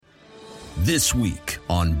This week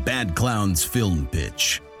on Bad Clown's Film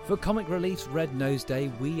Pitch. For Comic Relief's Red Nose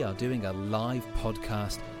Day, we are doing a live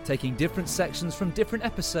podcast, taking different sections from different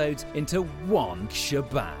episodes into one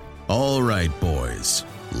shebang. All right, boys.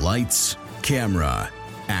 Lights, camera,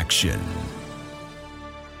 action.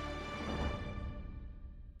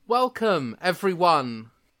 Welcome,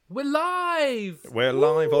 everyone. We're live. We're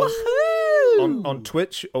live on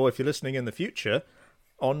Twitch, or if you're listening in the future,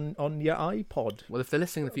 on your iPod. Well, if they're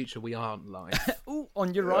listening in the future, we aren't live. Ooh,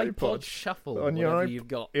 on your iPod Shuffle, on your you've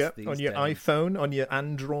got on your days. iPhone, on your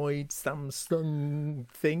Android, Samsung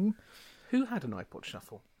thing. Who had an iPod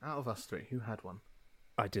Shuffle? Out of us three, who had one?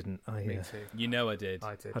 I didn't. Me too. You know I did.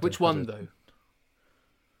 I did. I Which don't- I one, don't- though?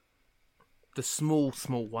 The small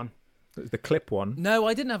one. The clip one. No,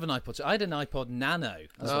 I didn't have an iPod. I had an iPod Nano.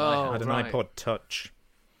 That's what I Oh, I had. had an right. iPod Touch.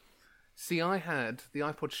 See, I had the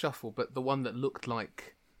iPod Shuffle, but the one that looked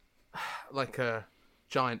like a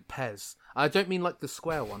giant Pez. I don't mean like the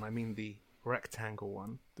square one. I mean the rectangle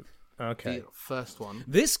one. Okay. The first one.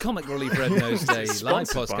 This Comic Relief Red Nose Day live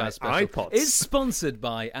Sponsored by podcast special iPods. is sponsored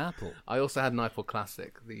by Apple. I also had an iPod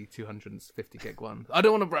Classic, the 250 gig one. I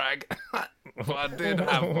don't want to brag, but I did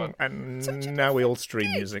have one. And now we all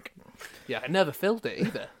stream music. Yeah, I never filled it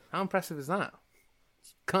either. How impressive is that?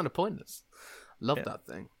 It's kind of pointless. Love that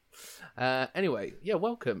thing. Anyway, yeah,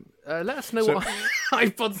 welcome. Let us know what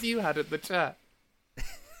iPods you had in the chat.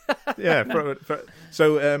 Yeah.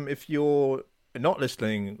 So if you're not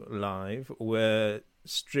listening live, we're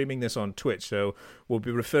streaming this on Twitch, so we'll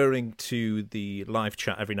be referring to the live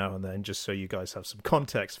chat every now and then, just so you guys have some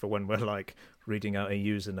context for when we're like reading out a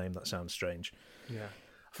username that sounds strange. Yeah.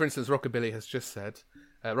 For instance, Rockabilly has just said,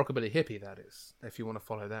 Rockabilly Hippie, that is, if you want to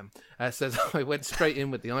follow them, says, I went straight in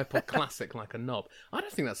with the iPod Classic like a knob. I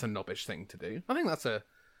don't think that's a knobbish thing to do. I think that's a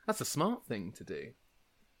smart thing to do.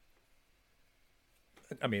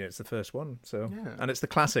 I mean, it's the first one, so Yeah. and it's the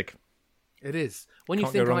classic. It is. When you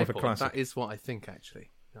Can't think go wrong with a iPod, classic. that is what I think, actually.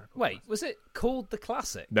 The iPod Wait, Classic. was it called the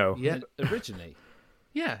Classic? No, Yeah. Originally.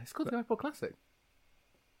 Yeah, it's called the iPod Classic.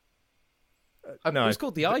 It no. was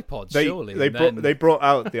called the iPod, They surely. they and brought then- they brought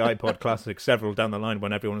out the iPod Classic several down the line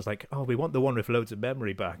when everyone was like, "Oh, we want the one with loads of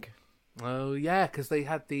memory back." Oh, yeah, because they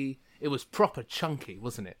had it was proper chunky,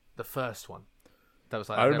 wasn't it? The first one. That was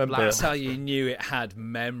like I remember- black- That's how you knew it had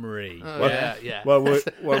memory. Oh, yeah. Well,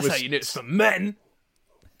 that's how you knew it's for men.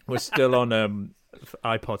 We're still on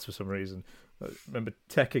iPods for some reason. I remember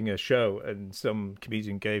teching a show and some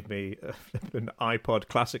comedian gave me an iPod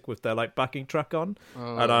Classic with their like backing track on,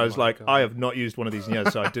 and I was my like, God. I have not used one of these in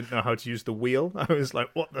years, so I didn't know how to use the wheel. I was like,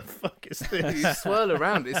 what the fuck is You this? swirl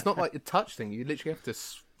around. It's not like a touch thing. You literally have to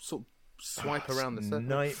sort of swipe around the circle.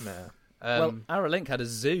 Nightmare. Well, Aralink had a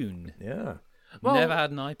Zune. Yeah. Well, Never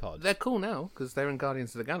had an iPod. They're cool now because they're in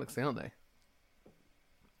Guardians of the Galaxy, aren't they?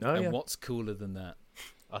 Oh And yeah. what's cooler than that?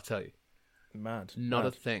 I'll tell you. Mad. Not a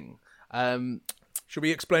Mad. thing. Should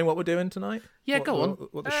we explain what we're doing tonight? Yeah, What- go on.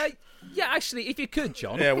 what the Yeah, actually, if you could,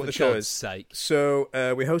 John. Yeah, what for the show God's is. sake. So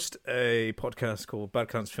we host a podcast called Bad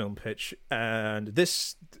Clown's Film Pitch, and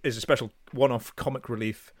this is a special one-off comic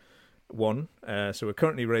relief one. So we're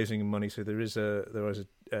currently raising money. So there is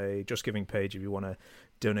a Just Giving page if you want to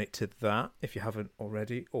donate to that, if you haven't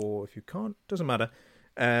already, or if you can't, doesn't matter.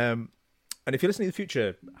 And if you're listening in the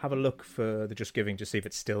future, have a look for the Just Giving to see if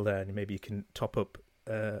it's still there, and maybe you can top up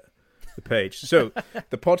the page. So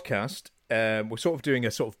the podcast, we're sort of doing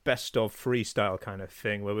a sort of best of freestyle kind of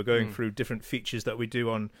thing where we're going through different features that we do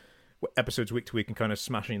on episodes week to week and kind of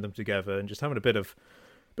smashing them together and just having a bit of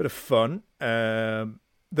fun.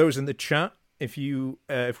 Those in the chat, if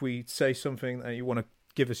we say something that you want to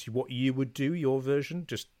give us what you would do, your version,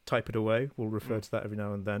 just type it away. We'll refer to that every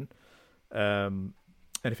now and then.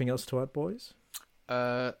 Anything else to add, boys?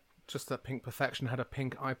 Just that Pink Perfection had a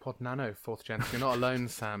pink iPod Nano 4th gen. You're not alone,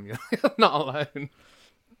 Sam. You're not alone.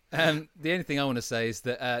 The only thing I want to say is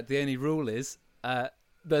that the only rule is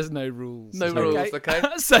there's no rules. No rules, okay?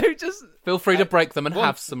 So just Feel free to break them and one-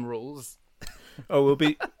 have some rules. Oh,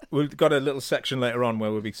 we've got a little section later on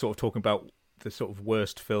where we'll be sort of talking about the sort of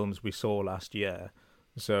worst films we saw last year.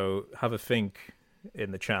 So have a think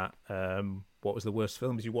in the chat. What was the worst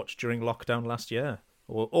films you watched during lockdown last year,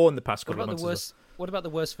 or in the past what couple of about months? the worst? What about the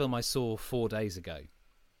worst film I saw 4 days ago?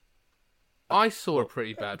 I saw a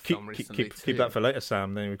pretty bad film recently. Keep that for later,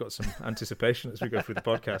 Sam. Then we've got some anticipation as we go through the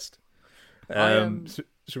podcast.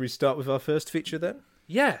 Should we start with our first feature then?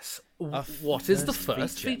 Yes. What is the first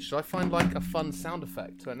first feature. feature? I find like a fun sound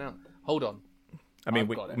effect to announce. Hold on. I mean,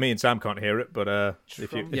 I've got it. me and Sam can't hear it, but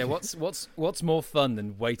if you, Yeah, what's more fun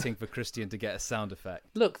than waiting for Christian to get a sound effect?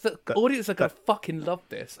 Look, the audience are going to fucking love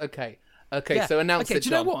this. Okay. Okay, Yeah. so announce okay, it, do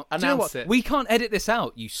you know John. what? Do you know Announce what? it. We can't edit this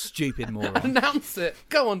out, you stupid moron. Announce it.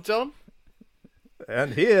 Go on, John.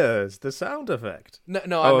 And here's the sound effect. No,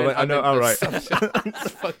 I know. All right.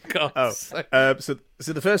 For God's sake.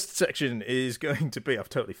 So the first section is going to be. I've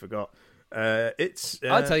totally forgot. It's.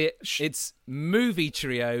 I'll tell you, it's movie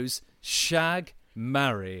trios, shag,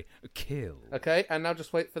 marry, kill. Okay, and now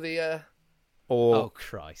just wait for the... Or Oh,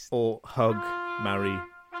 Christ. or hug, marry,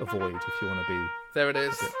 avoid. If you want to be There it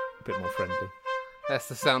is. a bit more friendly. That's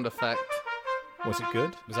the sound effect. Was it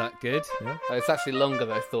good? Was that good? Yeah. Oh, it's actually longer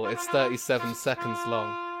than I thought. It's 37 seconds long.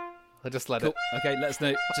 I just let Cool. it... Okay, let us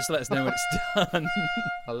know. Just let us know when it's done.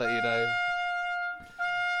 I'll let you know.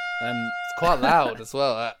 It's quite loud as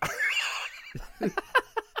well.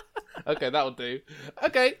 Okay, that'll do.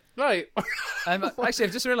 Okay, right. Actually,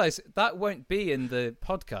 I've just realised that won't be in the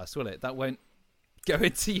podcast, will it? That won't go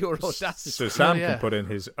into your Audacity. So Sam yeah. can put in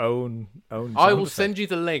his own. I will send you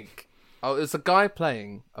the link. Oh, there's a guy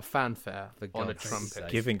playing a fanfare on a God's trumpet. sake.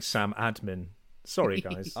 giving Sam admin. Sorry,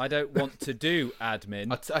 guys. I don't want to do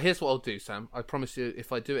admin. Here's what I'll do, Sam. I promise you,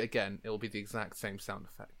 if I do it again, it will be the exact same sound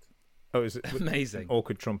effect. Oh, is it Amazing.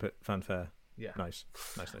 awkward trumpet fanfare? Yeah. Nice.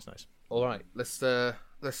 All right, let's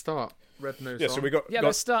start. Red nose. Yeah. on. So we got. Yeah,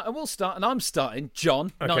 let's start. And we'll start. And I'm starting.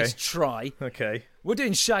 John, Okay. nice try. Okay. We're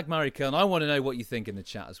doing Shag, Marry, Kill, and I want to know what you think in the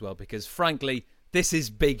chat as well, because frankly, this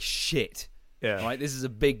is big shit. Yeah. Right? This is a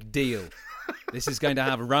big deal. This is going to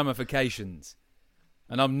have ramifications.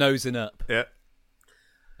 And I'm nosing up. Yeah.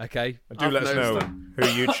 Okay? And do I've let us know noticed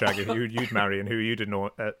who you'd shag, who you'd marry, and who you'd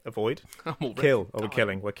avoid. I'm already Kill. Oh, we're dying.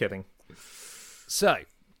 killing. We're killing. So,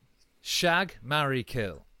 Shag, Marry,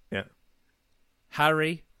 Kill. Yeah.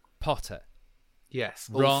 Harry Potter, Yes,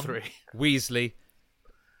 all Ron three. Weasley,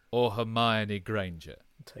 or Hermione Granger.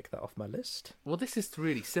 Take that off my list. Well, this is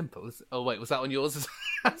really simple. Oh wait, was that on yours?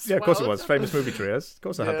 as Yeah, of course it well? was. Famous movie trios. Of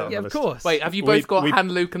course I had that on Yeah, my of list. course. Wait, have you We- both got we- Han,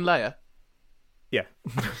 Luke, and Leia? Yeah.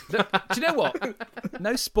 Do you know what?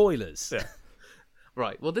 No spoilers. Yeah.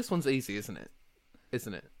 Right. Well, this one's easy, isn't it?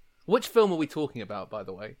 Isn't it? Which film are we talking about, by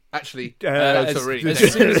the way? Actually, that's a really as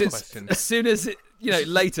next soon as it's, question. as soon as it,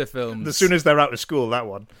 later films. As soon as they're out of school, that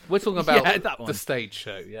one. We're talking about Yeah, that one. the stage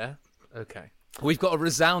show, yeah? Okay. We've got a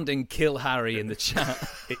resounding kill Harry in the chat.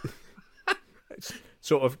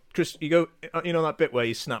 Sort of, just you go, that bit where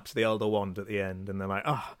he snaps the Elder Wand at the end, and they're like,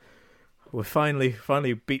 "Oh, we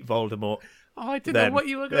finally beat Voldemort." Oh, I didn't know what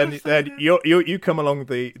you were going to say. Then you come along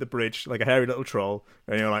the bridge like a hairy little troll,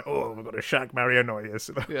 and you're like, "Oh, we've got to shag, marry, annoy us."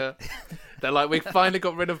 Yeah. They're like, we finally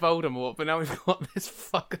got rid of Voldemort, but now we've got this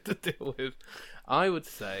fucker to deal with. I would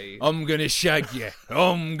say... I'm going to shag you.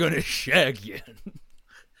 I'm going to shag you.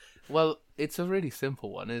 Well, it's a really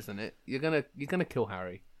simple one, isn't it? You're gonna kill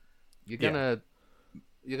Harry. You're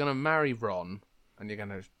gonna marry Ron, and you're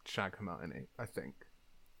gonna shag Hermione, I think.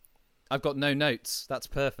 I've got no notes. That's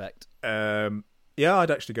perfect. Yeah,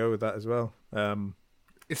 I'd actually go with that as well.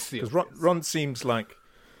 It's the Because obvious. Ron seems like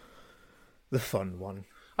the fun one.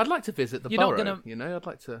 I'd like to visit the You're not borough, gonna- I'd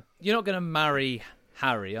like to... You're not going to marry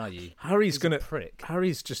Harry, are you? He's He's a gonna prick.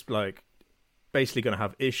 Harry's just like basically gonna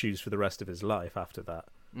have issues for the rest of his life after that.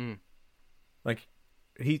 Like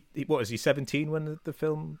he what is he 17 when the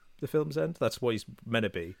films end? That's what he's meant to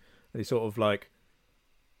be. And he's sort of like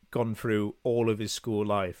gone through all of his school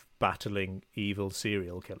life battling evil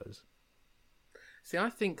serial killers. See, I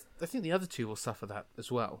think the other two will suffer that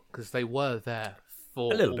as well, because they were there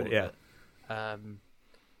for A little all bit, of yeah. it.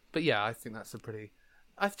 But yeah, I think that's a pretty...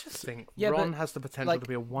 I just think Yeah, Ron but, has the potential like- to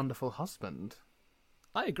be a wonderful husband.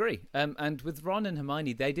 I agree. And with Ron and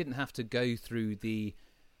Hermione, they didn't have to go through the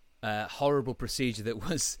horrible procedure that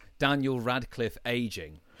was Daniel Radcliffe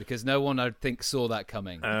aging, because no one, I think, saw that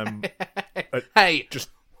coming. Hey! Just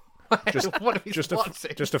what are we just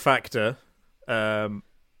watching? a factor.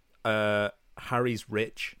 Harry's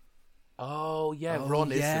rich. Oh, yeah, Oh,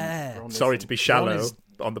 Ron yeah. isn't. Ron Sorry isn't. to be shallow is-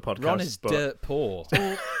 on the podcast. Ron is but dirt poor.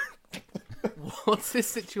 What's this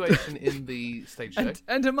situation in the stage show?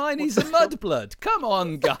 And Hermione's a mudblood. Come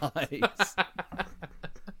on, guys.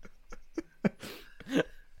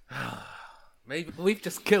 Maybe we've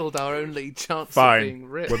just killed our only chance Fine. of being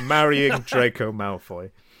rich. We're marrying Draco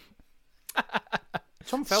Malfoy.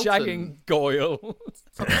 Tom Felton. Shagging Goyle.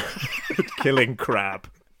 Killing Crab.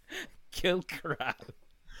 Kill Crab.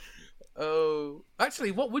 Oh,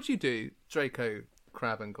 actually, what would you do, Draco,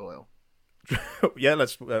 Crab, and Goyle? Yeah,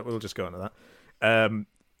 we'll just go into that.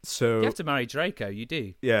 So You have to marry Draco, you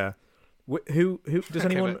do. yeah, who does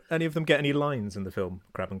anyone but- any of them get any lines in the film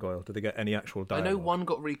Crab and Goyle? Do they get any actual I dialogue? know one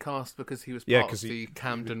got recast because he was Yeah, part 'cause of he- the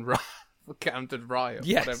Camden Riot,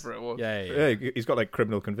 Yes. whatever it was. Yeah, yeah, yeah. Yeah, he's got like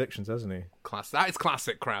criminal convictions, hasn't he? That is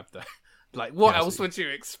classic Crab, though. Like, what Yes, else would you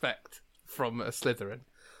expect from Slytherin.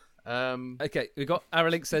 Okay, we got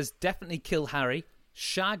Aralink says definitely kill Harry,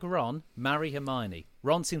 shag Ron, marry Hermione.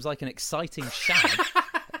 Ron seems like an exciting shag.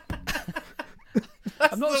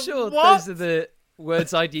 I'm not sure those are the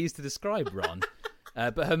words I'd use to describe Ron.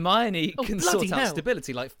 But Hermione can sort out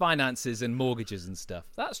stability like finances and mortgages and stuff.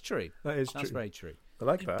 That's true. That's true. very true. I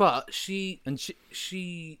like that. But she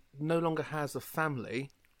no longer has a family,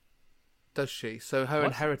 does she? So her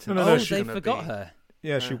inheritance. No, they forgot her.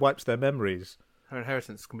 Yeah, she wipes their memories. Her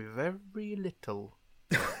inheritance can be very little.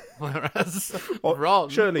 Whereas Or, Ron,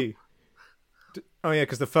 surely. Oh yeah,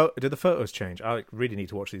 because did the photos change? I really need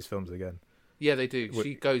to watch these films again. yeah, they do.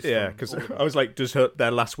 She goes. Yeah, from because all of them. I was like, does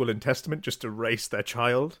their last will and testament just erase their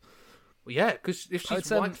child? Yeah, because if she's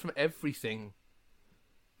It's, wiped from everything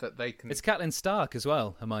that they can. It's Catelyn Stark as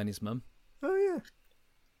well, Hermione's mum. Oh yeah.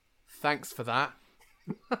 Thanks for that.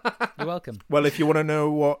 You're welcome. Well, if you want to know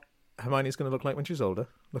what Hermione's going to look like when she's older,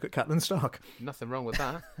 look at Catelyn Stark. Nothing wrong with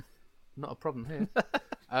that. Not a problem here.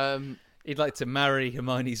 He'd like to marry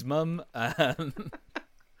Hermione's mum.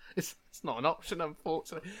 It's not an option,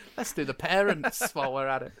 unfortunately. Let's do the parents while we're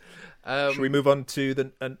at it. Should we move on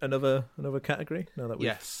to another category? Now that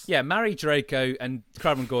Yes. Yeah, marry Draco and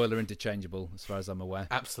Crabbe and Goyle are interchangeable, as far as I'm aware.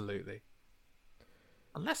 Absolutely.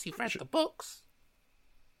 Unless you've read the books.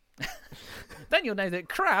 Then you'll know that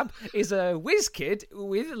Crabbe is a whiz kid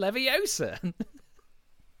with Leviosa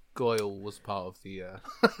Goyle was part of the...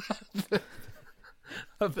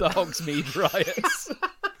 of the Hogsmeade riots.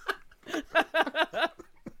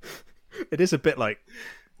 it is a bit like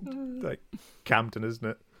Camden, isn't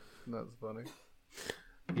it? That's funny.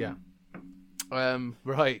 Yeah.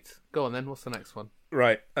 Right. Go on then. What's the next one?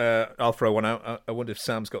 Right, I'll throw one out. I wonder if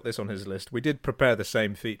Sam's got this on his list. We did prepare the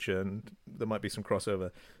same feature, and there might be some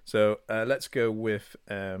crossover. So let's go with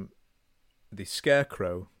the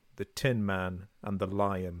Scarecrow, the Tin Man, and the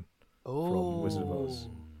Lion from Wizard of Oz.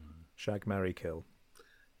 Shag, marry, kill.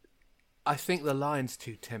 I think the lion's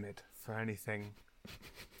too timid for anything.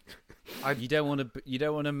 You don't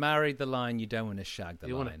want to marry the lion. You don't want to shag the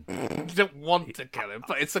lion. You don't want to kill him,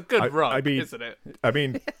 but it's a good rug, isn't it? I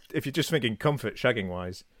mean, if you're just thinking comfort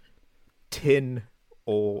shagging-wise, tin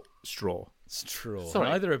or straw? Straw. Sorry,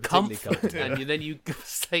 Neither are particularly comfort, comfortable. and then you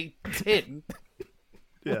say tin.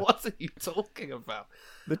 Yeah. What are you talking about?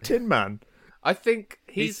 The Tin Man. I think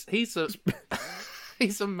he's a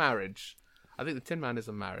he's a marriage. I think the Tin Man is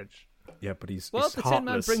a marriage. Yeah, but he's Well, he's the Tin Man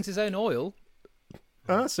heartless. brings his own oil.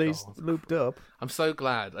 So he's looped up. I'm so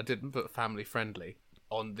glad I didn't put family friendly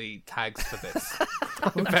on the tags for this.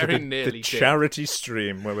 I very nearly The did. charity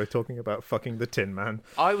stream where we're talking about fucking the Tin Man.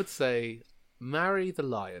 I would say marry the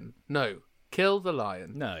lion. No, kill the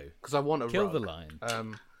lion. No. Because I want a Kill rug. the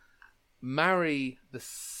lion. Marry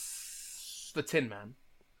the Tin Man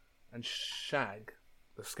and shag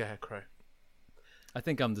the Scarecrow. I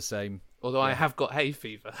think I'm the same. Although I have got hay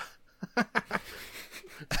fever.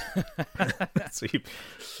 So you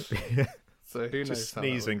So who knows? just how that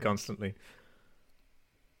sneezing would go. constantly.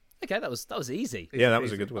 Okay, that was easy. Yeah, that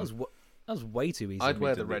was a easy. good one. That was way too easy. I'd for me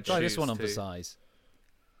wear to the do. red Try this shoes one on for too. size.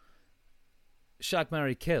 Shag,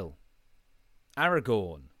 marry, kill.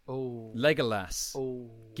 Aragorn, Oh. Legolas, Oh.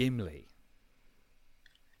 Gimli.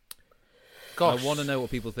 Gosh. I want to know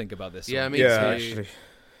what people think about this Yeah, one. me Yeah, too. actually.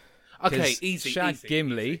 Okay, 'Cause easy. Shag, easy,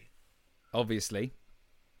 Gimli, easy. obviously.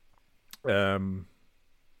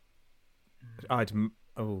 I'd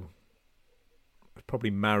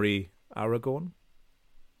probably marry Aragorn.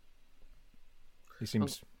 He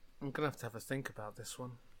seems, I'm gonna have a think about this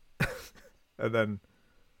one. and then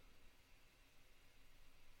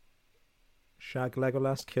shag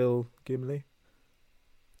Legolas, kill Gimli.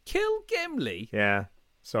 Kill Gimli? Yeah,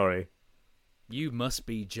 sorry, You must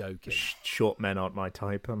be joking. short men aren't my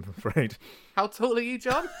type. I'm afraid. How tall are you,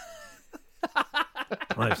 John?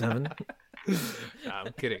 5'7". No,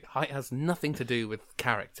 I'm kidding. Height has nothing to do with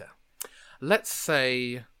character. Let's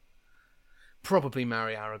say probably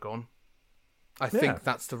marry Aragorn. I think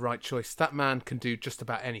that's the right choice. That man can do just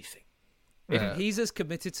about anything. If he's as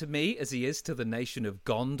committed to me as he is to the nation of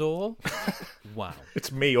Gondor, wow.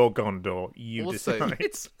 It's me or Gondor. You Also,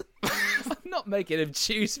 decide. I'm not making him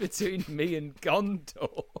choose between me and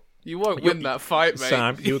Gondor. You won't win that fight, mate.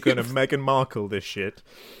 Sam, you're going to Meghan Markle this shit.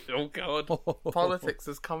 Oh, God. Politics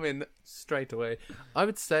has come in straight away. I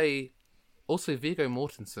would say also Viggo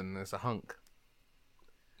Mortensen is a hunk.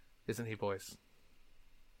 Isn't he, boys?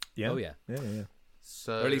 Yeah. Oh, yeah. Yeah.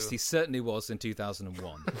 So, Or at least he certainly was in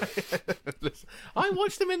 2001. Listen, I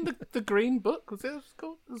watched him in the Green Book. Was it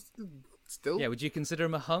called? Still? Yeah, would you consider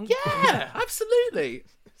him a hunk? Yeah, absolutely.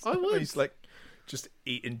 I would. He's like just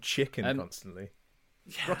eating chicken Um, constantly.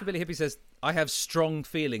 Rockabilly Hippie says, I have strong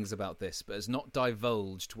feelings about this, but has not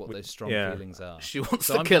divulged what those strong feelings are. She wants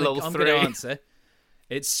So to kill all I'm three. going to answer.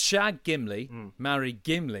 It's shag Gimli, marry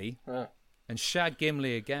Gimli, and shag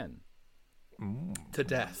Gimli again. To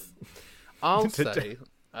death. I'll say,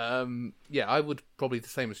 I would probably the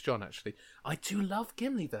same as John, actually. I do love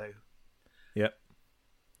Gimli, though. Yep.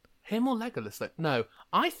 Him or Legolas, though? No,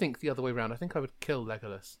 I think the other way around. I think I would kill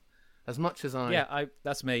Legolas. As much as I...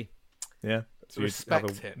 that's me. Yeah. So Respect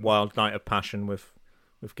you'd have a him. wild night of passion with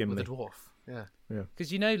Gimli. With a dwarf, yeah.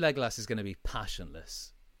 Because you know Legolas is going to be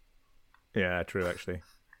passionless. Yeah, true, actually.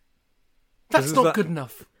 That's not good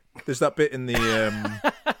enough. There's that bit in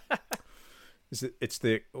the... it's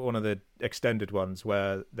one of the extended ones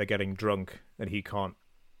where they're getting drunk and he can't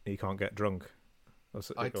get drunk. Or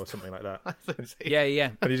something like that.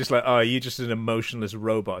 Yeah. And he's just like, you're just an emotionless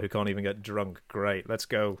robot who can't even get drunk. Great, let's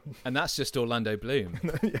go. And that's just Orlando Bloom.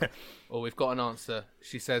 Yeah. Well, we've got an answer.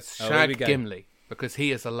 She says, here shag we go. Gimli, because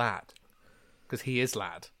he is a lad. Because he is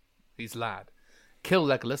lad. He's lad. Kill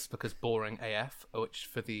Legolas, because boring AF, which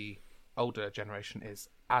for the older generation is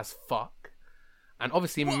as fuck. And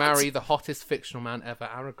obviously marry the hottest fictional man ever,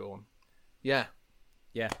 Aragorn. Yeah.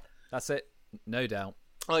 Yeah, that's it. No doubt.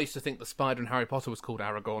 I used to think the spider in Harry Potter was called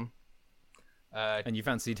Aragorn. And you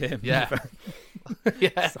fancied him. Yeah. Yeah.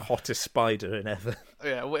 It's the hottest spider in ever.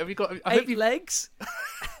 Yeah. What have you got? I hope 8 legs?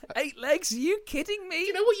 8 legs? Are you kidding me?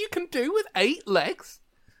 You know what you can do with 8 legs?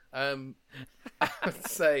 I would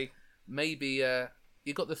say maybe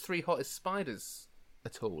you got the 3 hottest spiders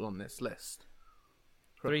at all on this list.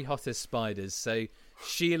 3 hottest spiders. So,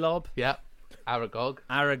 Shelob, Yeah. Aragog.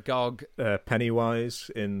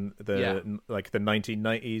 Pennywise in the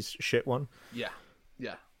 1990s shit one. Yeah.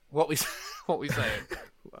 Yeah. What we saying?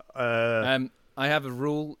 I have a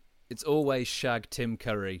rule. It's always shag Tim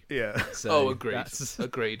Curry. Yeah. So Agreed. that's-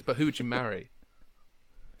 Agreed. But who'd you marry?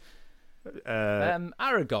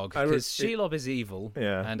 Aragog, because Shelob is evil,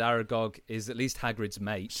 Yeah. and Aragog is at least Hagrid's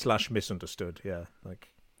mate. / misunderstood. Yeah. Like.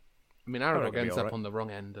 I mean, I Aragog reckon ends it'll be up alright. on the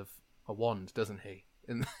wrong end of a wand, doesn't he?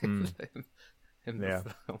 In Yeah.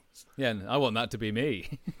 the films. Yeah, and I want that to be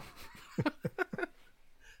me.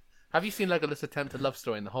 Have you seen Legolas attempt a love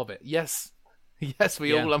story in The Hobbit? Yes. Yes,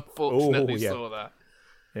 we all unfortunately yeah. saw that.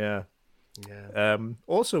 Yeah. Yeah.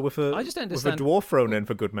 Also with a I just don't with a understand- dwarf thrown in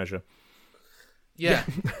for good measure. Yeah.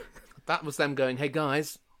 That was them going, hey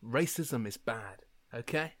guys, racism is bad,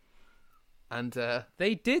 okay? And,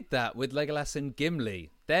 They did that with Legolas and Gimli.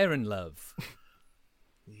 They're in love.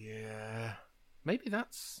 yeah. Maybe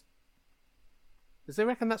that's... Does they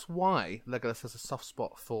reckon that's why Legolas has a soft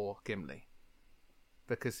spot for Gimli?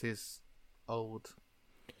 Because his old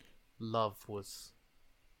love was...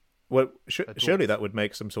 Well, dwarf. surely that would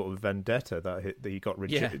make some sort of vendetta that he got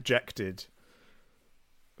Yeah. rejected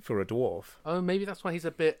for a dwarf. Oh, maybe that's why he's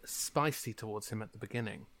a bit spicy towards him at the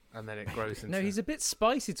beginning. And then it grows into... No, he's a bit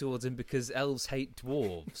spicy towards him because elves hate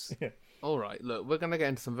dwarves. All right, look, we're going to get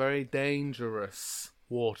into some very dangerous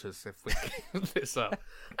waters if we keep this up.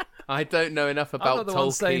 I don't know enough I'm about not the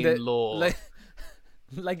one saying Tolkien that lore.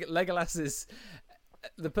 Legolas is...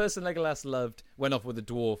 The person Legolas loved went off with a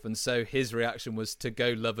dwarf, and so his reaction was to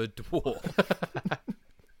go love a dwarf.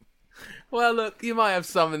 Well, look, you might have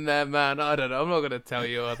some in there, man. I don't know. I'm not going to tell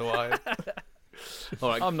you otherwise. All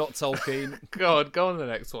right, I'm not Tolkien. go on the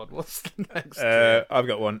next one. What's the next? I've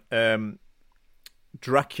got one.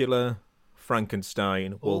 Dracula,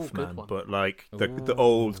 Frankenstein, good Wolfman, one. but like the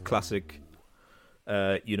old classic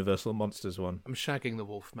Universal Monsters one. I'm shagging the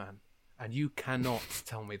Wolfman, and you cannot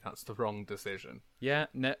tell me that's the wrong decision. Yeah,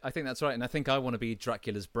 no, I think that's right, and I think I want to be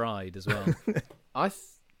Dracula's bride as well. Do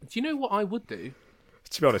you know what I would do?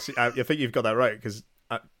 To be honest, I think you've got that right because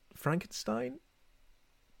Frankenstein.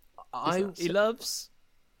 He loves,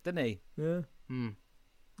 doesn't he? Yeah,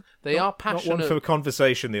 They are not passionate. one for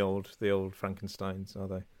conversation. The old Frankensteins, are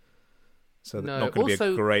they? So No, not going to be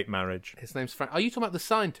also- a great marriage. His name's Frank. Are you talking about the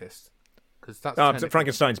scientist? Because that's Oh, technically-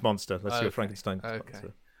 Frankenstein's monster. Let's do Okay, a Frankenstein okay.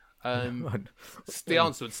 monster. The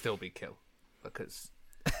answer would still be kill, because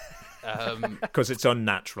Because it's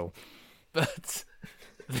unnatural. but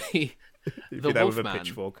the If the you're there with a Wolfman,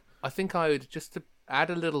 pitchfork. I think I would, just to add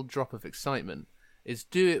a little drop of excitement, is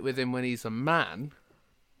do it with him when he's a man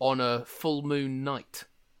on a full moon night,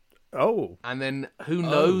 Oh, and then who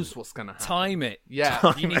knows what's going to happen. Time it.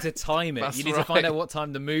 Yeah. You need to time it. That's You need to find right. out what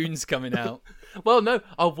time the moon's coming out. Well, no,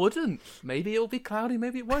 I wouldn't. Maybe it'll be cloudy,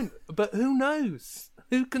 maybe it won't. But who knows?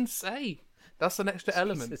 Who can say? That's an extra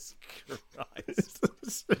element. Jesus Christ.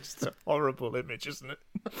 it's just a horrible image, isn't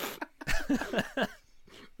it?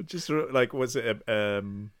 Just like, was it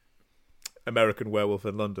American Werewolf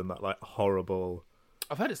in London? That like horrible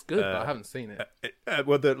I've heard it's good, but I haven't seen it.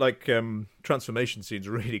 Well, the transformation scene's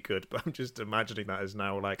really good, but I'm just imagining that as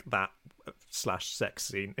now like that / sex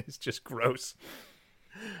scene is just gross.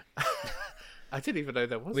 I didn't even know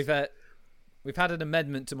there was. We've had an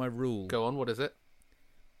amendment to my rule. Go on, what is it?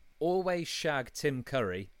 Always shag Tim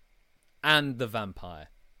Curry and the vampire.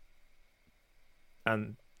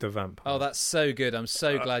 And the vampire. Oh, that's so good. I'm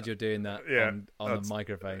so glad you're doing that on the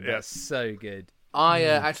microphone. yeah. That's so good. I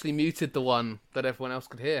actually muted the one that everyone else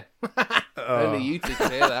could hear. Only you two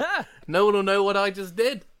could hear that. No one will know what I just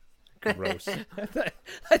did. Gross.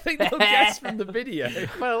 I think they'll guess from the video.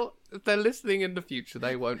 Well, if they're listening in the future,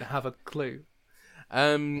 they won't have a clue.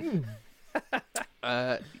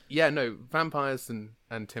 Vampires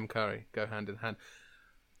and Tim Curry go hand in hand.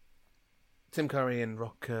 Tim Curry and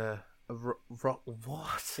Rock.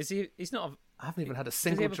 What? Is he? He's not. I haven't even had a Does he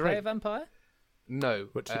single ever play drink. a vampire? No.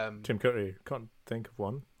 But Tim Curry, can't think of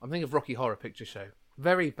one. I'm thinking of Rocky Horror Picture Show.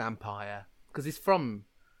 Very vampire because he's from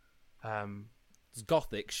It's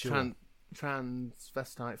gothic, sure.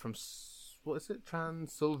 transvestite from what is it?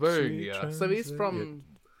 Transylvania. So he's from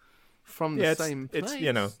the same place.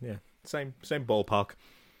 It's same ballpark.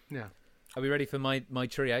 Yeah. Are we ready for my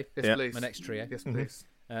trio? Yes, Yeah. please. My next trio. Yes, please.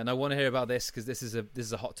 And I want to hear about this because this is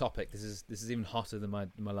a hot topic. This is even hotter than my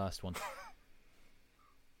last one.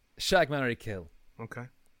 Shag, marry, kill. Okay.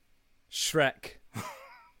 Shrek,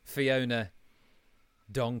 Fiona,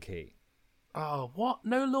 Donkey. Oh, what?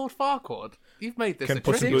 No Lord Farquaad? You've made this Can a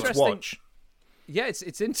Puss in trivia. Boots watch? Yeah,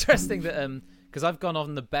 it's interesting that because I've gone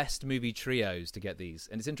on the best movie trios to get these,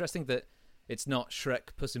 and it's interesting that it's not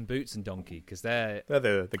Shrek, Puss in Boots, and Donkey because they're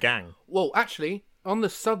the gang. Well, actually, on the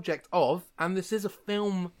subject of, and this is a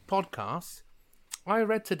film podcast, I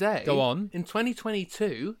read today. Go on. In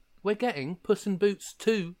 2022, we're getting Puss in Boots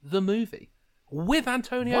 2, the movie, with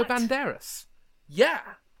Antonio What? Banderas. Yeah.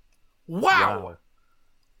 Wow.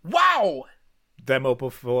 Wow. Demo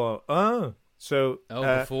before. So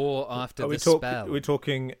before or after the Are spell. we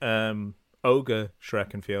talking ogre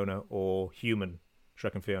Shrek and Fiona or human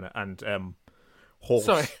Shrek and Fiona and horse?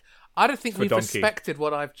 Sorry. I don't think For we've Donkey. respected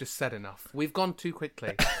what I've just said enough. We've gone too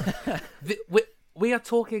quickly. We are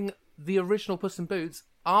talking the original Puss in Boots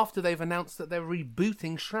after they've announced that they're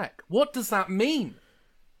rebooting Shrek. What does that mean?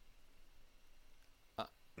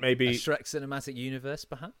 Maybe a Shrek cinematic universe,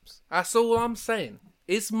 perhaps. That's all I'm saying.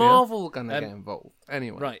 Is Marvel gonna get involved?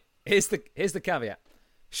 Anyway. Right. Here's the caveat: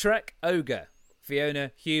 Shrek, ogre;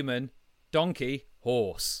 Fiona, human; Donkey,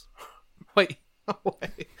 horse. Wait.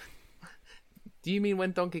 Do you mean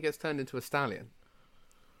when Donkey gets turned into a stallion?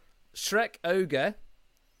 Shrek, ogre;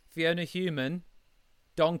 Fiona, human;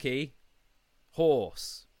 Donkey,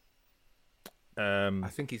 horse. I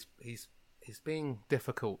think he's being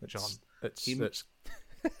difficult, John.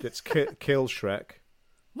 Let's kill Shrek.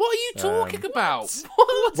 What are you talking about?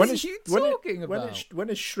 What When are is- you when it- talking about? When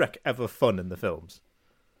is Shrek ever fun in the films?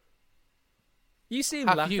 You see him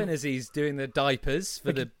Have laughing you- as he's doing the diapers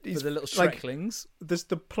for the little like- Shreklings.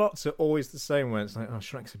 The plots are always the same. Where it's like, oh,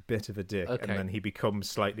 Shrek's a bit of a dick, Okay. and then he becomes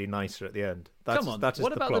slightly nicer at the end. That's, Come on. that is What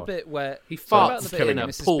the about plot. the bit where He what about farts the bit in where a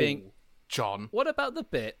Mrs. pool, Being, John. What about the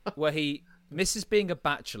bit where he misses being a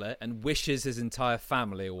bachelor and wishes his entire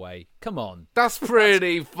family away? Come on. That's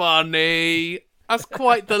pretty funny. That's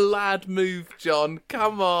quite the lad move, John.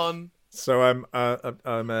 Come on. So I'm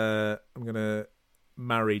gonna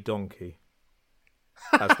marry Donkey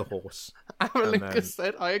as the horse. Amalinka then-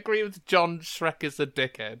 said, I agree with John. Shrek is a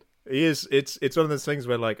dickhead. He is. It's one of those things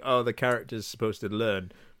where like, oh, the character's supposed to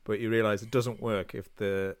learn, but you realise it doesn't work if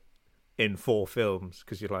they're in 4 films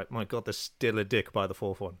because you're like, my god, there's still a dick by the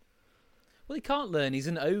 4th one. Well, he can't learn. He's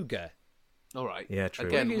an ogre. All right. Yeah, true.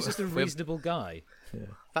 Again, Maybe he's just a reasonable guy.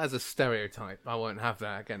 that is a stereotype. I won't have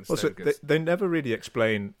that against Also, ogres. they never really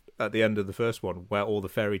explain at the end of the first one where all the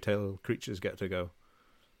fairy tale creatures get to go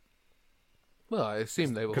Well, I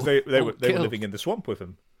assume they were because they all were killed. living in the swamp with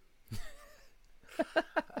him.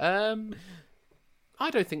 I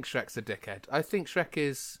don't think Shrek's a dickhead. I think Shrek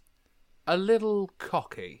is a little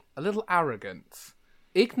cocky, a little arrogant,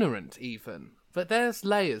 ignorant even. But there's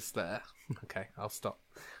layers there. Okay, I'll stop.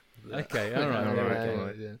 Okay, all right.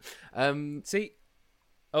 Okay. See,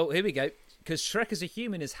 here we go. Because Shrek as a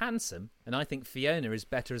human is handsome, and I think Fiona is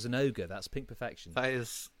better as an ogre. That's pink perfection. That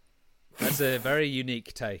is. That's a very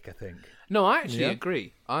unique take, I think. No, I actually Yeah.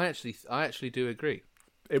 agree. I actually do agree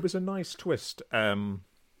It was a nice twist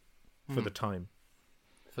for the time.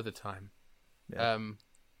 for the time. Yeah.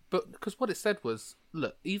 But because what it said was,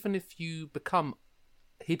 look, even if you become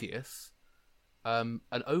hideous, an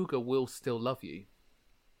ogre will still love you.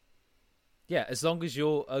 Yeah, as long as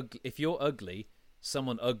you're ugly. If you're ugly,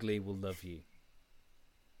 someone ugly will love you.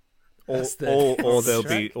 or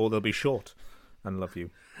they'll be short and love you.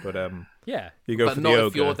 But Yeah. you go But for not the if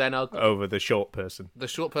ogre you're then ugly. over the short person. The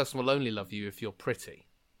short person will only love you if you're pretty,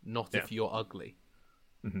 not Yeah. if you're ugly.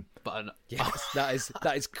 But Yes,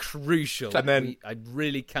 that is crucial. And then- I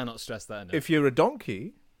really cannot stress that enough. If you're a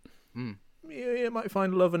donkey, you might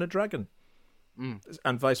find love in a dragon,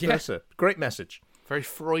 and vice versa. Great message. very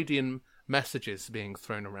Freudian messages being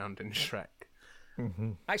thrown around in Shrek.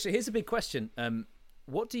 Actually, here's a big question.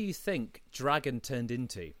 What do you think Dragon turned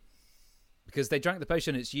into? Because they drank the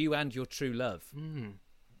potion, it's you and your true love.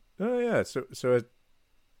 Oh yeah,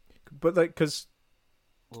 but like because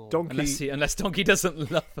donkey Unless Donkey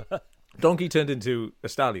doesn't love her. donkey turned into a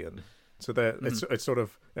stallion, so it's sort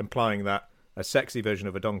of implying that a sexy version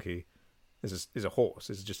of a donkey is a horse.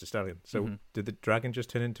 Is just a stallion. So did the dragon just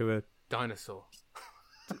turn into a? Dinosaur.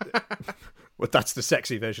 Well, that's the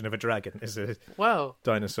sexy version of a dragon. Is a Well,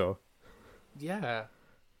 dinosaur. yeah.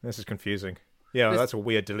 This is confusing. Yeah, well, that's a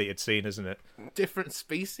weird deleted scene, isn't it? Different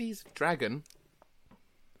species of dragon.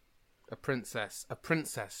 A princess.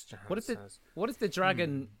 Jahan What says. if the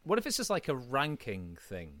dragon? What if it's just like a ranking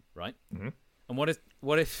thing, right? Mm-hmm. And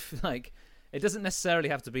what if like it doesn't necessarily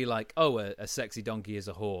have to be like, oh, a sexy donkey is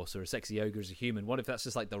a horse or a sexy ogre is a human. What if that's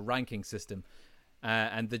just like the ranking system,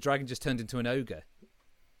 and the dragon just turned into an ogre?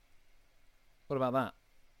 What about that?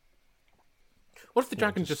 What if the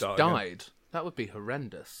dragon just just start again. died? That would be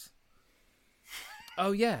horrendous.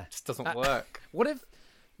 Oh yeah, Just doesn't work. What if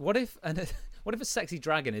a sexy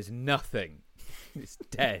dragon is nothing? It's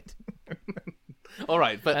dead. All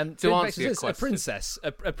right, but to answer your a question,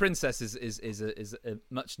 princess is a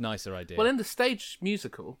much nicer idea. well, in the stage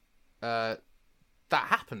musical, that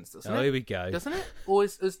happens, doesn't it? Here we go. Doesn't it? Or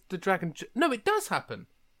is the dragon? No, it does happen.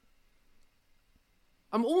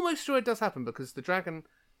 I'm almost sure it does happen because the dragon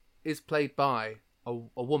is played by a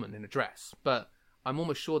woman in a dress, but I'm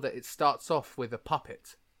almost sure that it starts off with a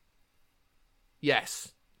puppet.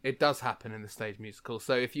 Yes, it does happen in the stage musical.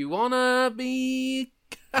 So if you wanna be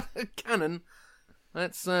canon,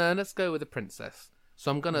 let's go with the princess.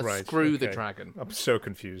 So I'm gonna Right, screw the okay. dragon. I'm so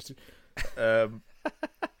confused.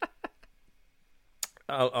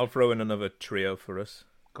 I'll throw in another trio for us.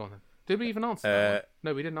 Go on then. Did we even answer that one?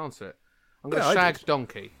 No, we didn't answer it. I'm gonna Yeah, I shag did.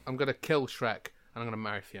 Donkey. I'm gonna kill Shrek, and I'm gonna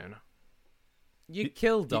marry Fiona. You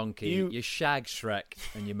kill Donkey, you- you shag Shrek,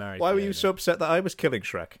 and you marry Why were Fiona. you so upset that I was killing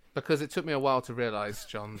Shrek? Because it took me a while to realise,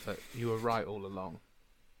 John, that you were right all along.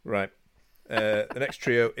 Right. The next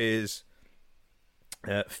trio is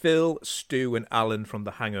Phil, Stu, and Alan from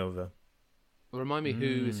The Hangover. Remind me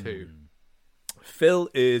who is who. Phil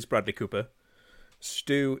is Bradley Cooper.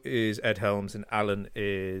 Stu is Ed Helms, and Alan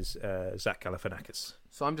is Zach Galifianakis.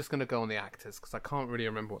 So I'm just going to go on the actors because I can't really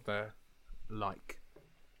remember what they're like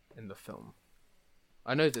in the film.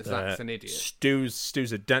 I know that Zach's an idiot.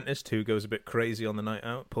 Stu's a dentist who goes a bit crazy on the night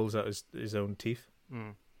out, pulls out his own teeth.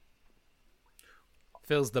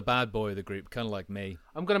 Phil's the bad boy of the group, kind of like me.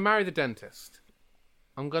 I'm going to marry the dentist.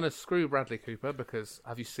 I'm going to screw Bradley Cooper because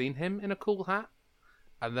have you seen him in a cool hat?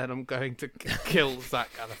 And then I'm going to kill Zach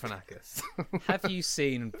Galifianakis. Have you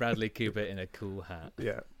seen Bradley Cooper in a cool hat?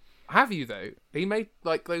 Yeah. Have you, though? He made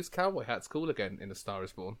like those cowboy hats cool again in A Star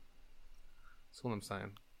Is Born. That's all I'm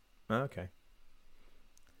saying. Okay.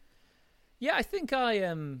 Yeah, I think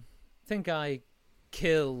I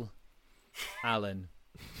kill Alan.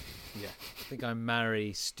 Yeah. I think I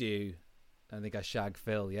marry Stu. I think I shag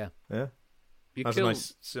Phil. Yeah. Yeah. You That's kill, a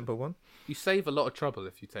nice, simple one. You save a lot of trouble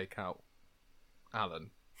if you take out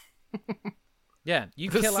Alan. Yeah, you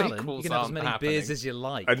The kill Alan. You sequels can have as aren't many happening. beers as you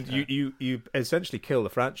like. And you essentially kill the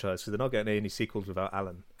franchise, so they're not getting any sequels without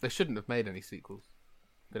Alan. They shouldn't have made any sequels.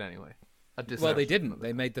 But anyway. Well, they didn't.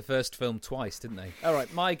 They made the first film twice, didn't they? All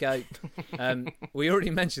right, my go. We already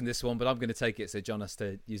mentioned this one, but I'm going to take it, so John has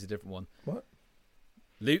to use a different one. What?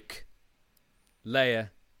 Luke, Leia,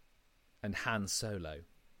 and Han Solo.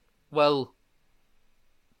 Well,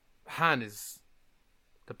 Han is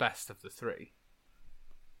the best of the three.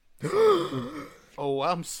 Oh,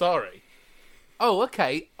 I'm sorry. Oh,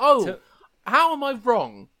 okay. Oh, So- how am I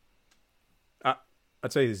wrong?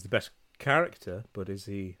 I'd say he's the best character, but is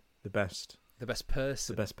he the best The best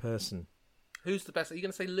person. person? Who's the best? Are you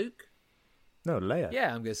going to say Luke? No, Leia. Yeah,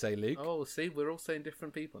 I'm going to say Luke. Oh, see, we're all saying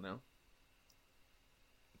different people now.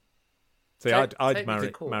 See, Take I'd me to marry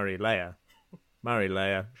court. Leia. Marry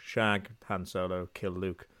Leia, shag Han Solo, kill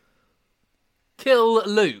Luke. Kill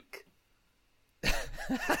Luke.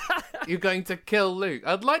 You're going to kill Luke.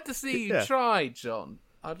 I'd like to see you Yeah. try, John.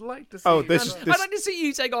 I'd like to see Oh, you this try. is I'd like to see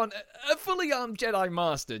you take on a fully armed Jedi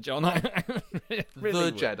Master, John. I really the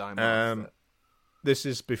would. Jedi Master. This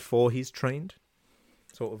is before he's trained.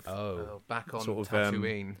 Sort of. Oh, Oh, back on sort of,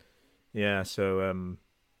 Tatooine. Yeah, so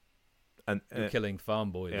and You're killing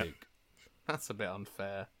Farm Boy yeah. Luke. That's a bit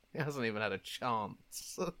unfair. He hasn't even had a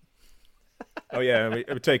chance. oh yeah,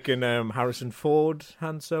 we're taking Harrison Ford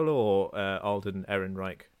Han Solo or Alden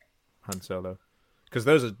Ehrenreich Han Solo, because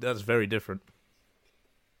that's very different.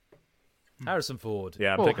 Harrison Ford.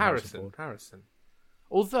 Yeah, I'm Well, taking Harrison Ford. Harrison.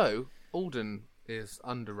 Although Alden is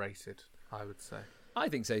underrated, I would say. I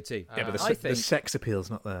think so too. Yeah, but I the think sex appeal's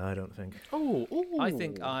not there. I don't think. I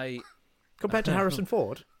think Compared to Harrison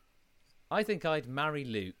Ford. I think I'd marry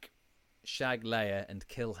Luke, shag Leia, and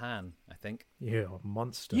kill Han. I think. You're a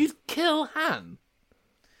monster. You'd kill Han.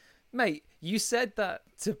 Mate, you said that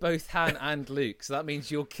to both Han and Luke, so that means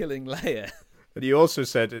you're killing Leia. But you also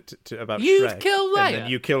said it about You'd Shrek. kill Leia? And then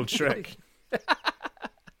you killed Shrek.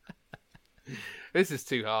 This is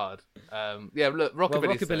too hard. Yeah, look,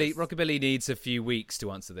 Rockabilly needs a few weeks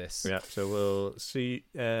to answer this. Yeah, so we'll see.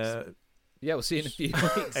 Yeah, we'll see in a few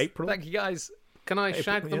weeks. April? Thank you, guys. Can I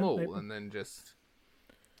shag them yeah, all April. and then just...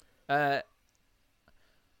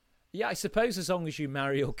 Yeah, I suppose as long as you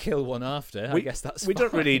marry or kill one after, I guess that's we fine.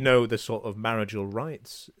 don't really know the sort of marital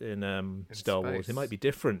rights in Star Wars. space. It might be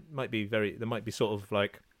different. There might be sort of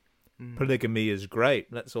like polygamy is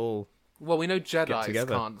great. Let's all. Well, we know Jedis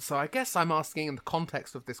together. can't, so I guess I'm asking in the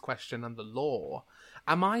context of this question and the lore,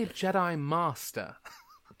 am I a Jedi Master?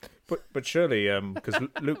 But surely, because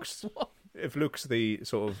if Luke's the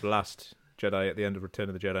sort of last Jedi at the end of Return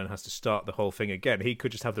of the Jedi and has to start the whole thing again, he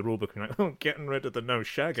could just have the rulebook and like, oh, getting rid of the no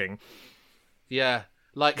shagging. Yeah,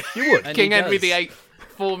 like You would. And King he Henry does. VIII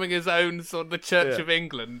forming his own sort of the Church Yeah. of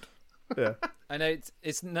England. Yeah, I know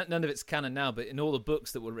it's none of it's canon now, but in all the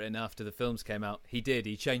books that were written after the films came out, he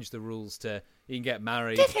changed the rules to you can get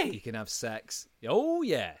married, Did he? you can have sex. Oh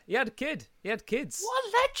yeah, he had a kid, he had kids. What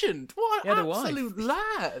a legend! What He had a an wife. absolute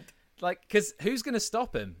lad! Like, because who's going to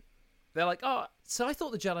stop him? They're like, oh, so I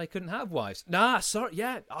thought the Jedi couldn't have wives. Nah, sorry,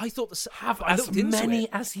 yeah, I thought Have I as looked into many it.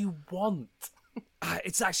 as you want.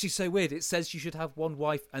 It's actually so weird. It says you should have one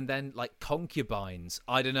wife and then like concubines.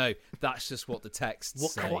 I don't know. That's just what the text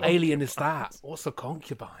say. What alien is that? What's a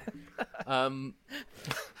concubine?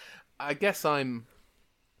 I guess I'm.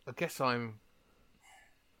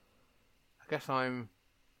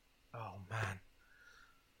 Oh man.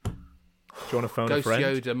 do you want to phone a Ghost friend?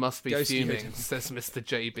 Yoda must be Ghost fuming, Yoda. says Mr.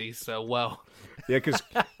 JB so well. Yeah, because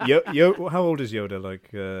how old is Yoda? Like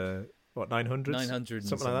what, 900? 900 and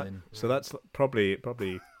something like that. something. So that's probably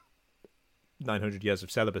 900 years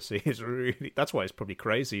of celibacy is really. That's why it's probably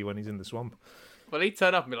crazy when he's in the swamp. Well, he'd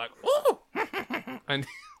turn up and be like, "Oh!" and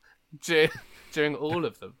during all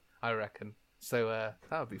of them, I reckon. So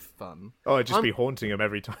that would be fun. Oh, it'd just be haunting him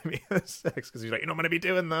every time he has sex because he's like, "You're not going to be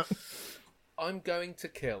doing that." I'm going to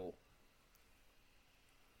kill.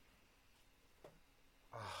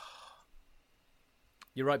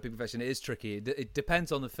 You're right, Big Profession. It is tricky. It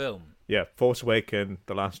depends on the film. Yeah, Force Awaken,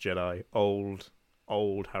 The Last Jedi,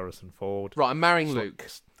 old Harrison Ford. Right, I'm marrying Luke.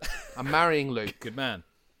 I'm marrying Luke, Good man.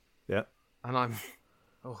 Yeah, and I'm.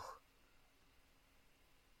 Oh,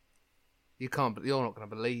 you're not going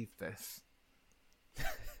to believe this,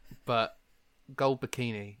 but gold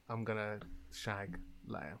bikini. I'm going to shag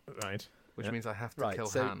Leia, right. which Yeah. means I have to Right, kill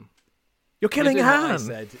so- Han. You're killing You're doing what I Han.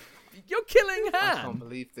 said. You're killing I can't Han.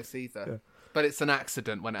 believe this either. But it's an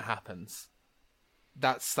accident when it happens.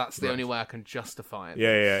 That's the only way I can justify it. Yeah.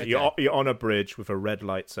 Okay. You're on a bridge with a red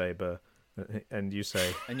lightsaber, and you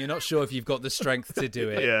say, And you're not sure if you've got the strength to do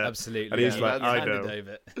it. Yeah. Absolutely. And he's Yeah, like, you I handed don't.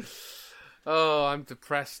 over. Oh, I'm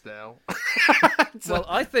depressed now. Well,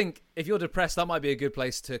 I think if you're depressed, that might be a good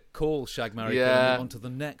place to call Shag Marry Kill and Yeah. move on to the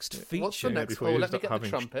next feature. What's the next? before Oh, you let me start get the having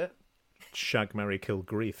trumpet. "Shag, marry, kill,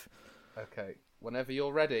 grief." Okay, whenever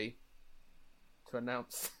you're ready to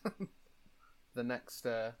announce the next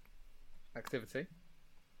activity.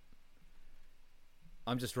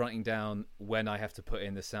 I'm just writing down when I have to put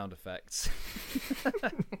in the sound effects.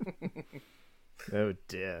 Oh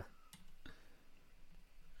dear.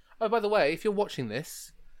 Oh, by the way, if you're watching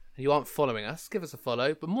this and you aren't following us, give us a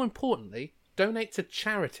follow. But more importantly, donate to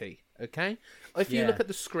charity, okay? If you Yeah. look at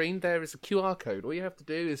the screen, there is a QR code. All you have to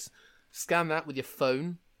do is scan that with your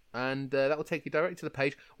phone, and that will take you directly to the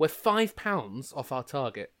page. We're £5 off our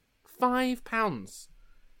target. £5.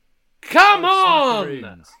 Come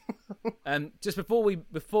on! Just before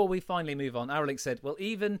we finally move on, Aralink said, well,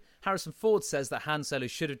 even Harrison Ford says that Han Solo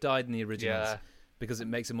should have died in the originals Yeah. because it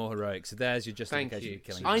makes him more heroic. So there's your Thank justification you. for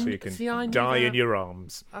killing I him. So you can I knew die in that. your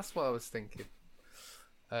arms. That's what I was thinking.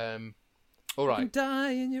 All You can right.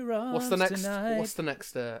 die in your arms What's the next? tonight. What's the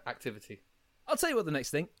next activity? I'll tell you what the next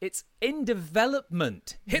thing. It's in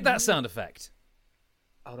development. Hit that sound effect.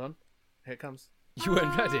 Hold on. Here it comes. You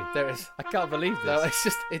weren't ready. There is. I can't believe this. No, it's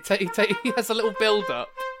just he has a little build up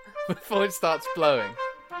before it starts blowing.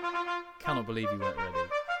 Cannot believe you weren't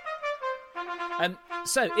ready.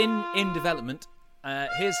 So in development,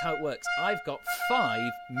 here's how it works. I've got 5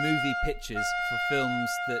 movie pitches for films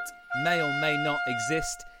that may or may not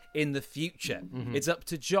exist in the future. Mm-hmm. It's up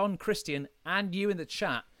to John, Christian, and you in the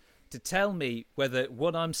chat to tell me whether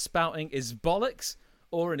what I'm spouting is bollocks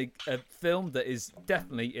or a film that is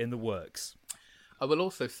definitely in the works. I will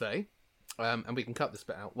also say, and we can cut this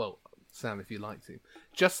bit out. Well, Sam, if you'd like to,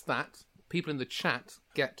 just that people in the chat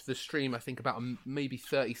get to the stream. I think about maybe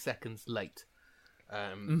 30 seconds late.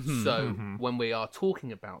 When we are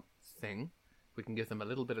talking about thing, we can give them a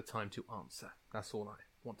little bit of time to answer. That's all I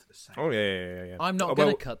wanted to say. Oh yeah. I'm not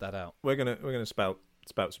going to cut that out. We're gonna spout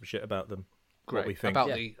some shit about them. Great. What we think about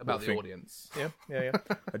Yeah. the audience. Yeah.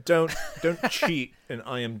 Don't cheat and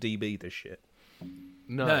IMDb this shit.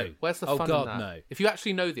 No. Where's the Oh, fun God, in that? no. If you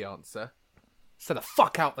actually know the answer, say the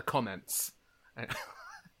fuck out the comments.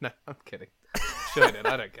 No, I'm kidding. Sure I did.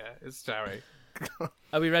 I don't care. It's Jerry.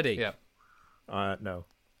 Are we ready? Yeah. No.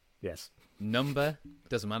 Yes. Number,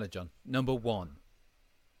 doesn't matter, John. Number 1.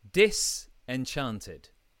 Disenchanted.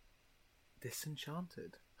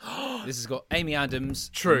 Disenchanted. This has got Amy Adams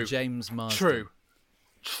True. and James Marsden.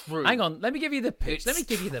 True. Hang on, let me give you the pitch. Let me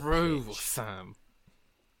give you the True, pitch. Sam.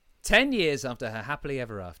 10 years after her happily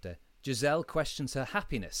ever after, Giselle questions her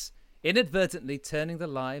happiness, inadvertently turning the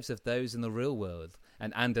lives of those in the real world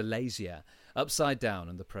and Andalasia upside down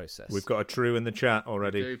in the process. We've got a true in the chat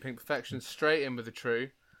already. Do Pink Perfection straight in with the true.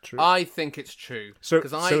 True. I think it's true. So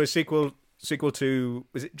I a sequel to,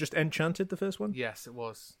 was it just Enchanted, the first one? yes, it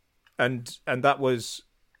was. And that was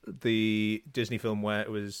the Disney film where it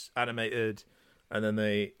was animated, and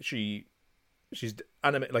then she's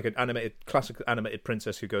like an animated, classic animated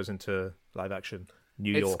princess who goes into live action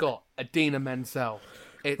New It's York. got Idina Menzel.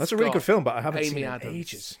 That's a really good film, but I haven't Amy seen it in Adams.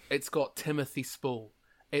 ages. It's got Timothy Spall.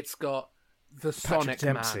 It's got the Sonic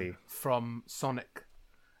Dempsey. Man from Sonic.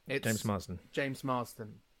 It's James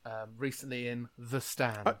Marsden. Recently in The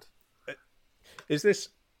Stand. Is this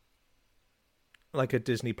like a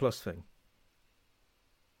Disney Plus thing?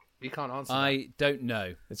 You can't answer that. I don't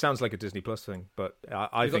know. It sounds like a Disney Plus thing, but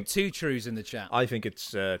I We've think got 2 trues in the chat. I think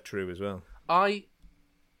it's true as well.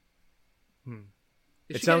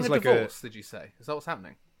 Is It she sounds getting like a divorce, did you say? Is that what's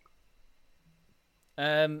happening?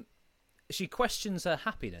 She questions her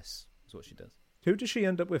happiness, is what she does. Who does she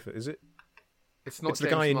end up with? Is it? It's not It's the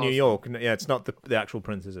James guy in New Marsden. York. Yeah, it's not the actual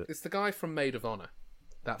prince, is it? It's the guy from Maid of Honor.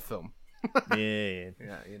 That film. Yeah.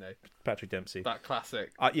 Yeah, you know. Patrick Dempsey. That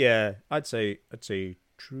classic. Yeah, I'd say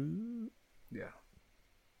true. Yeah.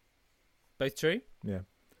 Both true? Yeah.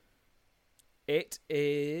 It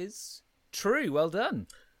is true. Well done.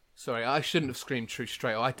 Sorry, I shouldn't have screamed true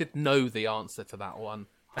straight away. I did know the answer to that one.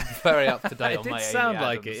 I'm very up to date It on did my sound Amy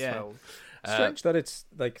like Adams it, yeah. film. Strange that it's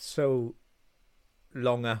like so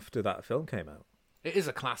long after that film came out. It is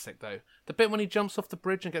a classic, though. The bit when he jumps off the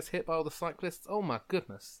bridge and gets hit by all the cyclists. Oh my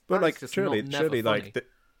goodness! But That like, is just surely, never funny. like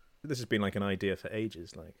this has been like an idea for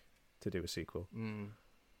ages, like to do a sequel.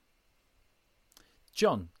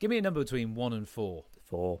 John, give me a number between 1 and 4.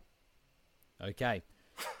 4. Okay.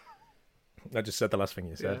 I just said the last thing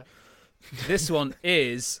you said. This one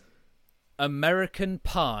is American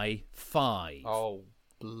Pie 5. Oh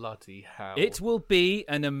bloody hell! It will be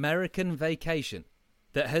an American vacation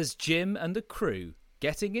that has Jim and the crew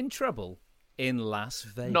getting in trouble in Las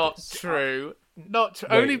Vegas. not true. Not true.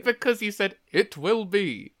 Wait. Only because you said it will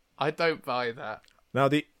be. I don't buy that. Now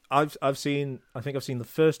I've seen the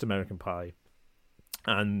first American Pie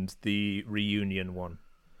and the reunion one.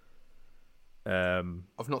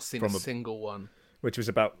 I've not seen a From a- single one. Which was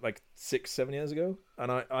about like 6-7 years ago,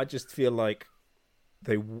 and I just feel like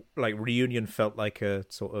reunion felt like a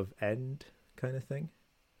sort of end kind of thing.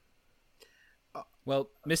 Well,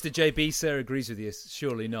 Mr. JB sir agrees with you.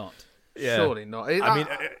 Surely not. Yeah. Surely not. I mean,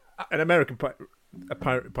 an American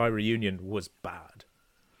Pie reunion was bad.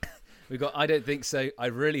 We've got, I don't think so. I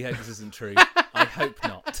really hope this isn't true. I hope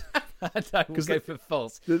not. And I will go for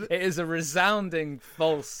false. It is a resounding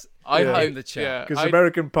false I in hope the chat. yeah. Because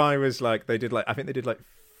American Pie was like I think they did like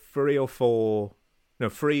 3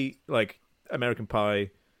 like American Pie.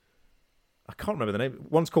 I can't remember the name.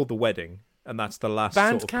 One's called The Wedding, and that's the last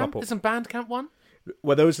sort of Bandcamp? couple. Isn't Bandcamp one?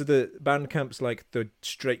 Well, those are the Bandcamp's like the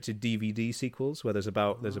straight to DVD sequels, where there's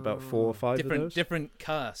about 4 or 5 of those. Different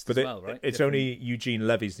cast But as well, right? it's only Eugene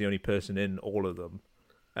Levy's the only person in all of them,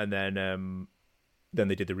 and then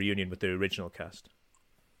they did the reunion with the original cast.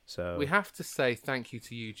 So We have to say thank you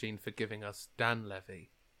to Eugene for giving us Dan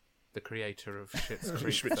Levy. the creator of Schitt's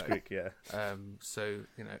Creek. Schitt's though. Creek, yeah. So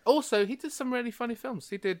also he did some really funny films.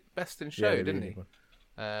 He did Best in Show, Yeah, didn't did.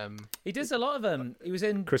 he? He does a lot of them. He was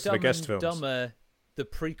in Christopher Dumb Guest and films. Dumber, the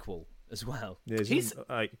prequel as well. Yeah, He's-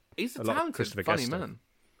 like, He's a lot of talented, Christopher funny Guest stuff. man.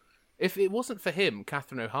 If it wasn't for him,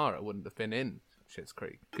 Catherine O'Hara wouldn't have been in Schitt's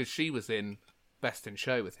Creek because she was in Best in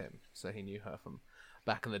Show with him, so he knew her from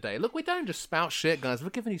back in the day. Look, we don't just spout shit, guys. We're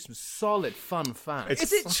giving you some solid, fun facts.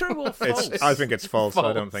 Is it true or false? I think it's false.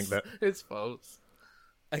 I don't False. think that. It's false.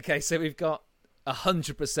 Okay, so we've got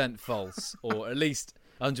 100% false, or at least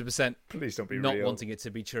 100% Please don't be not real. wanting it to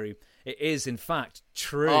be true. It is, in fact,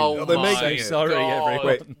 true. Oh, they're I'm making so it. sorry, God.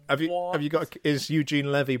 everyone. Wait, have you got? Is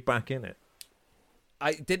Eugene Levy back in it?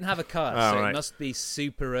 I didn't have a cast, Oh, so right. it must be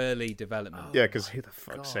super early development. Yeah, because who the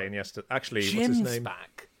fuck's God. saying yes to? Actually, Jim's what's his name?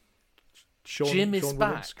 back. Sean Jim is Williams?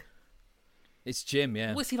 back. It's Jim,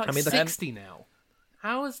 yeah. Was he like I mean, 60 now?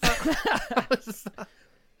 How is that? How is that?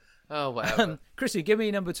 Oh, whatever. Christy, give me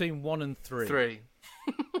a number between 1 and 3. 3.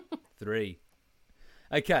 3.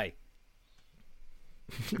 Okay.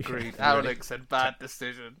 Agreed. Alex said bad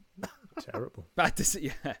decision. Terrible. Bad to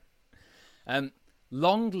see, yeah.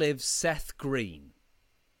 Long Live Seth Green,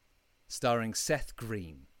 starring Seth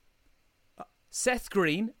Green. Seth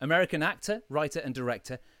Green, American actor, writer, and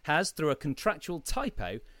director, has, through a contractual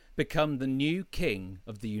typo, become the new king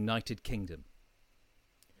of the United Kingdom.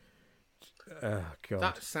 Oh god.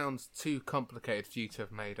 That sounds too complicated for you to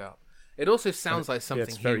have made up. It also sounds like it's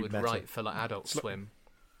something he very would meta. write for like Adult Swim.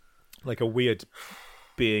 Like a weird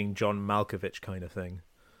being John Malkovich kind of thing.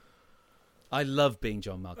 I love being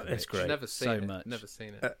John Malkovich. It's great. Never seen So it. much. Never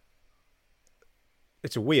seen it.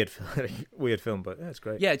 It's a weird, weird film, but yeah, it's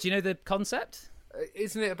great. Yeah, do you know the concept?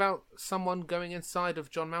 Isn't it about someone going inside of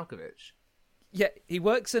John Malkovich? Yeah, he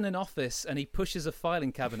works in an office and he pushes a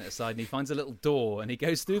filing cabinet aside and he finds a little door and he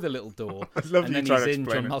goes through the little door love and you then trying he's to in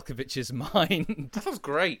explain John it. Malkovich's mind. That sounds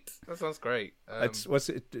great. That sounds great. Was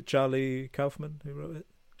it Charlie Kaufman who wrote it?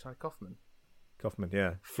 Ty Kaufman. Kaufman,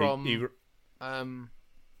 yeah. From- He-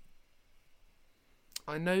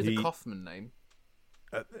 I know the He- Kaufman name.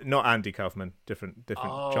 not Andy Kaufman, different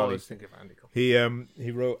Oh, I Charlie. was thinking of Andy Kaufman.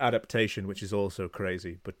 He wrote Adaptation, which is also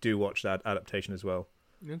crazy, but do watch that Adaptation as well.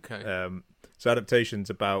 Okay. So Adaptation's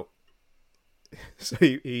about. So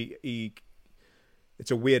he it's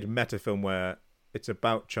a weird meta film where it's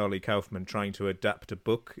about Charlie Kaufman trying to adapt a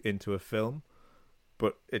book into a film,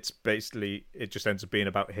 but it's basically it just ends up being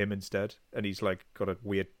about him instead, and he's like got a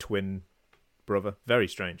weird twin brother. Very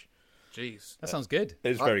strange. Jeez. That sounds good.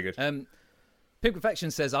 It's very good. Pink Perfection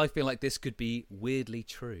says, I feel like this could be weirdly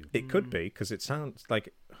true. It could be because it sounds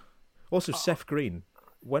like. Also, Seth Green.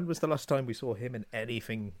 When was the last time we saw him in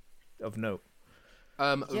anything of note?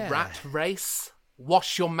 Yeah. Rat Race.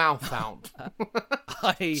 Wash your mouth out.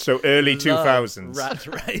 I So early love 2000s.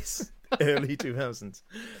 Rat Race. Early 2000s.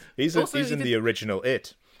 He's Also, he's he in did- the original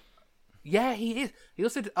It. Yeah, he is. He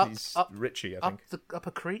also did He's up Richie, I think. up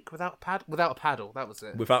a creek without a paddle. That was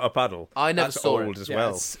it. Without a paddle. I never That's saw it. old as Yeah, well.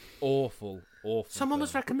 it's awful. Someone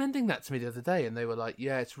was recommending that to me the other day, and they were like,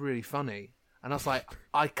 "Yeah, it's really funny," and I was like,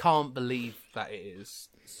 "I can't believe that it is,"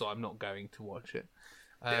 so I'm not going to watch it.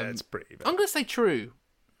 Yeah, it's pretty bad. I'm going to say true.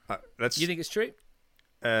 Let's You think it's true?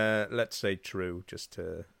 let's say true, just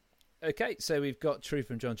to. Okay, so we've got true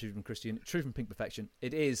from John, true from Christian, true from Pink Perfection.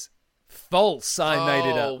 It is false. I made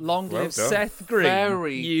it Oh, up. Long well live done. Seth Green.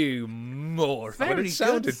 Very- You moron. Very But it good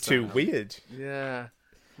sounded too sound. weird. Yeah.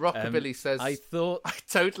 Rockabilly says, I thought I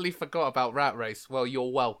totally forgot about Rat Race. Well,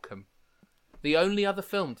 you're welcome. The only other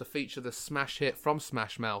film to feature the smash hit from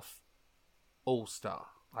Smash Mouth, All Star.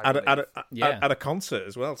 At a concert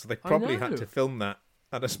as well, so they probably know. had to film that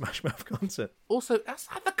at a Smash Mouth concert. Also,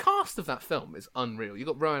 the cast of that film is unreal. You've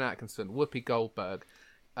got Rowan Atkinson, Whoopi Goldberg,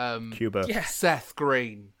 Cuba. yeah. Seth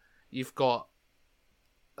Green. You've got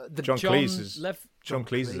the John John Cleese is John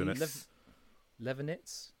Cleese is in it. Cleese.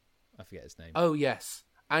 Levenitz? I forget his name. Oh yes,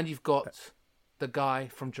 and you've got the guy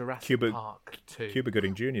from Jurassic Cuba- Park too. Cuba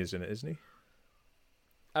Gooding Jr. is in it, isn't he?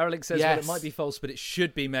 Arlick says, well, it Yes. might be false, but it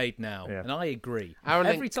should be made now. Yeah. And I agree. Arlick-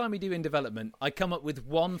 Every time we do In Development, I come up with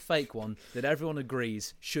one fake one that everyone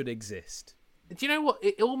agrees should exist. Do you know what?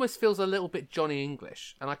 It almost feels a little bit Johnny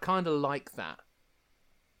English, and I kind of like that.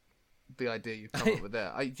 The idea you've come up with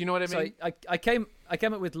there. Do you know what I mean? So I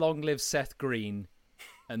came up with Long Live Seth Green,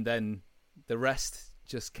 and then the rest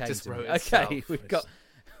just came Just to me. wrote Okay, itself.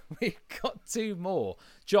 we've got two more.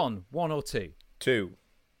 John, 1 or 2? 2.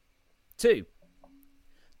 2.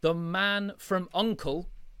 The Man from U.N.C.L.E.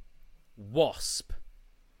 Wasp.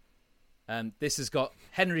 This has got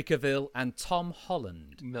Henry Cavill and Tom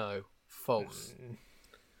Holland. No, false.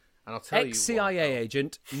 And I'll tell Ex-CIA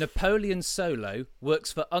agent Napoleon Solo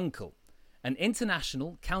works for Uncle, an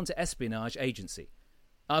international counter-espionage agency.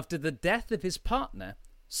 After the death of his partner,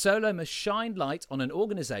 Solo must shine light on an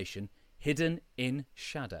organisation hidden in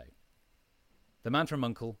shadow. The Man from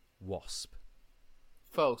U.N.C.L.E. Wasp.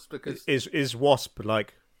 False, because Is WASP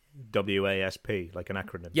like WASP, like an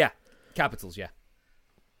acronym? Yeah, capitals, yeah.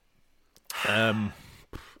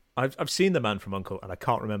 I've seen The Man from U.N.C.L.E. and I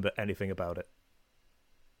can't remember anything about it.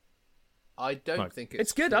 I don't Right. think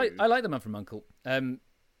It's good. true. I like The Man from U.N.C.L.E.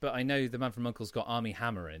 But I know The Man from U.N.C.L.E.'s got Army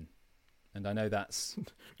Hammer in. And I know that's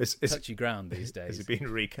Is touchy ground these days. Has it been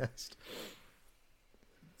recast?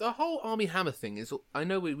 The whole Army Hammer thing is, I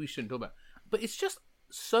know we shouldn't talk about, but it's just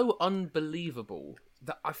so unbelievable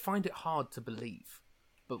that I find it hard to believe.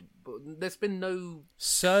 But there's been no...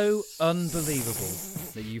 So unbelievable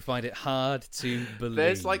that you find it hard to believe.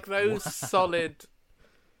 There's like no solid...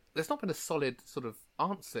 There's not been a solid sort of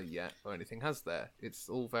answer yet or anything, has there? It's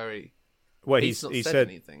all very... Well, He's not he said said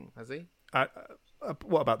anything, has he?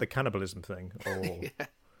 what about the cannibalism thing? Or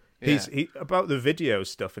Yeah. he about the video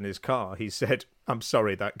stuff in his car. He said, "I'm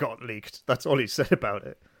sorry that got leaked." That's all he said about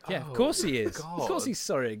it. Yeah, of course he is. God. Of course he's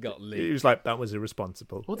sorry it got leaked. He was like, "That was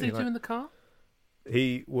irresponsible." What did he do in the car?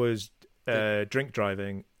 He was drink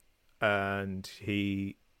driving, and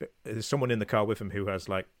there's someone in the car with him who has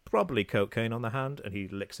like probably cocaine on their hand, and he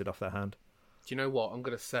licks it off their hand. Do you know what? I'm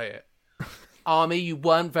going to say it. Army, you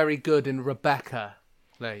weren't very good in Rebecca.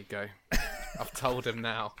 There you go. I've told him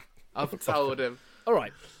now. I've told him. All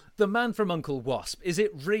right. The Man from U.N.C.L.E. Wasp. Is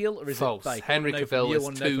it real or is False. it fake? Henry Cavill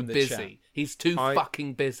is too busy. He's too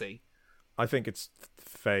fucking busy. I think it's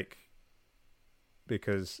fake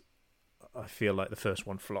because I feel like the first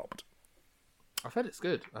one flopped. I've heard it's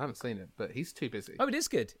good. I haven't seen it, but he's too busy. Oh, it is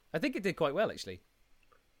good. I think it did quite well, actually.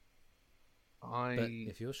 But But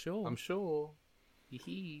if you're sure, I'm sure.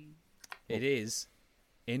 Hee-hee. it is,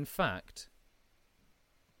 in fact,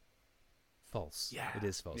 false. Yeah, It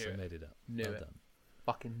is false. knew I it. made it up. Knew well it. done.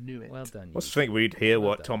 Fucking knew it. Well done. I also you. think we'd hear Well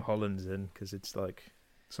what done. Tom Holland's in because it's like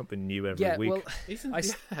something new every Yeah, week. well, Isn't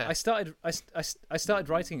I started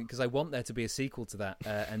writing it because I want there to be a sequel to that,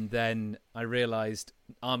 and then I realised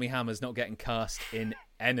Army Hammer's not getting cast in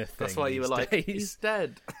anything. That's why you were these like, days. he's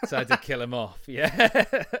dead. So I had to kill him off.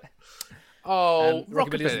 Yeah. Oh,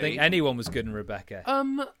 Rockabilly doesn't think Rockabilly. anyone was good in Rebecca.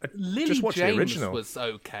 Lily just watch the James original. was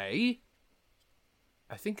okay.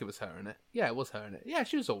 I think it was her in it. Yeah, it was her in it. Yeah,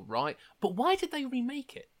 she was all right. But why did they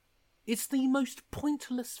remake it? It's the most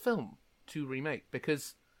pointless film to remake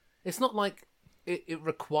because it's not like it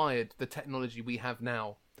required the technology we have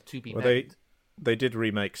now to be Well, made. they did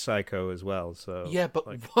remake Psycho as well, so Yeah, but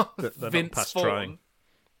like, what? they're not Vince past Vaughn. trying.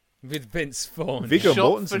 With Vince Vaughn. Viggo Shot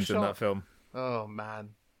for Mortensen's in shot. that film. Oh man,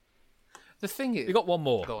 the thing is, We got one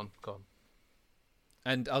more. Go on.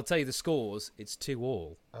 And I'll tell you the scores. It's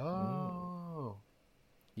 2-2. Oh,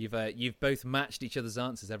 You've both matched each other's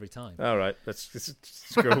answers every time. All right, let's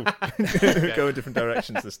go go in different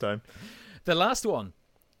directions this time. The last one.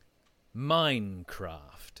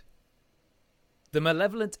 Minecraft. The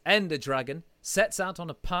malevolent Ender Dragon sets out on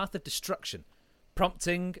a path of destruction,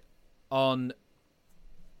 prompting on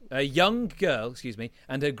a young girl,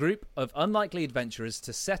 and a group of unlikely adventurers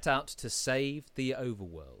to set out to save the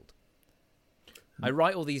overworld. I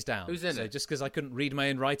write all these down. Who's in so it? just because I couldn't read my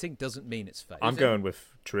own writing doesn't mean it's fake. I'm going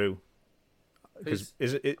with true. Who's-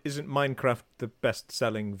 Because isn't Minecraft the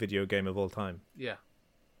best-selling video game of all time? yeah.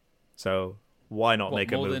 So why not What,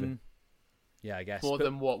 make a more movie? than... Yeah, I guess. More But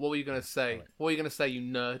than what? What were you going to say? Alright. What were you going to say, you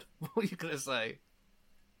nerd? What were you going to say?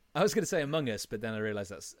 I was going to say Among Us, but then I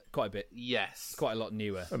realised that's quite a bit, Yes. quite a lot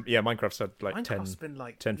newer. Yeah, Minecraft's had like Minecraft's been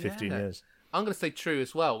like 10 15 yeah. years. I'm going to say true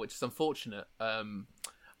as well, which is unfortunate. And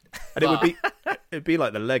it'd be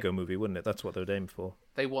like the Lego movie, wouldn't it? That's what they'd aim for.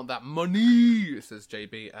 They want that money, says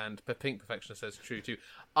JB, and Pink Perfectionist says true too.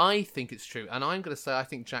 I think it's true, and I'm going to say I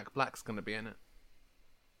think Jack Black's going to be in it.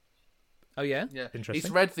 Oh, yeah? Yeah, Interesting. He's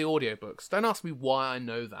read the audiobooks. Don't ask me why I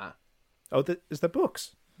know that, Oh, is there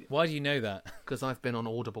books? Why do you know that? because I've been on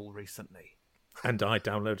Audible recently. And I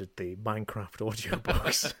downloaded the Minecraft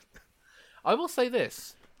audiobooks. I will say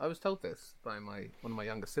this. I was told this by one of my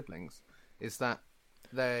younger siblings, is that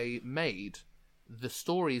they made the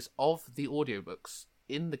stories of the audiobooks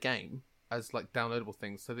in the game as like downloadable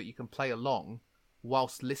things so that you can play along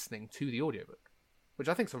whilst listening to the audiobook, which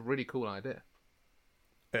I think is a really cool idea.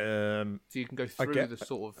 So you can go through get- the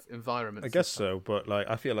sort of environment. I guess so, but like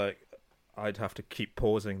I feel like I'd have to keep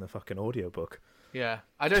pausing the fucking audiobook. Yeah,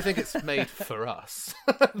 I don't think it's made for us.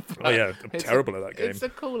 Oh yeah, I'm It's terrible at that game. It's a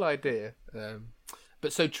cool idea,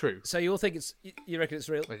 but so true. So you all think you reckon it's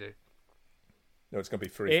real? I do. No, it's going to be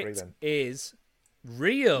free It then. is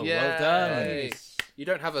Real. Well done. Nice. You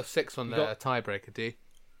don't have a 6 on the tiebreaker, do you?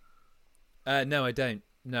 No, I don't.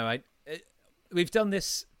 No, we've done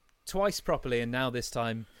this twice properly, and now this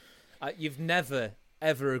time, you've never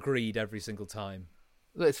ever agreed every single time.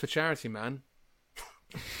 Look, it's for charity, man.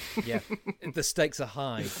 Yeah, the stakes are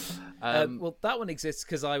high. Well, that one exists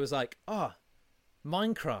because I was like,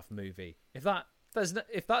 Minecraft movie. If that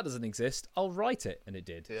doesn't exist, I'll write it, and it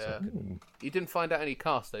did. Yeah. So You didn't find out any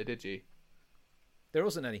cast though, did you? there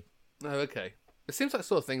wasn't any. Oh, okay. It seems like the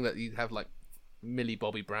sort of thing that you'd have like Millie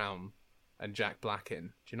Bobby Brown and Jack Black in.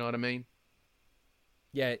 Do you know what I mean?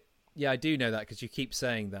 Yeah, I do know that because you keep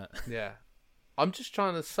saying that. Yeah. I'm just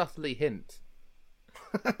trying to subtly hint.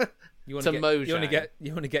 You want To to Mojang.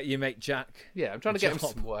 get your mate Jack. Yeah, I'm trying to get him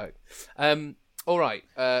job. some work. All right.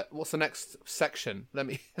 What's the next section? Let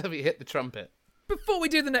me hit the trumpet. Before we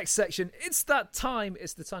do the next section, it's that time.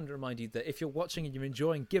 It's the time to remind you that if you're watching and you're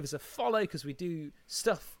enjoying, give us a follow because we do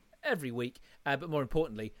stuff every week. But more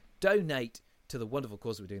importantly, donate to the wonderful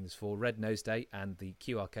cause we're doing this for, Red Nose Day, and the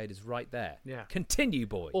QR code is right there. Yeah. Continue,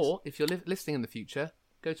 boys. Or if you're listening in the future,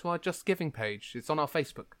 go to our Just Giving page. It's on our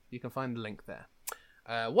Facebook. You can find the link there.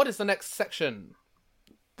 What is the next section?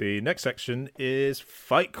 The next section is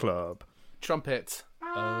Fight Club. Trumpet.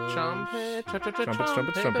 Trumpet.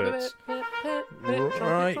 Trumpets.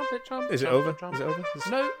 Right. Is it over? Is it over?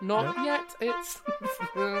 No, not yet. It's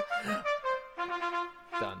done.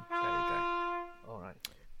 There you go. All right.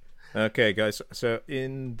 Okay, guys. So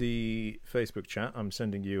in the Facebook chat, I'm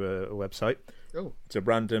sending you a website. Oh. It's a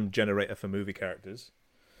random generator for movie characters.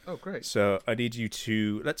 Oh, great. So I need you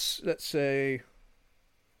to let's say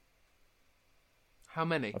How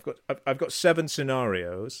many? I've got 7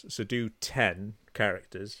 scenarios. So do 10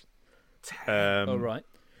 characters. 10. All right.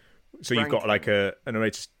 So you've got like an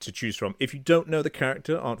array to choose from. If you don't know the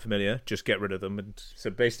character, aren't familiar, just get rid of them. And so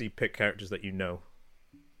basically pick characters that you know.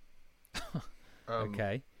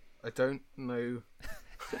 Okay. I don't know.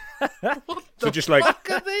 So just like fuck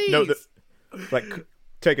are these? no, like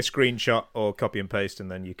take a screenshot or copy and paste, and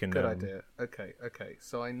then you can Good idea. Okay.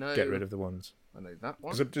 So I know. get rid of the ones. I know that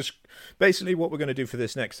one. So just basically what we're going to do for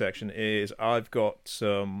this next section is I've got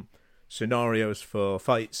some scenarios for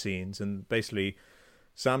fight scenes, and basically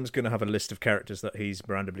Sam's going to have a list of characters that he's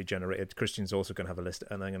randomly generated. Christian's also going to have a list,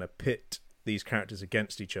 and I'm going to pit these characters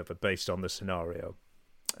against each other based on the scenario,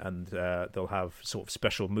 and they'll have sort of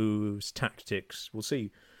special moves, tactics. We'll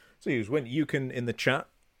see who's win. You can, in the chat,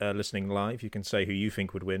 listening live, you can say who you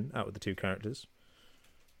think would win out of the 2 characters.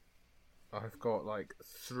 I've got like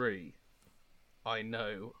 3 I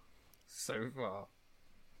know so far.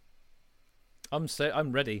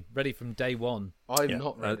 I'm ready from day one. I'm Yeah,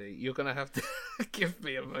 not ready. You're going to have to give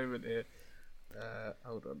me a moment here.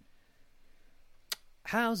 Hold on.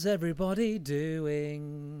 How's everybody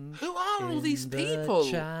doing? Who are all these in the people?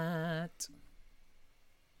 Chat.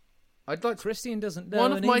 I'd like to... Christian doesn't know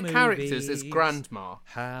One of any my characters is movies. Grandma.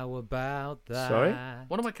 How about that? Sorry?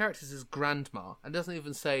 One of my characters is Grandma and doesn't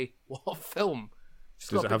even say what film. She's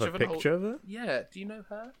Does got it have a of an old- picture of it? Yeah. Do you know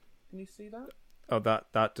her? Can you see that? Oh,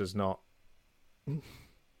 that does not.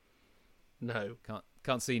 No.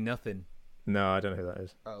 Can't see nothing. No, I don't know who that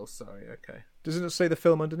is. Oh, sorry. Okay. Doesn't it say the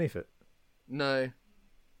film underneath it? No.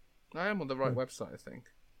 I am on the right website, I think.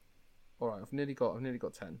 All right. I've nearly got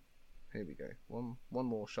 10. Here we go. One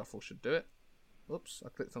more shuffle should do it. Oops, I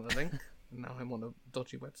clicked on the link, and now I'm on a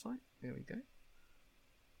dodgy website. Here we go.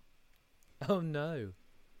 Oh no.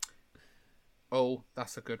 Oh,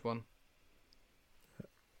 that's a good one.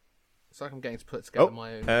 It's like I'm getting to put together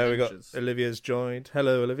my own we got adventures. Olivia's joined.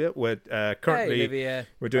 Hello, Olivia. We're currently Hey, Olivia.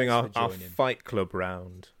 we're doing Thanks our for joining. Fight Club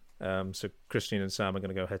round. So Christian and Sam are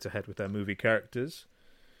going to go head to head with their movie characters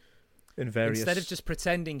in various. Instead of just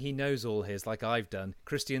pretending he knows all his, like I've done,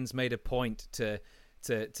 Christian's made a point to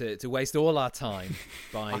waste all our time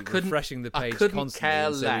by refreshing the page couldn't constantly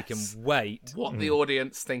care so we can less wait. what the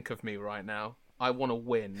audience think of me right now. I want to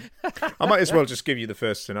win. I might as well just give you the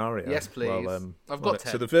first scenario. Yes, please. I've got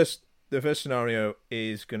 10. So the first scenario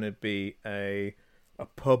is going to be a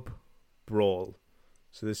pub brawl.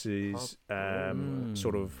 So this is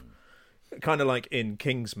sort of kind of like in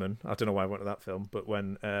Kingsman. I don't know why I went to that film, but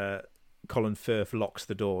when Colin Firth locks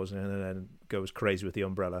the doors and then goes crazy with the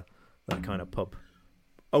umbrella, that kind of pub.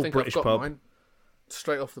 I Old think British I've got pub. mine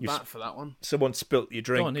straight off the bat for that one. Someone spilt your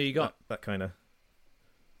drink. Go on, who you got? That kind of.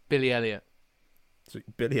 Billy Elliot. So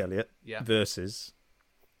Billy Elliot versus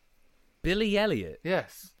Billy Elliot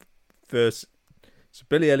Yes. so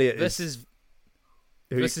Billy Elliot versus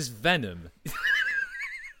Venom.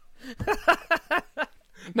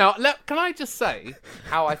 Now, can I just say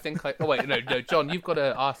how I think I... Oh, wait, no, John, you've got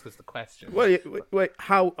to ask us the question. Wait,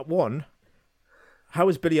 how one? How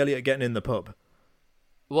is Billy Elliot getting in the pub?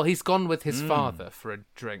 Well, he's gone with his father for a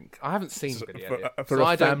drink. I haven't seen Billy Elliot, for so a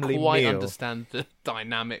I don't family quite meal. understand the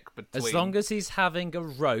dynamic between. As long as he's having a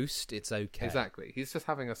roast, it's okay. Exactly, he's just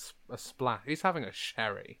having a splash. He's having a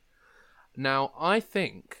sherry. Now, I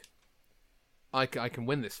think I can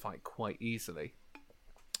win this fight quite easily.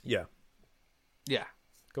 Yeah. Yeah.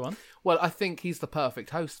 Go on. Well, I think he's the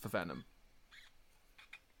perfect host for Venom.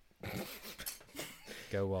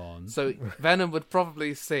 Go on. So Venom would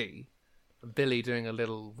probably see Billy doing a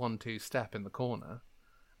little 1-2 step in the corner,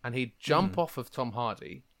 and he'd jump off of Tom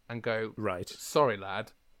Hardy and go, Right. "Sorry,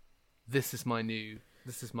 lad, this is my new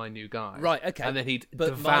guy." Right, okay. And then he'd But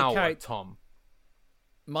devour Tom.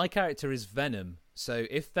 My character is Venom, so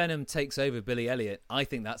if Venom takes over Billy Elliot, I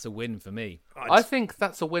think that's a win for me. I think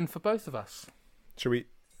that's a win for both of us. Shall we?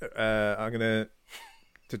 I'm gonna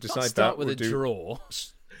to I'll decide start that with we'll a do, draw.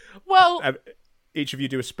 Well, each of you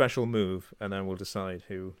do a special move, and then we'll decide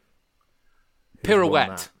who's won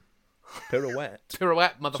pirouette, that. Pirouette.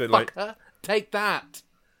 pirouette, motherfucker, like- take that.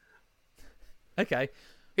 Okay.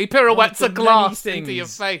 He pirouettes One a of the glass many into your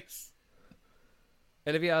things. face.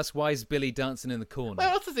 Olivia asks, why is Billy dancing in the corner? Where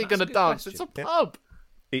else is he That's going to a good dance? question. It's a pub.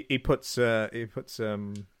 He puts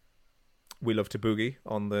We Love to Boogie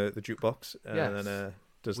on the jukebox, and Yes. then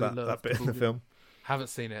does We that Love bit to in the Boogie. film. Haven't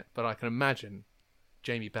seen it, but I can imagine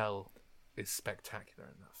Jamie Bell is spectacular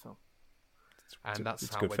in that film, and that's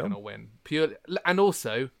it's a how good we're film. going to win. Purely, and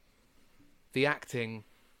also the acting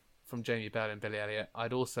from Jamie Bell and Billy Elliot. I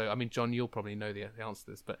mean, John, you'll probably know the answer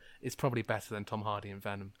to this, but it's probably better than Tom Hardy and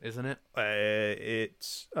Venom, isn't it?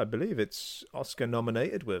 I believe it's Oscar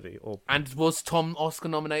nominated worthy, or And was Tom Oscar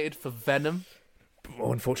nominated for Venom?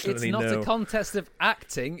 unfortunately It's not no. a contest of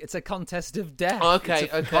acting, it's a contest of death. Okay,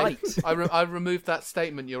 It's a okay. fight. I removed that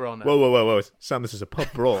statement, Your Honour. Whoa, Sam! This is a pub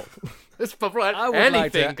brawl. It's right. I would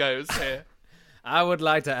Anything like to- goes here. I would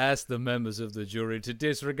like to ask the members of the jury to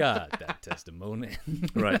disregard that testimony.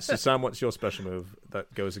 Right. So, Sam, what's your special move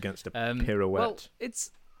that goes against a pirouette? Well, it's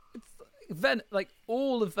like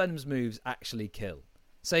all of Venom's moves actually kill.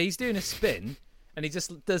 So he's doing a spin, and he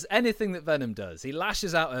just does anything that Venom does. He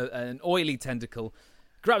lashes out an oily tentacle,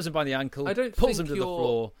 grabs him by the ankle, I don't pulls think him to you're the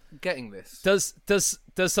floor, getting this.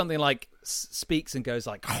 does something like speaks and goes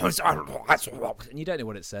like, and you don't know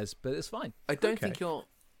what it says, but it's fine. I don't Okay. think you're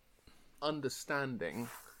understanding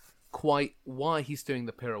quite why he's doing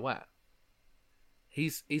the pirouette.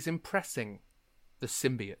 He's impressing the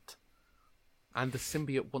symbiote, and the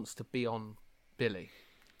symbiote wants to be on Billy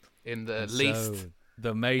in the least So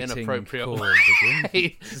the mating inappropriate call way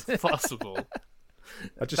begins. possible.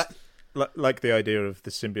 I just like the idea of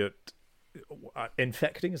the symbiote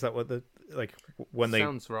infecting. Is that what when they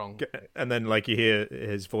Sounds wrong. and then like you hear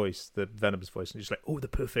his voice, the Venom's voice, and you're just like, oh, the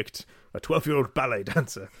perfect 12-year-old ballet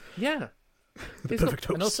dancer, Yeah, the He's not- perfect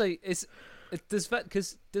host. And also,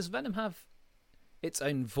 does Venom have its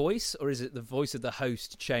own voice, or is it the voice of the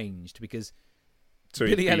host changed? Because So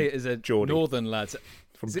he'd Billy be Elliot is a Geordie northern lad.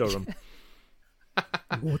 from is it- Durham.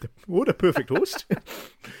 What a perfect host!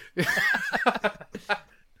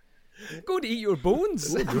 Go to eat your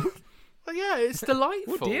bones. Well, yeah, it's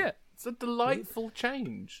delightful. Oh dear. It's a delightful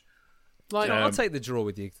change. Like I'll take the draw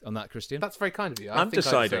with you on that, Christian. that's very kind of you. I I'm think I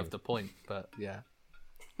deciding. deserve the point, but yeah.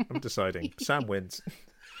 I'm deciding. Sam wins.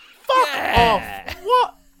 Off.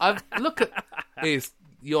 What?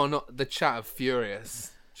 You're not the chat of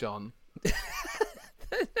furious, John.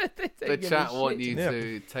 The chat want you Yeah.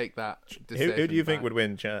 to take that decision. Who do you think back. would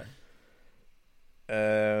win, chat?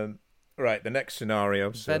 Right, the next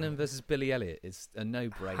scenario. So Venom versus Billy Elliot is a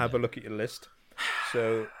no-brainer. have a look at your list.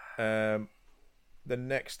 So the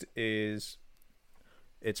next is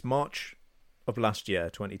it's March of last year,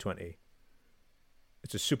 2020.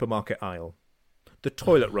 It's a supermarket aisle, the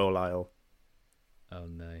toilet roll aisle. Oh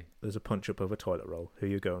no! There's a punch up over toilet roll. Who are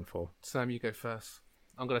you going for? Sam, you go first.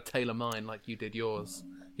 I'm going to tailor mine like you did yours.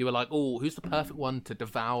 You were like, oh, who's the perfect one to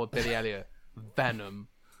devour Billy Elliot? Venom.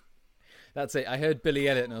 That's it. I heard Billy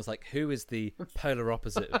Elliot, and I was like, "Who is the polar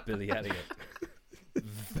opposite of Billy Elliot?"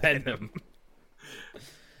 Venom.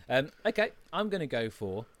 Okay, I'm going to go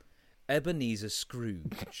for Ebenezer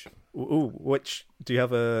Scrooge. Ooh, which do you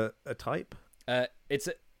have a type? It's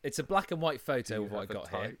a black and white photo you of what I have a got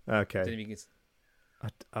here. type? Don't know Okay, if you can- it's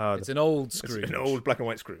It's an old Scrooge. an old black and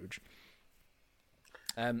white Scrooge.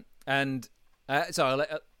 And so I'll let,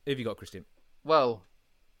 have you got Christian? Well,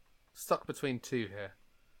 stuck between two here,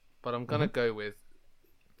 but I'm going to go with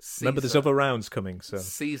Caesar. Remember, there's other rounds coming. So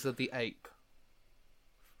Caesar the ape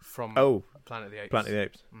from Planet of the Apes. Planet of the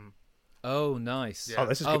Apes. Oh, nice. Yeah. Oh,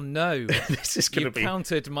 this is Oh good. no! This is going You to be.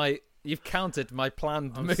 countered my You've countered my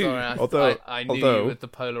planned I'm move. sorry, I knew you were the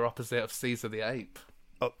polar opposite of Caesar the Ape.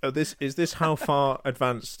 Is this how far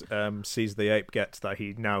advanced Caesar the Ape gets that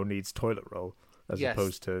he now needs toilet roll as Yes.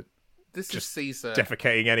 opposed to This is just Caesar.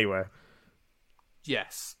 defecating anywhere?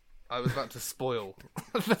 Yes. I was about to spoil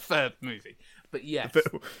the third movie. But yes,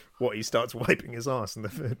 What, he starts wiping his ass in the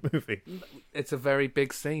third movie? it's a very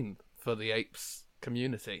big scene for the apes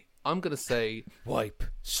community. I'm going to say, Wipe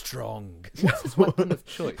strong. what's his weapon of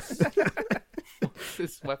choice? What's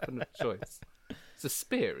his weapon of choice? It's a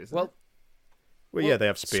spear, isn't it? Well, yeah, they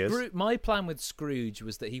have spears. My plan with Scrooge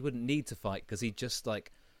was that he wouldn't need to fight because he'd just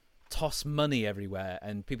like toss money everywhere,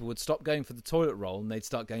 and people would stop going for the toilet roll and they'd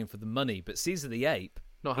start going for the money. But Caesar the Ape,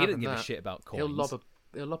 Not he didn't having give a that. shit about coins.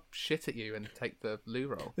 He'll lob shit at you and take the loo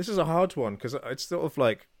roll. This is a hard one because it's sort of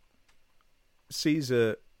like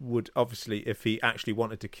Caesar would obviously, if he actually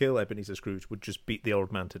wanted to kill Ebenezer Scrooge, would just beat the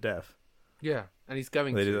old man to death. Yeah, and he's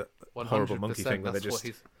going They to do that 100%. horrible monkey thing where That's they what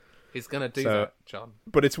just- he's going to do So- that, John.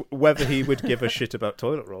 But it's whether he would give a shit about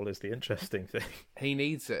toilet roll is the interesting thing. He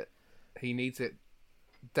needs it. He needs it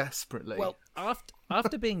desperately. Well,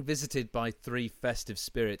 after being visited by three festive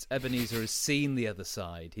spirits, Ebenezer has seen the other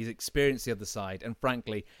side. He's experienced the other side, and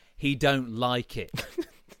frankly, he don't like it.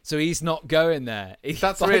 So he's not going there. He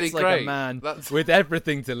That's fights really like great. a man That's- with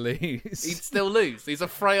everything to lose. he'd still lose. He's a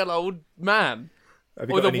frail old man Have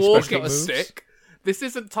you with got a any walking special moves? stick. This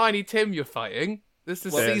isn't Tiny Tim you're fighting. This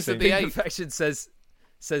is Well, Caesar so the Pink Ape. Perfection says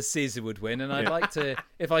Caesar would win, and I'd like to,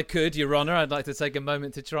 if I could, Your Honour, I'd like to take a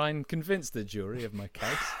moment to try and convince the jury of my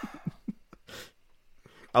case.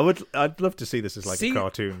 I'd love to see this as like a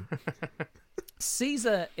cartoon.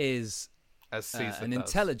 Caesar is As Caesar an does.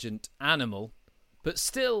 intelligent animal, but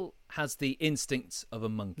still has the instincts of a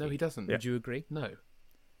monkey. No, he doesn't. Would you agree? No.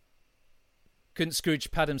 Couldn't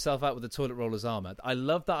Scrooge pad himself out with the toilet roller's armour? I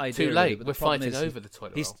love that idea. Too of it, late. but We're the problem fighting is over the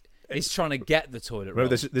toilet roll. He's trying to get the toilet roll.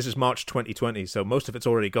 Remember, this is March 2020, so most of it's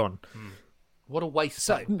already gone. What a waste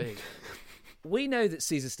that would be. We know that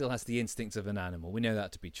Caesar still has the instincts of an animal. We know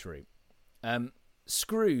that to be true.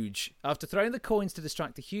 Scrooge, after throwing the coins to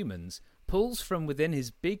distract the humans, pulls from within his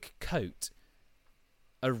big coat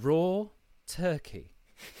a raw turkey.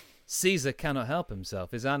 Caesar cannot help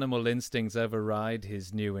himself. His animal instincts override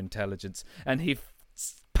his new intelligence, and he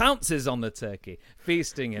pounces on the turkey,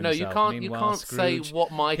 feasting himself. No, you can't. You Meanwhile, can't say Scrooge,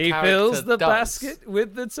 what my he character fills the does. basket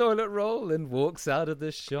with the toilet roll and walks out of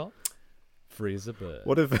the shop free as a bird.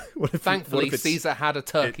 What if? Thankfully, what if Caesar had a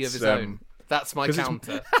turkey of it's, his own. That's my 'cause it's-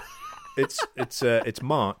 counter. It's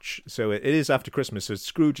March, so it is after Christmas. So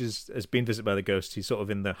Scrooge has been visited by the ghost. He's sort of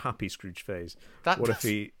in the happy Scrooge phase. What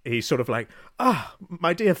if he's sort of like,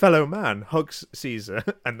 my dear fellow man, hugs Caesar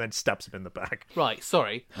and then stabs him in the back. Right,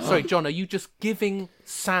 sorry, John. Are you just giving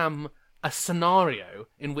Sam a scenario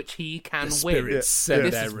in which he can win? Spirits said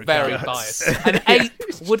This their is very regards. biased. An ape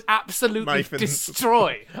would absolutely Knife and-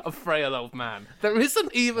 destroy a frail old man. There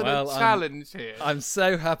isn't even Well, a challenge here. I'm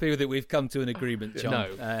so happy that we've come to an agreement,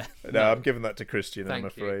 John. No. No, I'm giving that to Christian. I'm Thank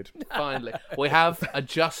afraid. you. Finally, we have a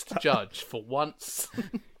just judge for once.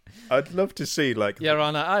 I'd love to see Your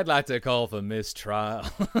Honour, I'd like to call for mistrial.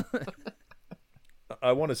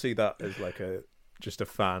 I want to see that as like just a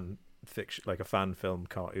fan fiction, like a fan film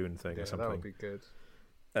cartoon thing or something. that would be good.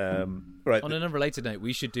 Right. On an unrelated note,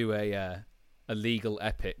 we should do a legal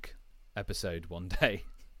epic episode one day.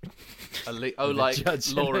 Like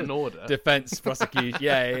judge Law and and Order. Defense, prosecution.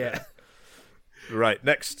 Yeah. Right.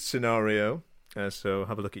 Next scenario. So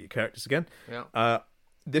have a look at your characters again. Yeah.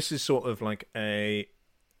 This is sort of like a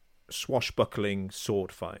swashbuckling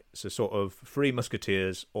sword fight. So sort of Three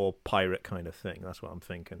Musketeers or pirate kind of thing. That's what I'm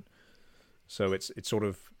thinking. So it's sort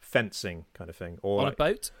of fencing kind of thing. Or On like, a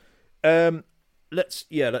boat? let's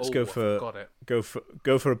go for Got it. go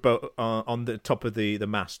for a boat on the top of the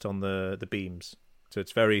mast on the beams. So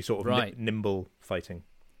it's very sort of Right. nimble fighting.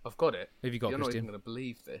 I've got it. Who have you got, You're not Christian? even going to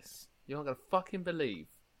believe this. You're not going to fucking believe.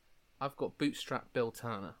 I've got Bootstrap Bill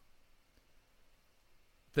Turner.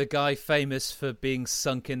 The guy famous for being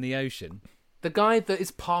sunk in the ocean? The guy that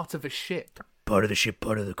is part of a ship. Part of the ship,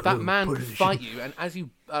 part of the crew. That man could fight you, and as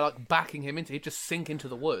you are like backing him into, he'd just sink into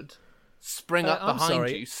the wood, spring up I'm behind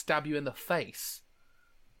sorry. you, stab you in the face.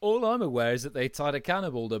 All I'm aware is that they tied a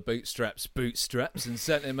cannibal to bootstraps, and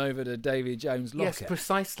sent him over to Davy Jones' locker. Yes,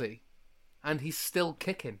 precisely. And he's still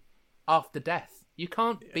kicking after death. You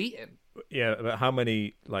can't beat him. Yeah, but how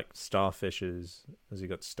many like starfishes has he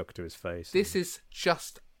got stuck to his face? This is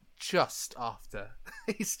just after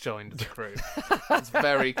he's joined the crew. It's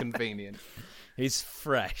very convenient. He's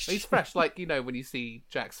fresh. He's fresh, like, you know, when you see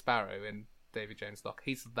Jack Sparrow in Davy Jones' Lock.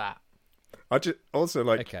 He's that. I just also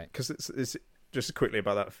like Okay. because it's just quickly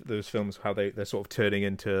about that, those films, how they're sort of turning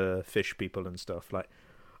into fish people and stuff. Like,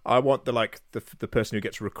 I want the person who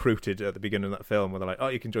gets recruited at the beginning of that film, where they're like, "Oh,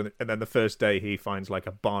 you can join," and then the first day he finds like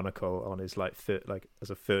a barnacle on his as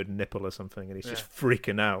a third nipple or something, and he's just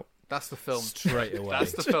freaking out. That's the film Straight away.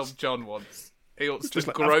 That's the film John wants. He wants to Just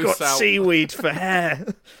like, gross I've got out seaweed for hair.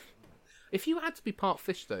 If you had to be part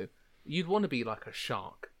fish, though, you'd want to be like a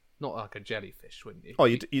shark, not like a jellyfish, wouldn't you? Oh,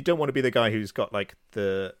 you don't want to be the guy who's got like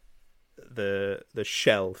the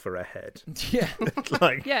shell for a head. Yeah.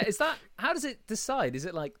 Like, Yeah, is that... How does it decide? Is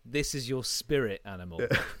it like, this is your spirit animal?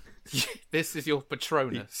 This is your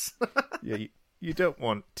Patronus. yeah, you don't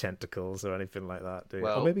want tentacles or anything like that, do you?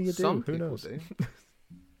 Well, or maybe you do. some Who people knows? do.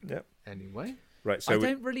 Yep. Anyway, Right. So I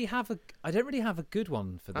don't really have a good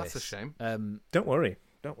one for that's this. a shame. don't worry.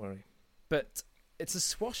 But it's a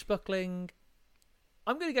swashbuckling...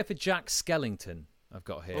 I'm going to go for Jack Skellington, I've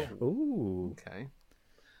got here. Ooh. Okay.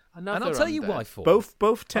 And I'll tell you undead. why for.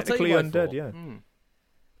 Both technically why undead. for. Yeah.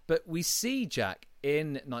 But we see Jack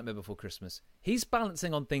in Nightmare Before Christmas. He's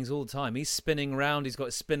balancing on things all the time. He's spinning around. He's got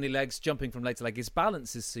his spindly legs, jumping from leg to leg. His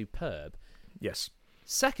balance is superb. Yes.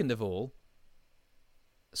 Second of all,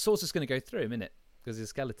 sword's just going to go through him, innit? Because he's a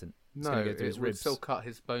skeleton. It's No, going to go through it his would ribs. still cut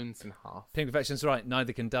his bones in half. Pink Perfection's right.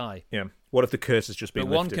 Neither can die. Yeah. What if the curse has just been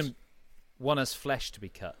But lifted? one has flesh to be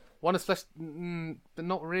cut. One is flesh, but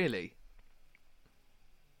not really.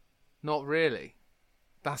 Not really.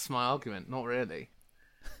 That's my argument. Not really.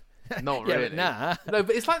 Not Yeah, really. but nah. No,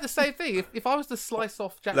 but it's like the same thing. If I was to slice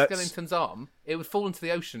off Jack Let's- Skellington's arm, it would fall into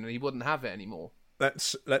the ocean and he wouldn't have it anymore.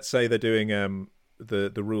 Let's say they're doing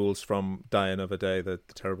the rules from Die Another Day, the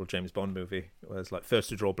terrible James Bond movie, where it's like first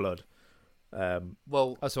to draw blood.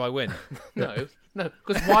 Well, Oh, so I win. no,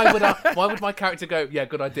 because why would my character go? Yeah,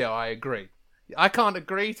 good idea. I agree. I can't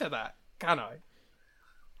agree to that, can I?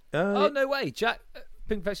 Oh, no way.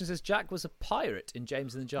 Pink Perfection says Jack was a pirate in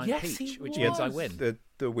James and the Giant Yes, Peach, he which was. means I win.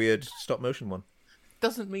 the weird stop motion one.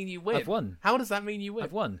 Doesn't mean you win. I've won. How does that mean you win?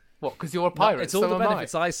 I've won. What? Because you're a No, pirate. it's all so the am I.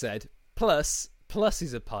 benefits I said. Plus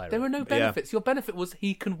he's a pirate. There were no benefits. Your benefit was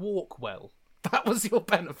he can walk well. That was your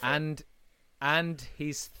benefit. and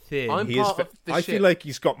he's thin. I'm He is. part of the I ship. feel like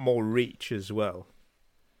he's got more reach as well.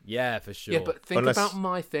 Yeah, for sure. Yeah, but think Unless- about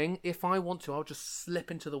my thing. If I want to, I'll just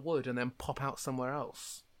slip into the wood and then pop out somewhere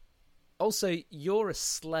else. Also, you're a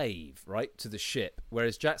slave, right, to the ship,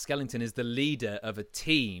 whereas Jack Skellington is the leader of a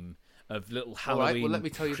team of little All Halloween right, well, let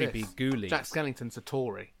me tell you creepy this. ghoulies. Jack Skellington's a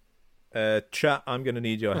Tory. Chat, I'm going to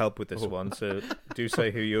need your help with this one. So do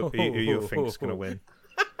say who you think's going to win.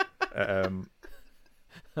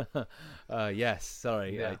 Yes,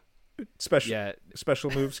 sorry. Yeah.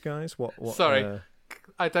 Special moves, guys. What? Sorry.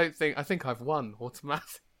 I think I've won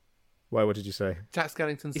automatic. Why? What did you say? Jack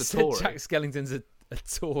Skellington's He a said Tory. Jack Skellington's a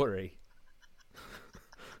Tory.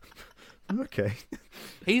 Okay.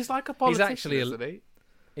 He's like a politician, actually a- isn't he?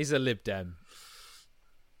 He's a Lib Dem.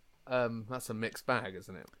 That's a mixed bag,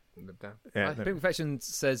 isn't it? Lib Dem. Yeah. Pink Perfection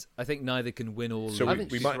says, I think neither can win all. So I lose."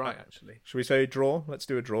 think we she's might- right, actually. Should we say draw? Let's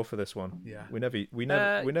do a draw for this one. Yeah. We never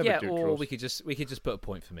yeah, do or draws. we could just put a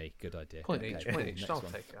point for me. Good idea. Point Okay, each. cool. Point each. Next I'll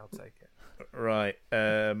one. take it. Right.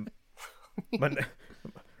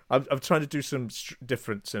 I'm trying to do some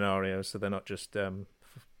different scenarios, so they're not just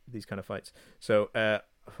these kind of fights. So,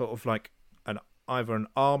 sort of like either an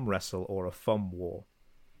arm wrestle or a thumb war.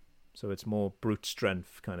 So it's more brute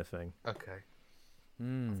strength kind of thing. Okay.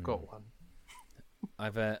 I've got one.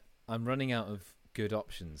 I'm running out of good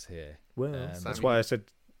options here. Well, Um, that's why I said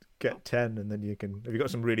get 10, and then you can. Have you got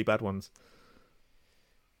some really bad ones?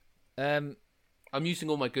 I'm using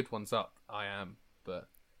all my good ones up. I am, but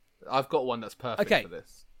I've got one that's perfect Okay. for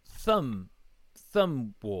this. Thumb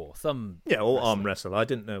war. Yeah, or arm wrestling. wrestle. I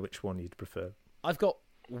didn't know which one you'd prefer. I've got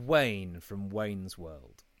Wayne from Wayne's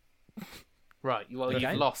World. Right. Well, Okay.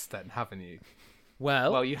 you've lost then, haven't you?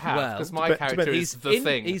 Well, You have, because my Dep- character depends- is He's the in-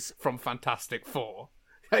 thing he's- from Fantastic Four.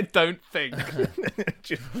 I don't think.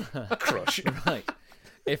 Crush. right.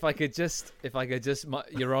 If I could just,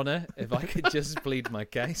 Your Honour, if I could just plead my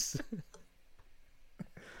case.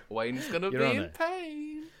 Wayne's gonna Your be in Honour.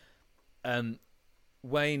 pain.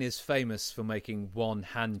 Wayne is famous for making one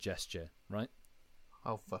hand gesture, right?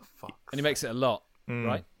 Oh, for fuck's And he makes it a lot, Mm,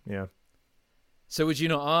 right? Yeah. So would you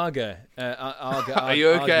not argue? Are you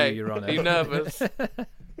okay? Your Honour? Are you nervous?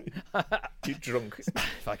 You drunk?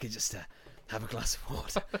 If I could just have a glass of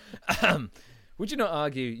water. Would you not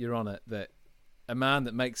argue, Your Honour, that a man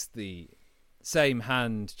that makes the same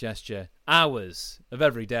hand gesture hours of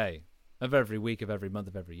every day, of every week, of every month,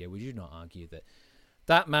 of every year, would you not argue that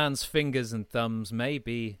that man's fingers and thumbs may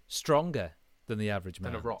be stronger than the average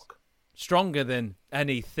man? And a rock. Stronger than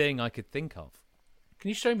anything I could think of. Can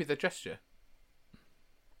you show me the gesture?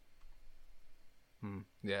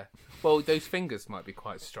 Yeah. Well, those fingers might be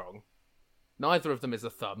quite strong. Neither of them is a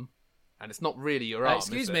thumb, and it's not really your arm.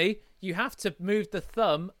 Excuse is it? me, you have to move the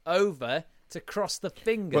thumb over to cross the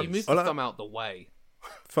fingers. You move the thumb out the way.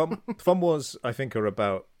 Thumb wars, I think, are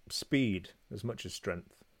about speed as much as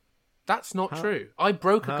strength. That's not true. I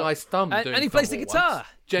broke a guy's thumb And- doing and he plays thumb the war guitar. once.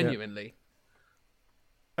 Genuinely.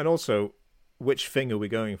 And also, which thing are we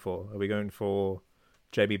going for? Are we going for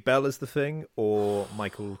JB Bell as the thing or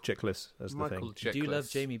Michael Chiklis as the Michael thing? Do you love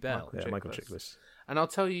Chiklis. Jamie Bell? Yeah, Michael Chiklis. And I'll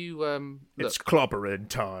tell you, It's look, clobbering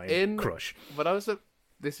time. in Crush. when I was at,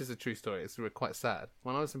 this is a true story. It's quite sad.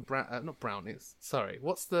 When I was in not Brownies. Sorry,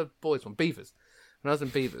 what's the boys' one? Beavers. When I was in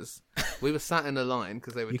Beavers, we were sat in a line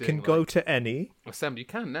because they were You doing can go to any. assembly. You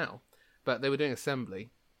can now, but they were doing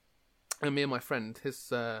assembly, and me and my friend,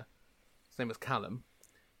 his name was Callum,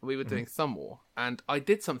 we were doing thumb war, and I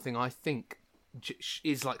did something I think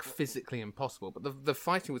is like physically impossible, but the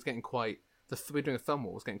fighting was getting quite. We were doing a thumb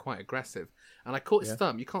war, was getting quite aggressive, and I caught his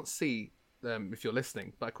thumb. You can't see if you're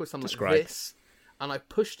listening, but I caught his thumb Describe. like this, and I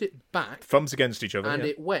pushed it back, Thumbs against each other. and yeah.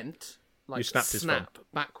 it went like You snapped his thumb.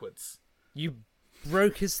 backwards. You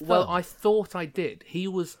broke his thumb. Well, I thought I did.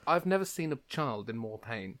 I've never seen a child in more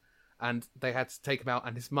pain, and they had to take him out,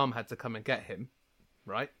 and his mum had to come and get him,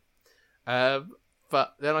 right?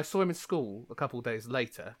 But then I saw him in school a couple of days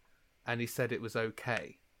later, and he said it was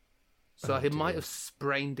okay. So he might have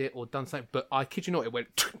sprained it or done something, but I kid you not, it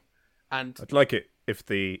went, and I'd like it if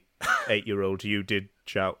the 8-year-old you did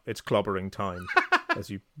shout, "It's clobbering time,"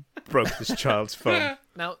 as you broke this child's thumb.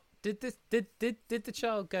 Now, did the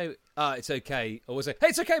child go, it's okay, or was it, hey,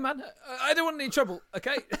 it's okay, man, I don't want any trouble,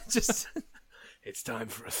 okay? Just it's time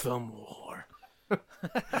for a thumb war.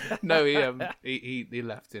 No, he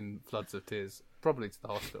left in floods of tears, probably to the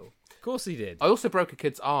hospital. of course he did. I also broke a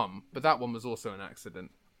kid's arm, but that one was also an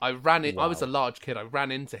accident. I ran in. I was a large kid. I ran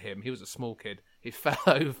into him. He was a small kid. He fell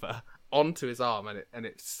over onto his arm, and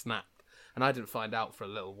it snapped. And I didn't find out for a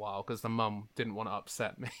little while because the mum didn't want to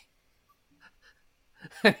upset me.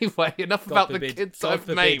 Anyway, enough God about the forbid. kids God I've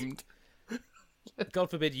forbid. maimed. God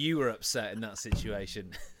forbid you were upset in that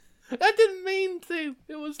situation. I didn't mean to.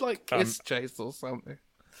 It was like kiss chase or something.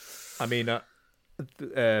 I mean,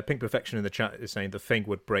 Pink Perfection in the chat is saying the thing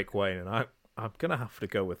would break Wayne, and I'm going to have to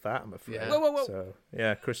go with that, I'm afraid. Yeah. Whoa. So,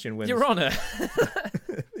 yeah, Christian wins. Your Honour,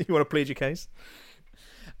 You want to plead your case?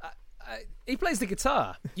 he plays the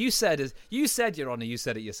guitar. You said, Your Honour, you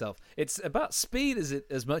said it yourself. It's about speed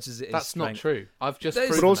as much as it is That's strength. not true. I've just But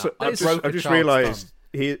proven But also, that. I broke I a just child's realised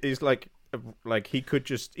thumb. he's like he could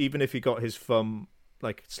just, even if he got his thumb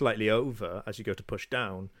like slightly over as you go to push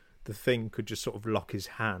down, the thing could just sort of lock his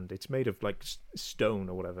hand. It's made of like stone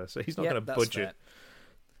or whatever, so he's not Yep, going to that's budge fair. it.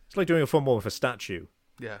 It's like doing a thumb war with a statue.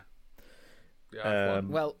 Yeah. Yeah. I've won.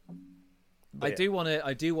 Well, I yeah.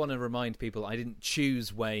 do want to remind people I didn't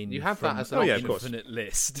choose Wayne. You have from that as an an option. of course. infinite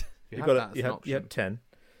list. You You've have got that as you an have option. you have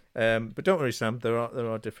 10, but don't worry, Sam. There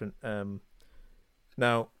are different.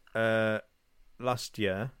 Now, last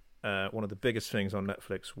year, one of the biggest things on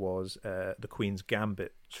Netflix was the Queen's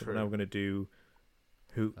Gambit. So True. now we're going to do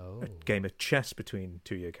a game of chess between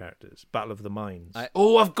two of your characters, Battle of the Minds.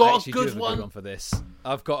 Oh, I've I got a actually do good have a one. good one for this.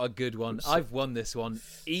 I've got a good one. I've won this one.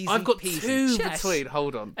 Easy I've got peasy. two Chess? between.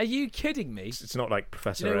 Hold on. Are you kidding me? It's not like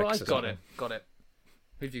Professor You know X. what? or Got something. it. Got it.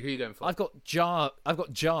 Who are you going for? I've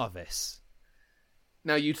got Jarvis.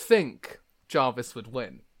 Now, you'd think Jarvis would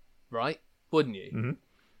win, right? Wouldn't you? Mhm.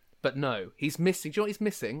 But no, he's missing. Do you know what he's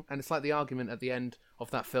missing? And it's like the argument at the end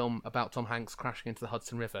of that film about Tom Hanks crashing into the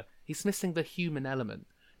Hudson River. He's missing the human element.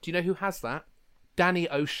 Do you know who has that? Danny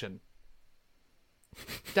Ocean.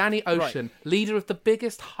 Danny Ocean, leader of the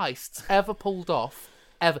biggest heists ever pulled off,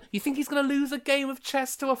 ever. You think he's going to lose a game of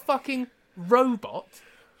chess to a fucking robot?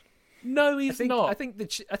 No, he's not. I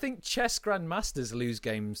think chess grandmasters lose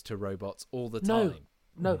games to robots all the No, time.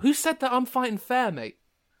 no. Who said that? I'm fighting fair, mate.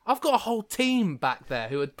 I've got a whole team back there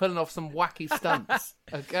who are pulling off some wacky stunts.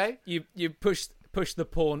 Okay. You push the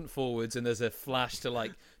pawn forwards, and there's a flash to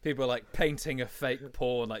like people like painting a fake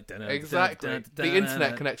pawn, like Exactly. The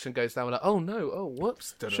internet connection goes down. We're like, oh no, oh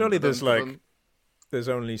whoops. Surely there's there's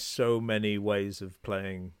only so many ways of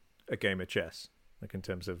playing a game of chess. Like in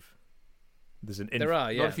terms of there's an There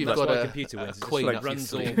are, yeah. Not if you've That's got why a computer wins. It just queen like up your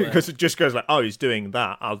runs all sleeve. because it just goes like, oh, he's doing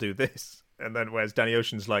that, I'll do this, and then whereas Danny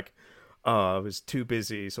Ocean's like, oh, I was too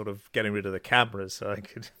busy sort of getting rid of the cameras so I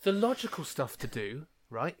could. the logical stuff to do,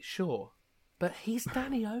 right? Sure, but he's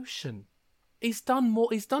Danny Ocean. He's done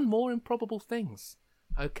more improbable things.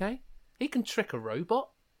 Okay, he can trick a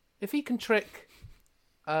robot. If he can trick,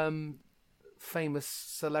 famous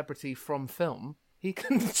celebrity from film, he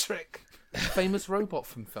can trick famous robot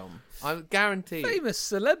from film. I guarantee. Famous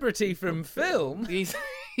celebrity from film. He's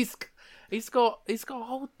got a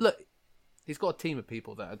whole look. He's got a team of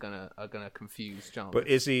people that are gonna confuse Jarvis. But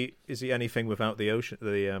is he anything without the ocean?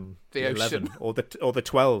 The ocean. 11 or the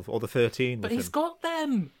 12 or the 13? But with he's him? got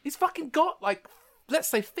them. He's fucking got like, let's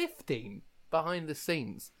say 15 behind the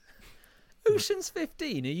scenes. Ocean's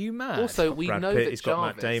 15. Are you mad? Also, we Brad know Pitt, that he's got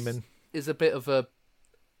Matt Jarvis Damon. is a bit of a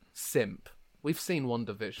simp. We've seen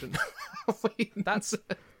WandaVision.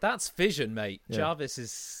 That's Vision, mate. Yeah. Jarvis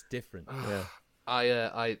is different. Yeah.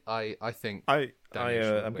 I think I'm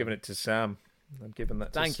win. giving it to Sam. I'm giving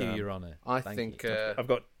that to Thank Sam. you, Your Honour. I Thank think you.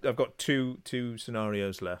 I've got two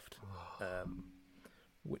scenarios left.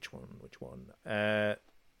 Which one?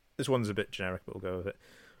 This one's a bit generic, but we'll go with it.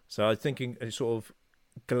 So I'm thinking a sort of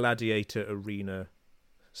gladiator arena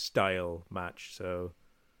style match. So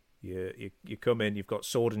you come in, you've got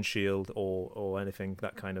sword and shield or anything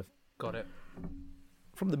that kind of. got it.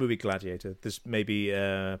 From the movie Gladiator, there's maybe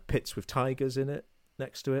pits with tigers in it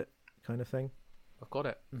next to it, kind of thing. I've got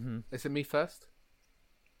it. Mm-hmm. Is it me first?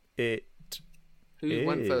 It Who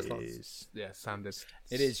went first? is. Last? Yeah, Sam did.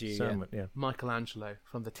 It is you. Sam, yeah. Michelangelo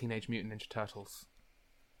from the Teenage Mutant Ninja Turtles.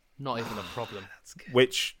 Not even a problem. That's good.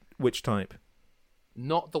 Which type?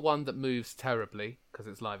 Not the one that moves terribly because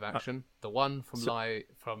it's live action. The one from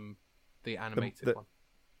from the animated one.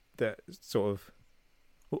 The sort of.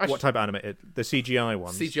 Actually- What type of animated? The CGI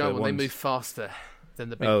ones. CGI the one. They ones- move faster than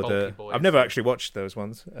the big Oh, bulky boys. I've never actually watched those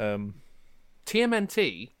ones.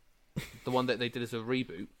 TMNT, the one that they did as a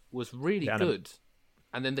reboot, was really The anim- good.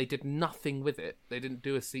 And then they did nothing with it. They didn't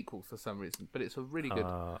do a sequel for some reason, but it's a really good.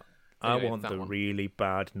 I Anyway, want that the one. really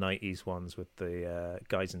bad 90s ones with the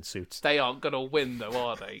guys in suits. They aren't gonna win though,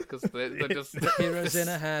 are they? Because they're just Heroes in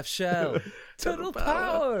a half shell. Total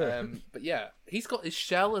power. But yeah, he's got his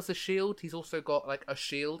shell as a shield. He's also got like a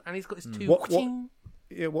shield, and he's got his two. What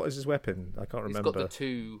what is his weapon? I can't He's remember. got the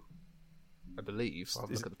two, I believe. I'll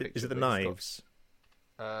Is look at the it picture, the but he's got-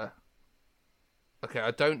 knives? Okay,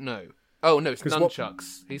 I don't know. Oh no, it's 'Cause what-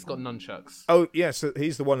 nunchucks. He's got nunchucks. Oh, yeah, so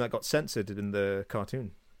he's the one that got censored in the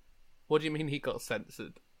cartoon. What do you mean he got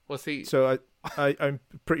censored? Was he? So I'm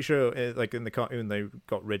pretty sure, like in the cartoon, they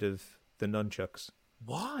got rid of the nunchucks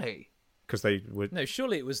Why? because they were No,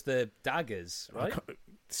 surely it was the daggers, right?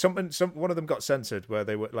 one of them got censored where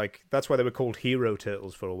they were like that's why they were called hero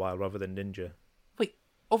turtles for a while rather than ninja. Wait,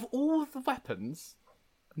 of all the weapons,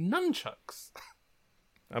 nunchucks.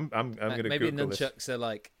 I'm gonna Maybe Google this. nunchucks are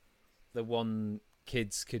like the one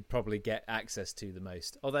kids could probably get access to the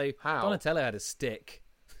most. Although How? Donatello had a stick.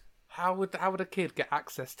 How would a kid get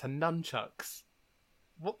access to nunchucks?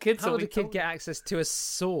 What kids How are would we a kid talking- get access to a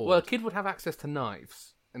sword? Well, a kid would have access to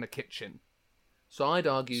knives in a kitchen. So I'd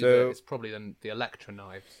argue So- that it's probably the Electra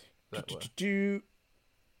knives that were. Do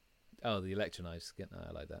Oh, the electro knives.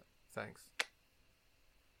 I like that. Thanks.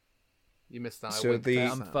 You missed that. So I went the- to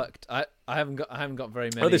I'm Sam. fucked. I haven't got very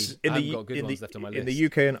many. this I haven't got good ones left on my in list. the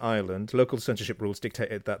UK and Ireland, local censorship rules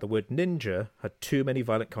dictated that the word ninja had too many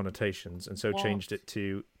violent connotations, and so What? changed it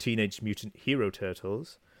to Teenage Mutant Hero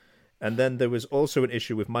Turtles. And then there was also an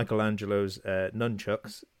issue with Michelangelo's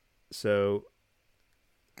nunchucks. So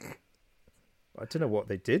I don't know what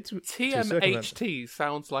they did. to circumvent- TMHT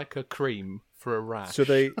sounds like a cream for a rash. So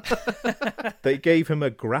they gave him a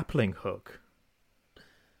grappling hook.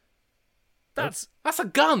 That's That's a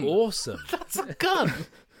gun. awesome. That's a gun.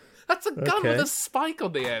 That's a gun with Okay. a spike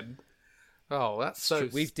on the end. Oh, that's so.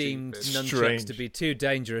 We've deemed stupid. nunchucks Strange. to be too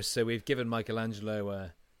dangerous, so we've given Michelangelo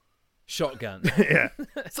a shotgun. Yeah,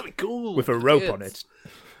 something cool with a for rope kids.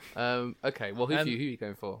 on it. Okay, well, who are you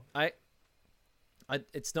going for?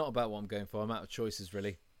 It's not about what I'm going for. I'm out of choices,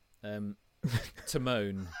 really.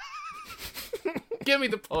 Timon. Give me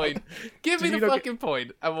the point. Give me Did the you not fucking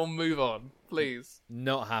point, and we'll move on, please.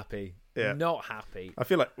 Not happy. Yeah. Not happy. I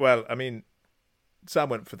feel like, well, I mean, Sam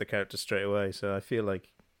went for the character straight away, so I feel like,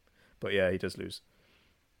 but yeah, he does lose.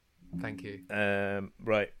 Thank you.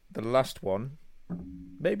 Right, the last one.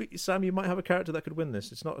 Maybe Sam, you might have a character that could win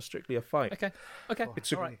this. It's not strictly a fight. Okay.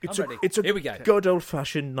 It's a, All right, it's I'm a, ready. it's a Here we go. good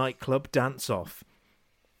old-fashioned nightclub dance-off.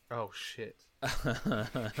 Oh shit!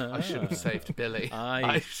 I should have saved Billy.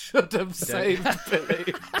 I I should have saved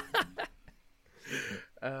Billy.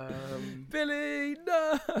 Billy,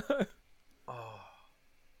 no. Oh.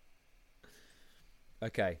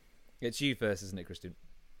 Okay, it's you first, isn't it, Christian?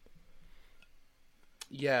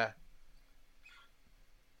 Yeah.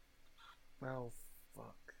 Oh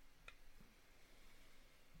fuck.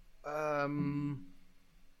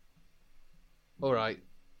 All right.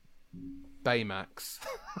 Baymax.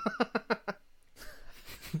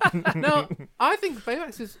 No, I think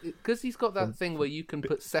Baymax is because he's got that thing where you can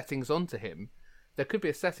put settings onto him. There could be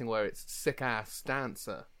a setting where it's sick ass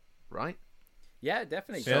dancer, right? Yeah,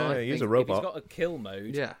 definitely. Yeah, So I he's think a robot. If he's got a kill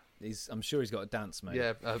mode, Yeah, I'm sure he's got a dance mode.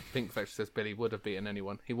 yeah. Pink Fetch says Billy would have beaten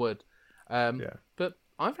anyone. He would. Yeah. But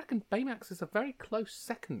I reckon Baymax is a very close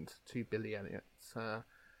second to Billy Elliot.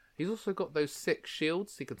 He's also got those 6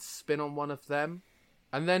 shields. He could spin on one of them.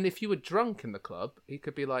 And then if you were drunk in the club, he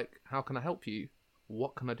could be like, how can I help you?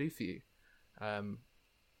 What can I do for you?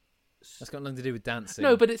 That's got nothing to do with dancing.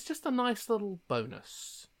 No, but it's just a nice little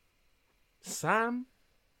bonus. Sam?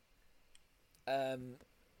 Um,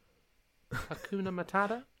 Hakuna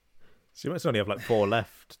Matata? So you must only have like 4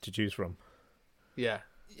 left to choose from. Yeah.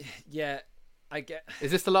 yeah, I get.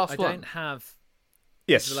 Is this the last I one? don't have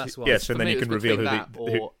Yes, the last one. yes, For and then me, you it was can reveal between who that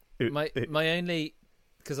the... or- my only,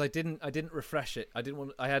 because I didn't refresh it.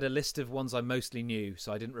 I had a list of ones I mostly knew,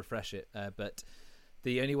 so I didn't refresh it. But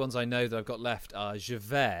the only ones I know that I've got left are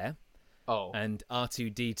Javert Oh. and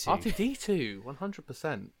R2D2. R2D2,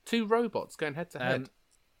 100%. 2 robots going head to head.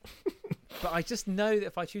 But I just know that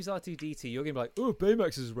if I choose R2D2, you're going to be like, oh,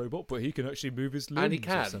 Baymax is a robot, but he can actually move his limbs And he or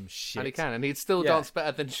can. some shit. And he can. And he'd still Yeah. dance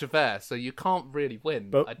better than Javert, so you can't really win,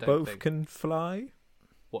 I don't both think. can fly.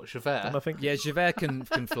 What, Javert? I think. Yeah, Javert can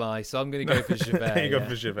fly, so I'm going to go for Javert. you go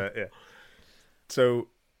for Javert, yeah. So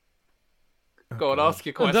Go on, ask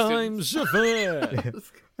your And question. I'm Javert.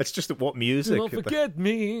 it's just what music. Do not forget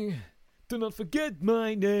me. Do not forget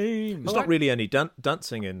my name. There's not really any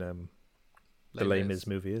dancing in the Les Les Mis. Mis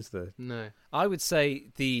movie, is there? No. I would say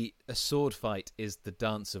a sword fight is the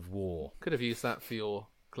dance of war. Could have used that for your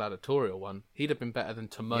gladiatorial one. He'd have been better than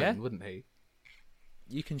Timon, Yeah. wouldn't he?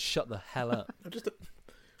 You can shut the hell up. I'm just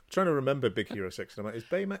trying to remember Big Hero 6. And I'm like, is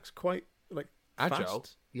Baymax quite like Agile?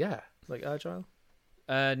 fast? Yeah. Like agile?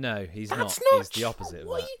 No, he's not. That's not He's the opposite of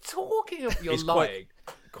What that. are you talking about? You're He's lying.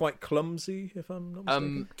 Quite clumsy, if I'm not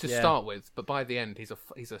mistaken. To Yeah. start with, but by the end, he's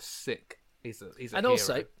a sick. He's a And hero.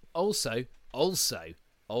 also,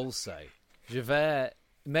 Javert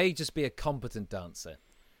may just be a competent dancer,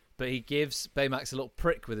 but he gives Baymax a little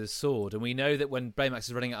prick with his sword, and we know that when Baymax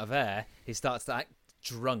is running out of air, he starts to act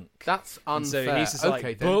drunk. That's And unfair. so he's just okay,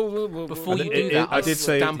 like, then. Before you do it- that, I did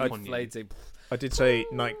say- stamp I- on you. I did say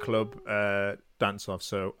nightclub dance off.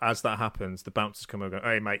 So as that happens, the bouncers come over and go,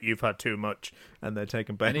 hey, mate, you've had too much. And they're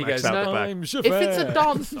taking And he Baymax goes, out "No, the back. I'm If Javert." it's a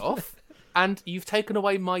dance off and you've taken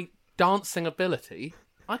away my dancing ability,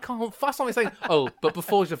 I can't. That's not me saying. Oh, but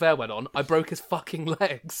before Javert went on, I broke his fucking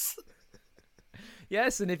legs.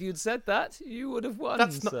 Yes, and if you'd said that, you would have won,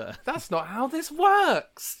 That's sir. not how this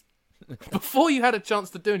works. Before you had a chance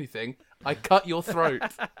to do anything, I cut your throat.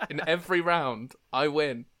 In every round, I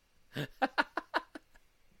win.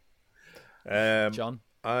 John,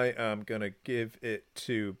 I am going to give it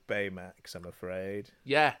to Baymax, I'm afraid.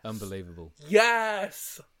 Yes. unbelievable.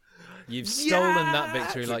 Yes. You've stolen that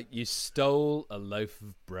victory like you stole a loaf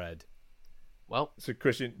of bread. Well, So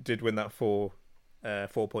Christian did win that 4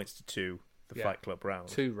 points to 2, the Yeah. Fight Club round.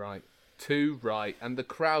 2 right. 2 right. And the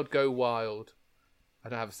crowd go wild. I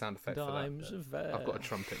don't have a sound effect for that. I'm but Javert. I've got a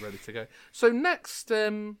trumpet ready to go. So next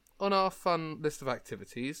on our fun list of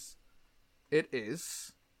activities, it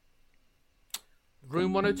is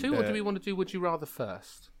Room 102, or do we want to do Would You Rather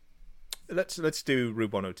first? Let's do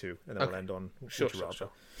Room 102, and then Okay. we'll end on Sure, Would You sure, Rather.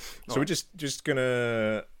 sure. So we're just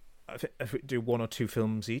gonna if we do 1 or 2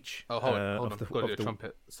 films each. Oh, hold on. of I've the- got to do of a the-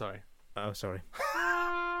 trumpet. Sorry. Oh, sorry.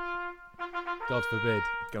 God forbid.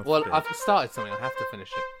 God Well, forbid. I've started something. I have to finish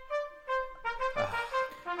it.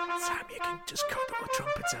 Sam, you can just cut the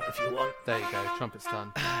trumpets out if you want. There you go. Trumpet's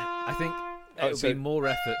done. I think it would so- be more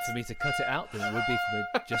effort for me to cut it out than it would be for me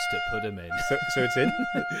just to put them in. So it's in.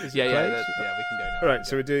 Is it Yeah, played? we can go now. All right,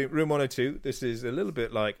 so we're doing Room 102. This is a little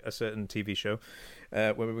bit like a certain TV show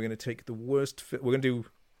where we're going to take the worst... we're going to do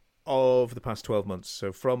of the past 12 months.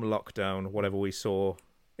 So from lockdown, whatever we saw.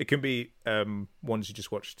 It can be ones you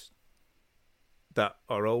just watched that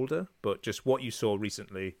are older, but just what you saw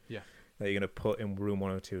recently Yeah. that you're going to put in Room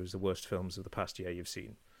 102 as the worst films of the past year you've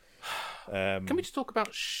seen. Can we just talk about...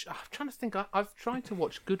 I'm trying to think. I've tried to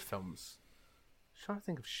watch good films. I'm trying to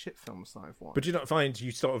think of shit films that I've watched. But do you not find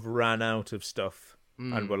you sort of ran out of stuff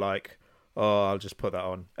and were like, oh, I'll just put that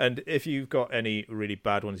on? And if you've got any really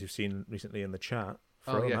bad ones you've seen recently in the chat,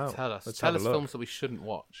 throw them out. tell us. Let's Tell have us a look. films that we shouldn't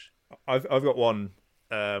watch. I've got one.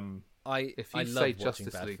 If you I say love watching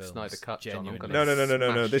Justice bad League films, Snyder Cut, John, I'm genuinely. gonna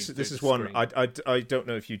No. smash This you is through the one. screen. I don't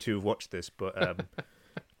know if you two have watched this, but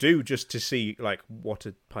do just to see like what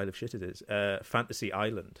a pile of shit it is. Fantasy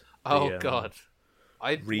Island. Oh The, God,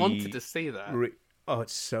 I wanted to see that. Oh,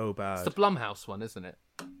 it's so bad. It's the Blumhouse one, isn't it?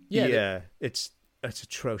 Yeah, it's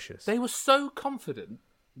atrocious. They were so confident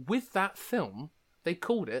with that film, they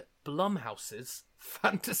called it Blumhouse's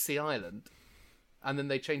Fantasy Island, and then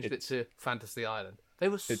they changed it to Fantasy Island. They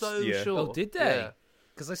were so sure. Oh, did they?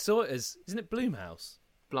 Because I saw it as, isn't it Blumhouse?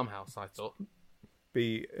 Blumhouse, I thought.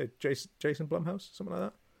 Be Jason Blumhouse, something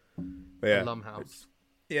like that. But yeah, Blumhouse.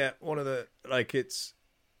 Yeah, one of the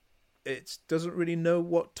it doesn't really know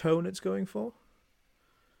what tone it's going for.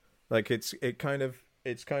 Like it's kind of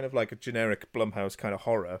like a generic Blumhouse kind of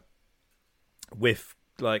horror with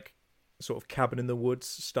like sort of Cabin in the Woods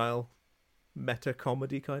style meta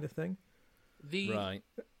comedy kind of thing. Right.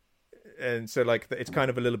 And so like it's kind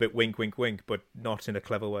of a little bit wink wink wink, but not in a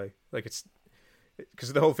clever way. Like it's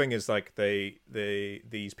because the whole thing is like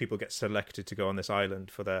these people get selected to go on this island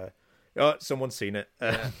for their someone's seen it.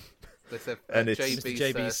 Yeah. They said, and it's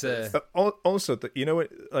JB Sir. Also, you know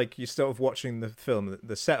what? Like you start off watching the film,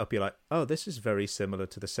 the setup, you're like, oh, this is very similar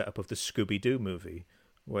to the setup of the Scooby-Doo movie,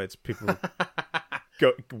 where it's people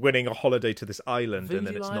winning a holiday to this island, Voodoo and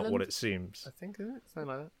then it's Island? not what it seems. I think, isn't it? Something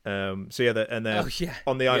like that. So yeah, and then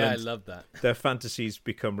on the island, I love that. Their fantasies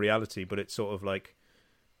become reality, but it's sort of like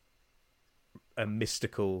a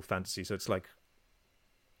mystical fantasy. So it's like,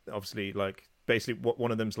 obviously, like basically, what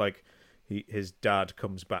one of them's like. His dad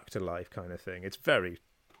comes back to life, kind of thing. It's very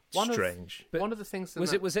strange. But one of the things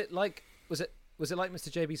was it like Mr.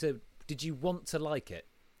 JB said? Did you want to like it,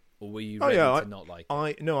 or were you ready to not like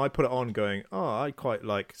it? I put it on, going, I quite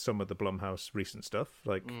like some of the Blumhouse recent stuff,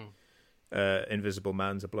 like Invisible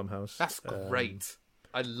Man's a Blumhouse. That's great.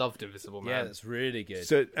 I loved Invisible Man. Yeah, that's really good.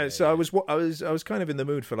 So I was kind of in the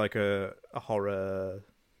mood for like a horror.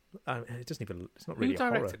 It doesn't even. It's not really. Who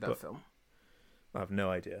directed a horror, that film? I have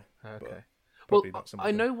no idea. Okay. Well,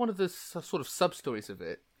 I know one of the sort of sub stories of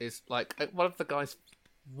it is like one of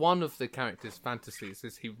the characters' fantasies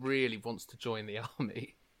is he really wants to join the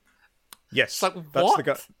army. Yes, it's like that's what? the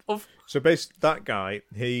guy. So that guy,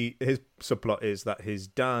 his subplot is that his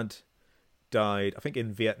dad died, I think,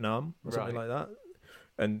 in Vietnam or something like that,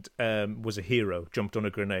 and was a hero, jumped on a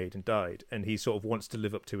grenade and died, and he sort of wants to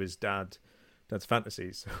live up to his dad's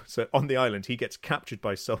fantasies. So on the island, he gets captured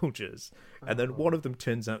by soldiers, and then one of them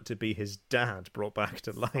turns out to be his dad brought back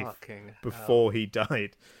to life before he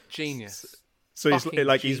died. Genius. So he's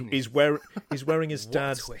wearing his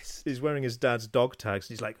dad's twist. He's wearing his dad's dog tags.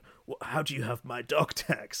 He's like, well, how do you have my dog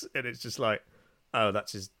tags? And it's just like, oh,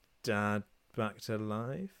 that's his dad back to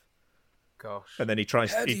life. Gosh. And then he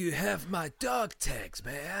tries. How do you have my dog tags,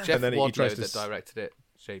 man? Jeff and then Wadlow he that directed it.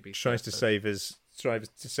 JB tries to save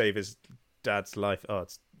his dad's life. Oh,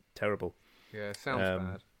 it's terrible. Yeah, sounds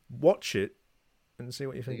bad. Watch it and see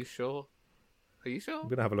what you Are think. you sure? I'm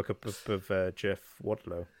gonna have a look up of Jeff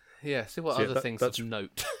Wadlow. Yeah, see what other things of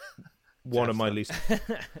note. One of my least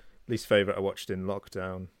favorite I watched in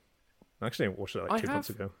lockdown. Actually, I watched it like 2 months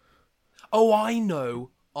ago. Oh, I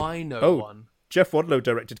know one. Jeff Wadlow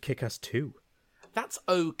directed Kick-Ass 2. That's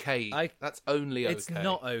okay. That's only okay. It's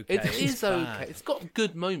not okay. It is okay. bad. It's got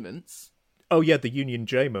good moments. Oh yeah, the Union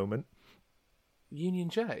J moment. Union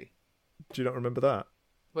J. Do you not remember that?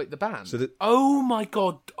 Wait, the band? So oh my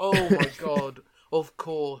god. Of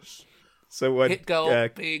course. So when Hit Girl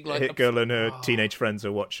being like Hit Girl and her teenage friends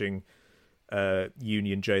are watching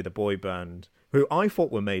Union J, the boy band, who I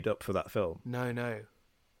thought were made up for that film. No.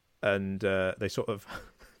 And they sort of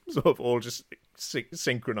all just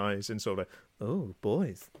synchronize and sort of, oh,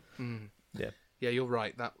 boys. Mm. Yeah, you're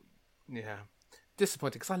right.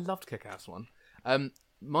 Disappointing, because I loved Kick-Ass 1.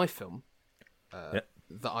 My film that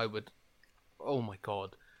I would... Oh, my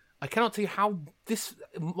God. I cannot tell you how this...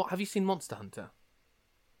 Have you seen Monster Hunter?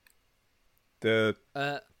 The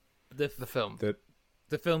film.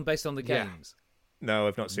 The film based on the games. No,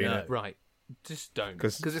 I've not seen it. Right. Just don't.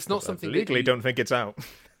 Because it's not something... I legally don't think it's out.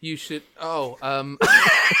 You should... Oh,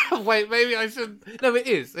 wait, maybe I should... No, it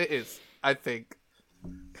is. I think.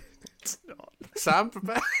 It's not. Sam,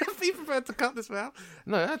 be prepared to cut this out.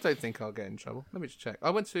 No, I don't think I'll get in trouble. Let me just check.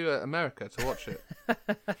 I went to America to watch it.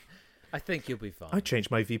 I think you'll be fine. I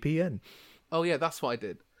changed my VPN. Oh, yeah, that's what I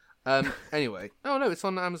did. Anyway. Oh, no, it's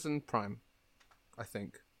on Amazon Prime, I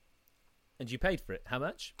think. And you paid for it. How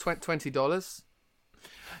much? $20.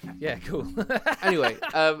 Yeah, cool. Anyway,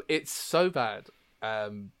 it's so bad.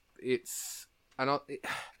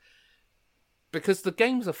 Because the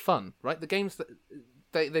games are fun, right? The games that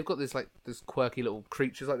they've got this quirky little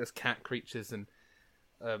creatures, like there's cat creatures and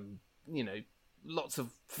lots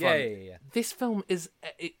of fun. Yeah. This film is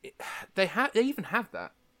they even have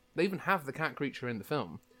that. They even have the cat creature in the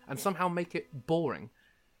film and somehow make it boring.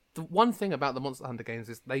 The one thing about the Monster Hunter games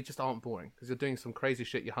is they just aren't boring because you're doing some crazy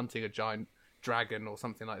shit. You're hunting a giant dragon or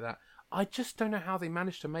something like that. I just don't know how they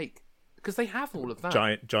managed to make, because they have all of that.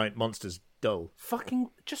 Giant monsters dull. fucking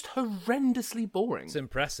just horrendously boring. It's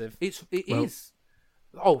impressive. It Well, is.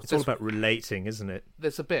 Oh, It's all about relating, isn't it?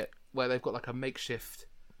 there's a bit where they've got like a makeshift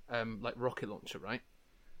like rocket launcher, right?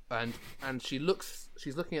 And she's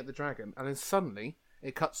looking at the dragon, and then suddenly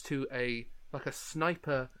it cuts to a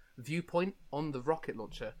sniper viewpoint on the rocket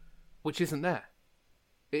launcher, which isn't there.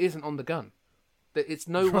 It isn't on the gun. It's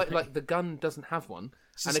no way, like the gun doesn't have one.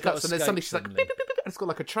 It's And just it cuts, got and a then suddenly scope she's like, suddenly. beep, beep, beep, beep, and it's got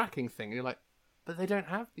like a tracking thing, and you're like, but you don't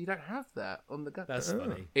have that on the gun. That's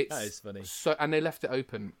funny. It's That is funny. So, and they left it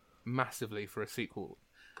open massively for a sequel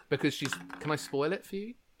because she's. Can I spoil it for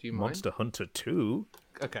you? Do you mind? Monster Hunter 2?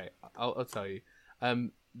 Okay, I'll tell you.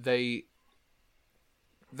 They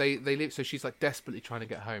leave. So she's like desperately trying to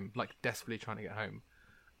get home,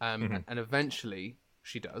 and eventually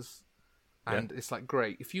she does, and it's like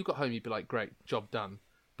great. If you got home, you'd be like, great, job done.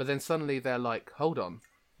 But then suddenly they're like, hold on,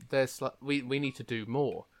 there's like, we need to do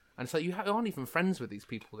more. And it's like you aren't even friends with these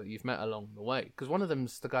people that you've met along the way, because one of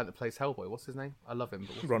them's the guy that plays Hellboy. What's his name? I love him.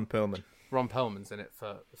 But Ron Perlman. Ron Perlman's in it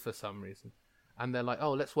for some reason. And they're like,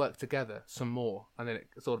 oh, let's work together some more. And then it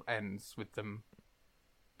sort of ends with them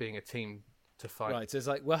being a team to fight. Right, so it's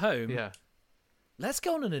like, we're home. Yeah. Let's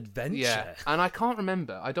go on an adventure. Yeah. And I can't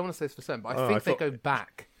remember. I don't want to say this for certain, but I Oh, think I they thought- go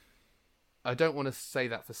back. I don't want to say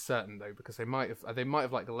that for certain, though, because they might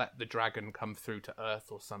have like let the dragon come through to Earth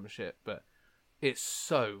or some shit, but it's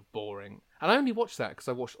so boring. And I only watched that because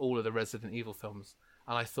I watched all of the Resident Evil films,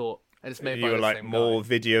 and I thought, and it's made by You were the like, same more guy.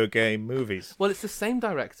 video game movies. Well, it's the same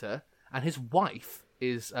director, and his wife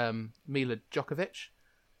is Mila Djokovic.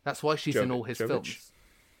 That's why she's in all his Jovic. films,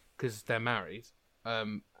 because they're married,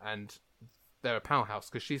 and they're a powerhouse.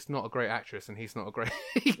 Because she's not a great actress, and he's not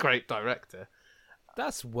a great director.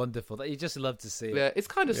 That's wonderful. That you just love to see. Yeah, it's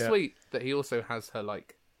kind of Yeah. sweet that he also has her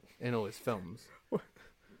like in all his films.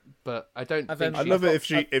 But I don't. I've think I She's love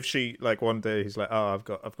she's it got- if she like one day he's like, oh, I've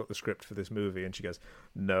got the script for this movie, and she goes,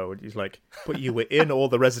 no, and he's like, but you were in all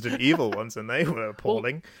the Resident Evil ones, and they were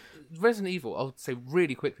appalling. Resident Evil. I'll say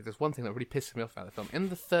really quickly. There's one thing that really pisses me off about the film. In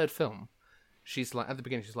the third film, she's like at the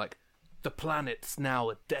beginning, she's like, the planet's now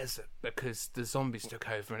a desert because the zombies took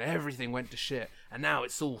over and everything went to shit, and now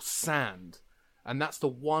it's all sand. And that's the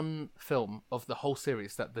one film of the whole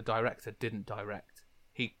series that the director didn't direct.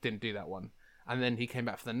 He didn't do that one. And then he came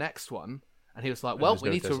back for the next one, and he was like, "Well, there's we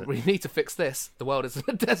no need desert. we need to fix this. The world isn't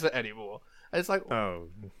a desert anymore." And it's like, Oh,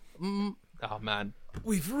 oh man,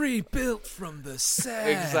 We've rebuilt from the sand.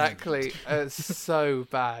 exactly. It's so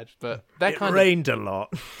bad, but they're it rained a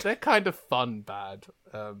lot. they're kind of fun bad.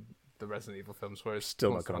 The Resident Evil films, whereas Still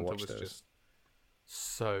not Monster gonna Hunter watch was those. just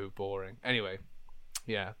so boring. Anyway,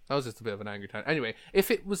 yeah, that was just a bit of an angry tone. Anyway,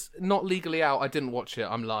 if it was not legally out, I didn't watch it.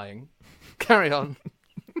 I'm lying. Carry on.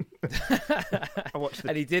 I watched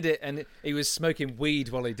And the he did it, and he was smoking weed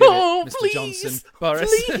while he did Oh, it, Mr. please, Johnson.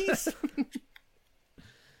 Boris. please.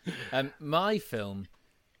 My film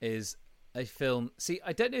is a film. See,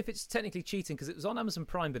 I don't know if it's technically cheating because it was on Amazon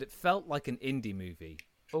Prime, but it felt like an indie movie.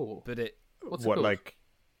 Oh, But what's it what called? like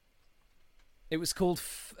it was called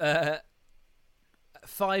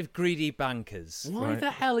Five Greedy Bankers. Why Right.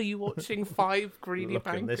 the hell are you watching Five Greedy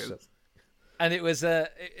looking this Bankers? up. And it was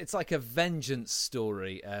it's like a vengeance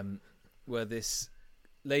story where this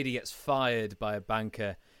lady gets fired by a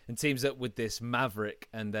banker and teams up with this maverick,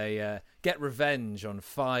 and they get revenge on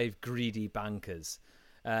five greedy bankers.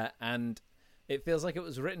 And it feels like it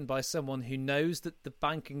was written by someone who knows that the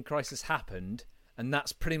banking crisis happened, and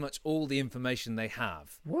that's pretty much all the information they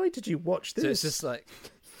have. Why did you watch this? So it's just like,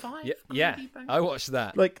 Five yeah, Greedy Bankers? I watched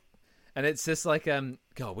that. like And it's just like,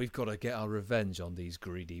 God, we've got to get our revenge on these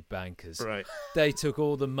greedy bankers. right. They took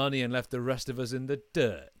all the money and left the rest of us in the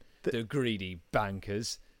dirt. The greedy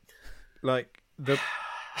bankers. Like the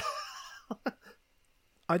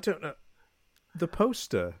I don't know. The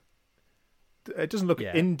poster. It doesn't look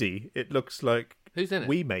Yeah. indie. It looks like Who's in it?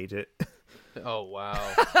 we made it. Oh wow,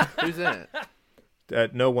 who's in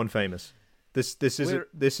it? No one famous. This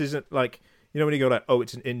isn't like, you know when you go like, oh,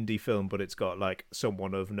 it's an indie film, but it's got like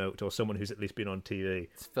someone of note or someone who's at least been on TV.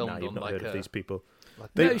 It's filmed Nah, you've on not like heard of a these people.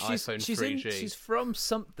 like They- an No, iPhone she's 3G. she's from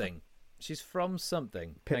something. She's from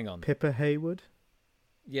something. Hang on. Pippa Haywood.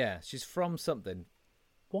 Yeah, she's from something.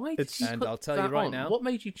 Why did It's- you And put I'll tell you that right on? now. What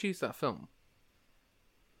made you choose that film?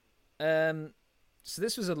 So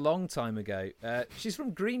this was a long time ago. She's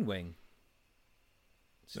from Green Wing.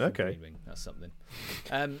 She's from Okay. Green Wing. That's something.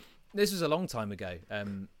 This was a long time ago.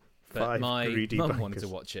 But Five my greedy mum wanted bankers. to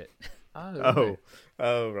watch it. Oh,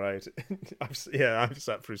 right. I've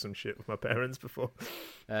sat through some shit with my parents before.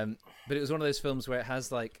 But it was one of those films where it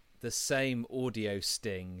has like the same audio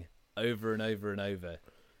sting over and over and over.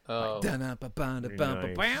 Oh,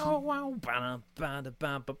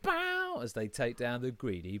 as they take down the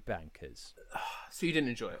greedy bankers. so you didn't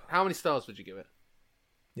enjoy it. How many stars would you give it?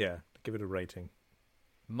 Yeah, give it a rating.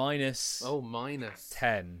 Minus Oh, minus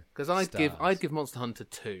 10. Because I'd stars. give Monster Hunter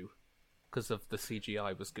 2 because of the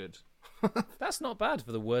CGI was good. That's not bad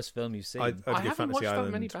for the worst film you've seen. I'd I give haven't Fantasy watched that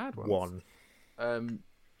Island many bad ones. 1.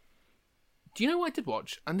 Do you know what I did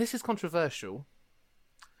watch? And this is controversial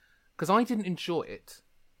because I didn't enjoy it,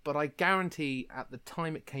 but I guarantee at the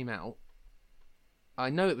time it came out, I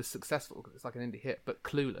know it was successful because it's like an indie hit. But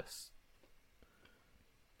Clueless.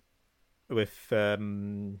 With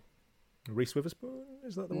Reese Witherspoon,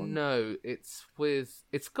 is that the one? No, it's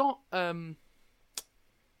got Alicia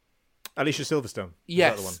Silverstone. Is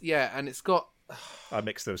yes, that the one? yeah, and it's got I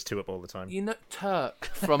mix those two up all the time. you know Turk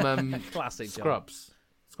from Classic John. Scrubs.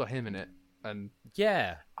 It's got him in it, and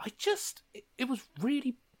Yeah. it was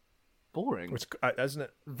really boring. Which, hasn't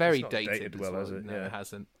it? Very it's not dated, well, as well. has it? No, Yeah. it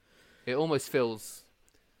hasn't. It almost feels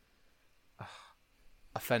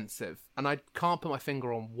offensive, and I can't put my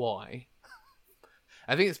finger on why.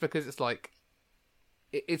 I think it's because it's like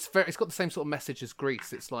it's got the same sort of message as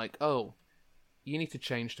Grease. It's like, oh, you need to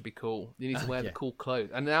change to be cool. You need to wear the yeah. cool clothes,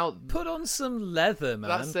 and now Put on some leather, man.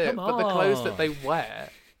 that's it. Come But the clothes that on. they wear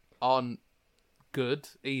aren't good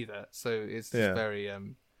either. So it's just very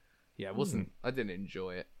it wasn't. I didn't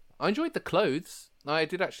enjoy it. I enjoyed the clothes. I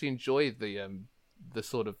did actually enjoy the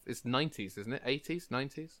sort of it's 90s, isn't it? 80s,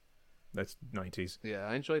 90s. That's 90s. Yeah,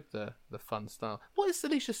 I enjoyed the fun style. What has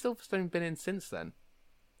Alicia Silverstone been in since then?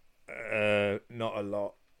 Not a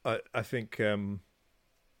lot. I think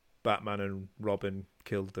Batman and Robin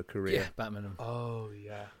killed the career. Yeah, Batman. Oh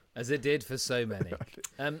yeah. As it did for so many.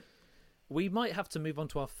 We might have to move on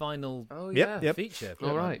to our final Oh Yep, yeah. yep. feature.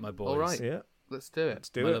 All right, my boys. all right. Yeah, Let's do it. let's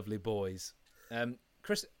do My it. lovely boys.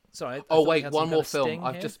 Chris, sorry. I Oh thought we wait, had one some more kind of film. sting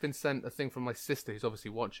I've here. just been sent a thing from my sister who's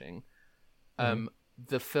obviously watching.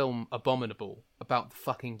 The film Abominable about the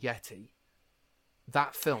fucking Yeti.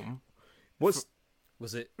 That film Was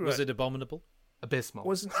Was it Right. abominable? abysmal.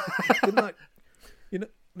 wasn't didn't like you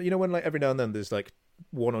know when like every now and then there's like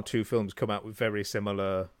one or two films come out with very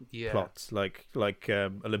similar Yeah. plots, like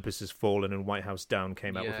Olympus Has Fallen and White House Down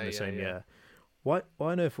came out within the same yeah. year. Why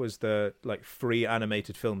on earth was there like 3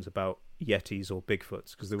 animated films about Yetis or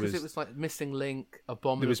Bigfoots? Because Because it was like Missing Link,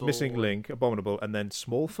 Abominable. there was Missing Link, Abominable, and then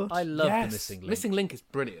Smallfoot. I love Yes, the missing link. Missing Link is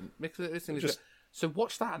brilliant. Missing Link is Just- good. So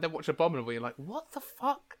watch that and then watch Abominable. You're like, what the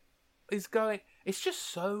fuck is going? It's just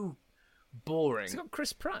so boring. It's got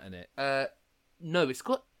Chris Pratt in it. No, it's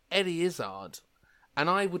got Eddie Izzard, and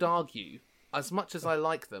I would argue, as much as I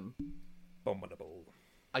like them, Abominable.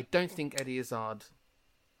 I don't think Eddie Izzard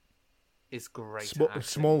is great. at acting.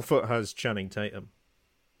 Smallfoot has Channing Tatum.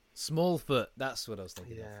 Smallfoot. That's what I was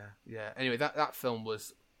thinking. of. Yeah. Anyway, that film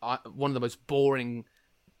was one of the most boring,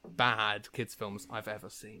 bad kids films I've ever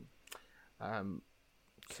seen.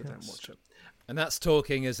 So don't watch it. And that's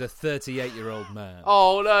talking as a 38-year-old man.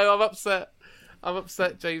 Oh no, I'm upset. I'm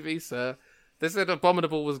upset, JV sir. They said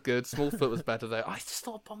Abominable was good. Smallfoot was better though. I just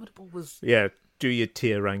thought Abominable was Yeah, do your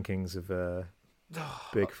tier rankings of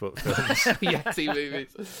Bigfoot films. Yeti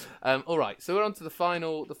movies. All right, so we're on to the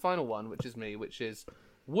final one, which is me, which is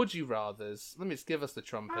Would You Rather's. Let me just give us the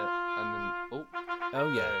trumpet, and then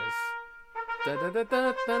Oh, yeah.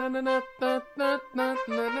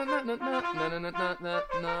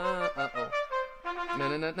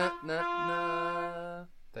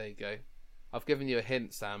 There you go. I've given you a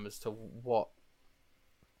hint, Sam, as to what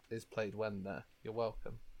is played when there. You're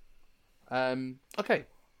welcome. Okay.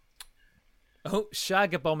 Oh,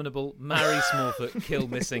 shag Abominable, marry Smallfoot, kill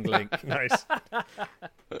Missing Link. Nice.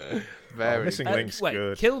 Very. Missing Link's wait,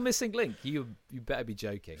 good. kill Missing Link? You better be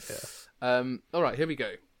joking. All right, here we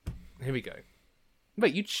go.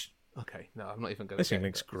 Wait, okay, no, I'm not even going to. Missing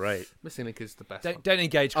Link's great. Missing Link is the best. Don't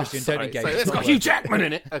engage, Oh, Christian. sorry. Don't engage. So it's got Hugh Jackman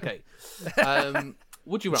in it. Okay.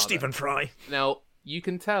 Would you rather? Stephen Fry. Now you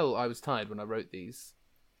can tell I was tired when I wrote these,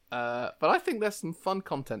 but I think there's some fun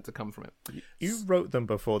content to come from it. You wrote them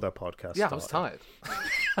before the podcast Yeah, I was tired.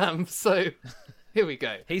 So here we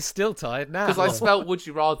go. He's still tired now. Because I spelt "would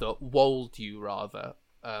you rather" "wold you rather."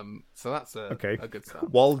 So that's a good start.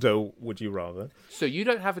 Waldo, would you rather? So you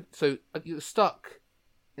don't have it. So you're stuck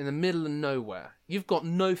in the middle of nowhere. You've got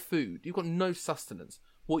no food. You've got no sustenance.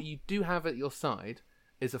 What you do have at your side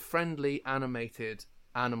is a friendly animated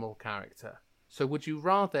animal character. So would you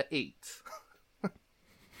rather eat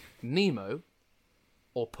Nemo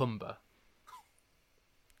or Pumbaa?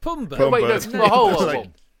 Pumbaa. Pumbaa. Wait, no. Whoa.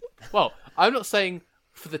 Like- Well, I'm not saying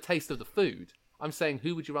for the taste of the food. I'm saying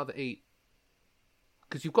who would you rather eat?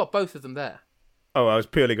 Because you've got both of them there. Oh, I was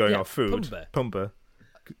purely going Yeah, off food. Pumbaa. Pumbaa.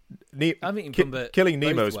 I'm eating Pumbaa killing both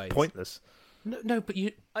Nemo is ways. pointless. No, but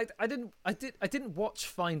you I didn't watch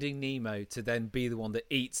Finding Nemo to then be the one that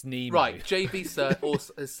eats Nemo. right. JB sir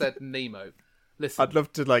also has said Nemo. Listen, I'd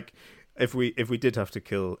love to if we did have to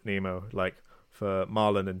kill Nemo, for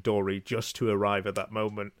Marlon and Dory just to arrive at that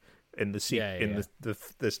moment in the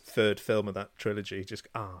this third film of that trilogy. Just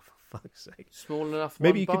for fuck's sake. small enough.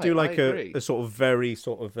 Maybe one you could bite, do I agree. a sort of very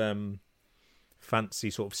sort of fancy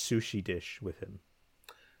sort of sushi dish with him.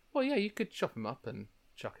 Well, yeah, you could chop him up and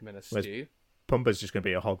chuck him in a stew. Pumbaa's just going to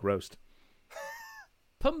be a hog roast.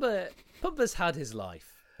 Pumbaa's had his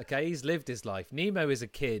life. Okay, he's lived his life. Nemo is a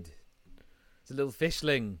kid. It's a little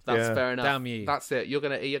fishling. That's fair enough. Damn you. That's it. You're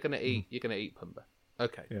gonna eat Pumbaa.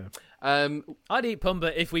 Okay. Yeah. I'd eat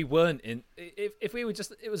Pumbaa if we weren't in. If we were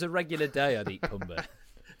just, it was a regular day. I'd eat Pumbaa.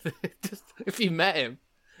 Just if you met him,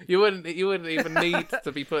 you wouldn't even need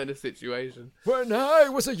to be put in a situation. When I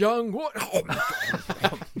was a young what?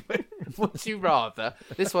 Would you rather?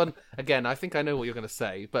 This one again. I think I know what you're going to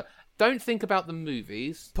say, but don't think about the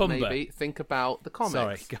movies. Pumbaa. Maybe think about the comics.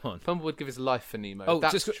 Sorry, go on. Pumbaa would give his life for Nemo. Oh,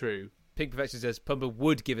 that's just- true. Pink Perfection says Pumbaa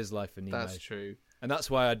would give his life for Nemo. That's true. And that's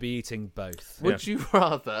why I'd be eating both. Would you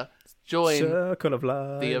rather join Circle of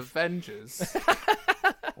Life. the Avengers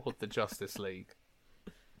or the Justice League?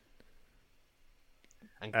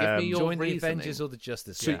 And give me your Join the reasoning. Avengers or the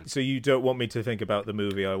Justice So, League. so you don't want me to think about the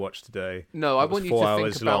movie I watched today? No, I It was want you 4 to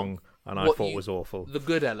hours think about long, and I what thought you- was awful. the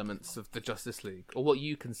good elements of the Justice League, or what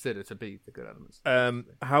you consider to be the good elements.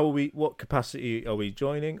 How are we? What capacity are we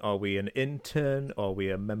joining? Are we an intern? Are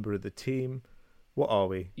we a member of the team? What are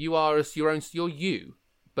we? You are as your own. You're you,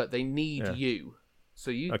 but they need Yeah. you.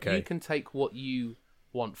 So you Okay. can take what you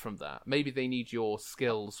want from that. Maybe they need your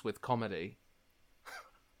skills with comedy.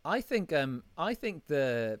 I think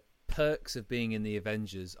the perks of being in the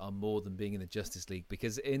Avengers are more than being in the Justice League,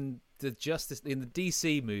 because in the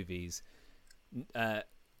DC movies,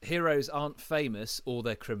 heroes aren't famous or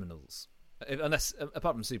they're criminals, unless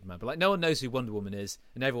apart from Superman. But no one knows who Wonder Woman is,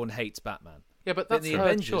 and everyone hates Batman. Yeah, but But that's in the her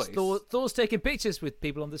Avengers, choice. Thor's taking pictures with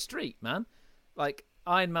people on the street, man.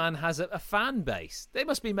 Iron Man has a fan base. They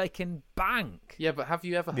must be making bank. Yeah, but have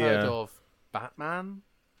you ever heard Yeah. of Batman?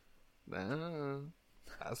 No,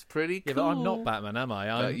 that's pretty cool. Yeah, but I'm not Batman, am I?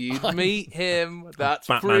 But you'd meet him. That's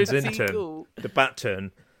Batman's pretty intern. cool. The Bat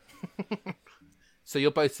turn. So you're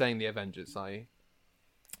both saying the Avengers, are you?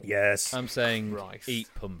 Yes. I'm saying Christ. eat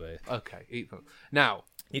Pumbaa. Okay, eat them. Now,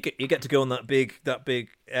 You get to go on that big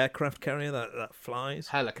aircraft carrier that flies,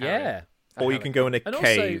 helicarrier. Yeah. or you can go in a And also-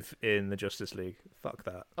 cave in the Justice League. Fuck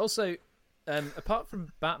that. Also, apart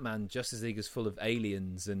from Batman, Justice League is full of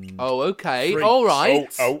aliens and. Oh, okay. Freaks. All right.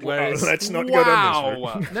 Whereas- let's not go down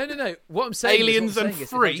this route. No. What I'm saying Aliens is, what I'm and saying is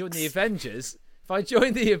freaks. if I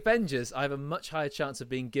join the Avengers, I have a much higher chance of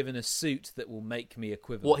being given a suit that will make me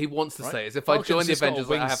equivalent. What he wants to Right? say is, if I Falcon's join the just got a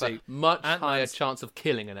Avengers, I have a wingsuit. much higher Ant-Man's- chance of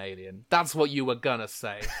killing an alien. That's what you were gonna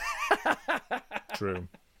say. True.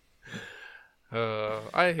 I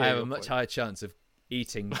I have a much higher chance of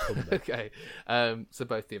eating Pumbaa. Okay, so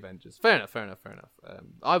both the Avengers. Fair enough.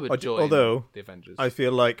 I would join although the Avengers. I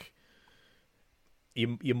feel like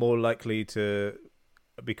you're more likely to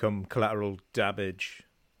become collateral damage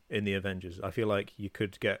in the Avengers. I feel like you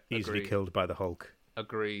could get easily Agreed. killed by the Hulk.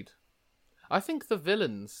 Agreed. I think the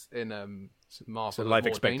villains in Marvel So are life more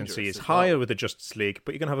expectancy dangerous is as well. higher with the Justice League,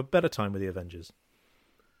 but you're going to have a better time with the Avengers.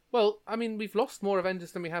 Well, I mean, we've lost more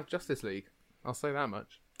Avengers than we have Justice League. I'll say that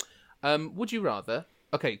much. Would you rather?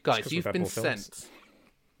 Okay, guys, 'cause you've we've had been more films. sent.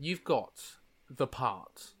 You've got the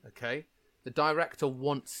part. Okay, the director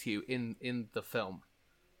wants you in the film,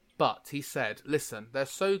 but he said, "Listen, they're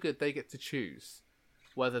so good they get to choose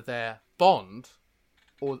whether they're Bond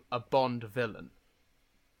or a Bond villain.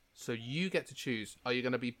 So you get to choose: are you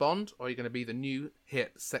going to be Bond or are you going to be the new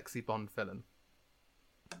hit sexy Bond villain?"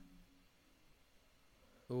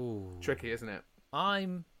 Ooh. Tricky, isn't it?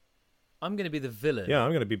 I'm going to be the villain. Yeah,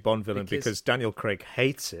 I'm going to be Bond villain because Daniel Craig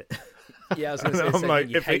hates it. Yeah, I was going to I'm say like,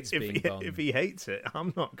 he if hates being Bond. he hates it,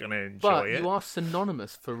 I'm not going to enjoy But it. you are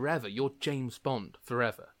synonymous forever. You're James Bond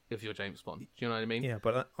forever if you're James Bond. Do you know what I mean? Yeah,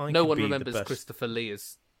 but I No could one be remembers the best Christopher Lee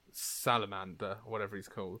as Salamander, or whatever he's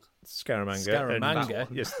called. Scaramanga. and- Scaramanga?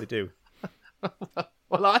 Yes, they do.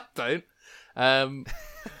 Well, I don't.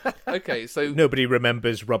 Okay, so Nobody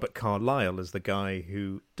remembers Robert Carlyle as the guy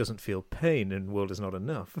who doesn't feel pain in World Is Not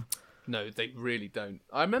Enough. no, they really don't.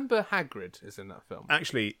 I remember Hagrid is in that film.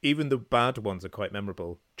 Actually, even the bad ones are quite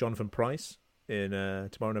memorable. Jonathan Pryce in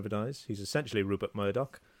Tomorrow Never Dies. He's essentially Rupert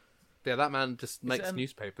Murdoch. Yeah, that man just makes it,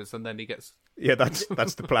 newspapers and then he gets. Yeah, that's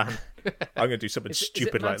the plan. I'm going to do something Is it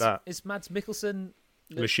stupid like Mads- that. Is Mads Mikkelsen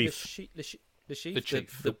Le Chiffre. Le The chief? The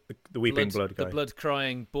chief. The weeping blood guy. The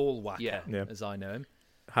blood-crying ball whacker, Yeah. as I know him.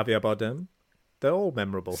 Javier Bardem. They're all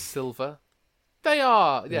memorable. Silver. They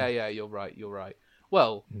are. Yeah, you're right.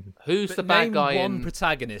 Well, who's But the bad name guy one in...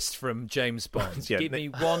 protagonist from James Bond. Yeah, Give me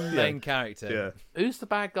one main character. Yeah. Who's the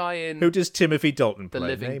bad guy in Who does Timothy Dalton The play?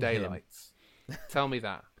 Living Name him. Daylights? Tell me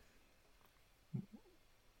that.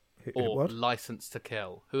 Or What? License to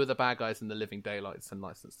Kill. Who are the bad guys in The Living Daylights and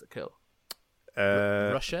License to Kill?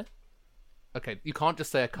 Russia? Okay, you can't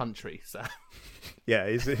just say a country, so... Yeah,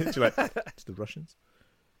 it's like it's the Russians.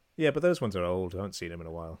 Yeah, but those ones are old. I haven't seen them in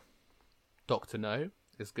a while. Doctor No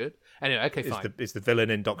is good. Anyway, okay, fine. Is the villain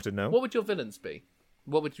in Doctor No? What would your villains be?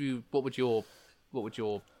 What would your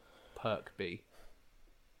perk be?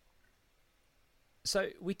 So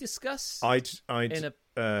we discuss... I'd in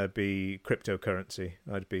be cryptocurrency.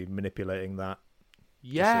 I'd be manipulating that.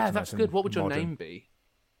 Yeah, it's that's nice good. and What would your modern. name be?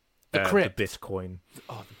 The Crypt. The Bitcoin.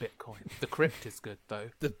 Oh, the Bitcoin. The Crypt is good, though.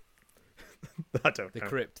 I don't The know.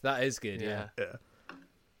 Crypt. That is good, yeah. Yeah.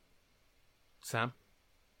 Sam?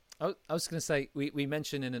 I was going to say, we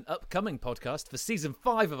mentioned in an upcoming podcast for season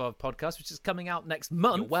 5 of our podcast, which is coming out next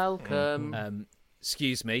month. You're welcome.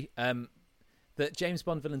 Excuse me. That James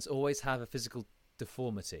Bond villains always have a physical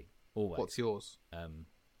deformity. Always. What's yours?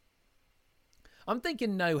 I'm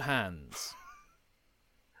thinking no hands.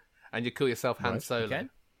 And you call yourself Han Right. Solo. Okay.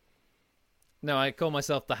 No, I call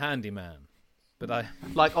myself the handyman. But I...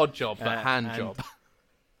 Like Odd Job, but hand and- job.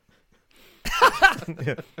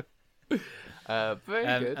 Very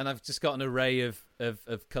good. And I've just got an array of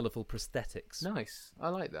colourful prosthetics. Nice. I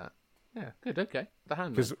like that. Yeah, good. Okay. The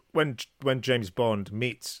hand. Because when James Bond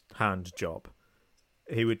meets Hand Job,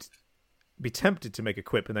 he would be tempted to make a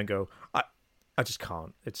quip and then go, I just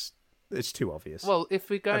can't. It's too obvious. Well, if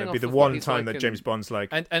we're and going it'd off be the of what one he's time like that in- James Bond's like,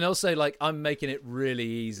 And also, like, I'm making it really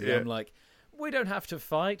easy. Yeah. I'm like, we don't have to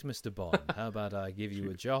fight, Mr. Bond. How about I give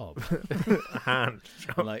you a job? Hand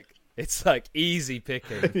Job. Like, it's like easy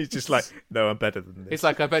picking. He's just like, no, I'm better than this. It's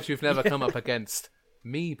like, I bet you've never come up against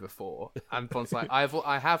me before. And Bond's like, I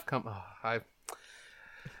have come. Oh,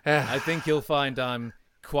 I think you'll find I'm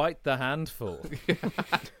quite the handful.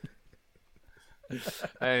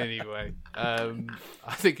 Anyway, I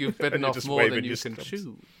think you've bitten And you're off just more waving than you your can stumps.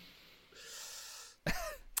 chew.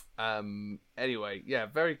 Anyway, yeah,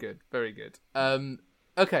 very good, very good.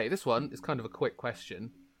 Okay, this one is kind of a quick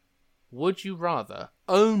question. Would you rather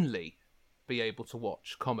only be able to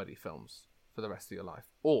watch comedy films for the rest of your life,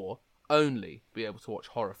 or only be able to watch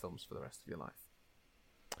horror films for the rest of your life?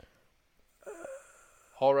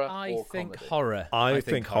 Horror I or think comedy? horror. I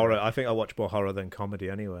think horror. I think I watch more horror than comedy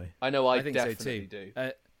anyway. I know, I think so definitely too.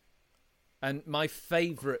 do. And my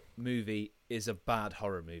favourite movie is a bad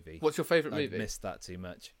horror movie. What's your favourite I've movie? missed that too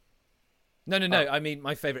much. No. I mean,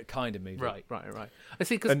 my favourite kind of movie. Right. I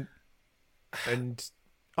see, because And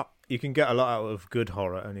you can get a lot out of good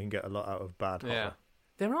horror, and you can get a lot out of bad horror. yeah,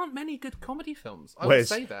 there aren't many good comedy films. I would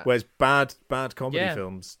say that. Whereas bad comedy Yeah.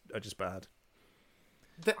 films are just bad.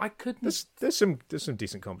 I couldn't. There's some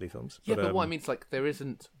decent comedy films. Yeah, but what I mean is, like, there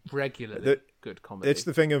isn't regularly the- good comedy. It's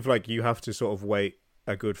the thing of, like, you have to sort of wait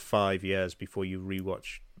a good 5 years before you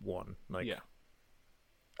rewatch one, like, Yeah,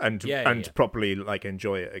 and Yeah. properly, like,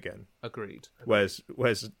 enjoy it again. agreed. Whereas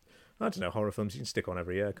I don't know, horror films you can stick on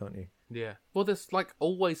every year, can't you? Yeah. Well, there's, like,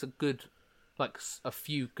 always a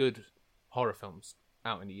few good horror films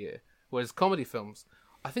out in a year. Whereas comedy films,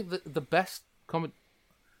 I think the best comedy...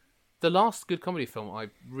 The last good comedy film I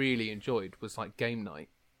really enjoyed was, like, Game Night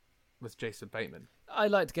with Jason Bateman. I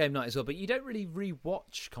liked Game Night as well, but you don't really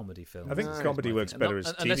re-watch comedy films. I think No, comedy my works thing. better Not-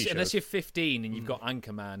 as TV unless, shows. unless you're 15 and you've got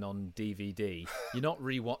Anchorman on DVD, you're not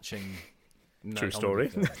re-watching True comedy story.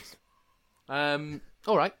 films.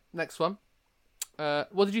 All right, next one.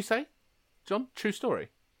 What did you say, John? True story?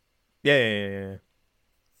 Yeah.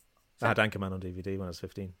 I had Anchorman on DVD when I was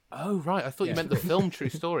 15. Oh, right. I thought you meant the film True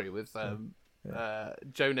Story with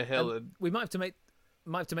Jonah Hill and... We might have to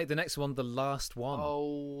make the next one the last one.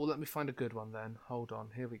 Oh, let me find a good one then. Hold on.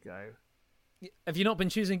 Here we go. Have you not been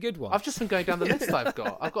choosing good ones? I've just been going down the list I've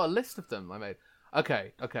got. I've got a list of them I made.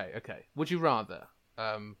 Okay. Would you rather...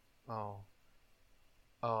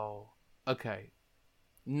 Okay.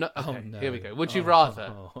 No. Okay, no. Here we go. Would you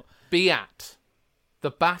rather Oh. be at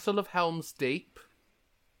the Battle of Helm's Deep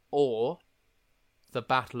or the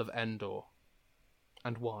Battle of Endor?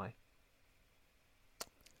 And why?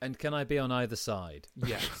 And can I be on either side?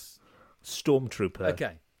 Yes. Stormtrooper.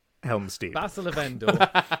 Okay. Helm's Deep. Battle of Endor.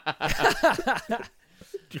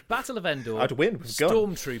 Battle of Endor. I'd win with a gun.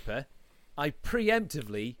 Stormtrooper. I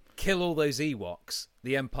preemptively kill all those Ewoks.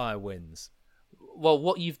 The Empire wins. Well,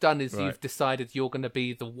 what you've done is Right. you've decided you're going to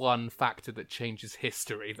be the one factor that changes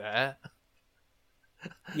history there.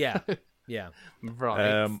 Yeah, yeah.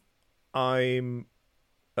 Right.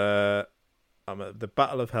 I'm at the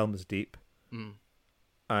Battle of Helm's Deep.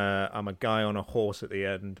 I'm a guy on a horse at the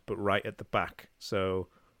end, but right at the back, so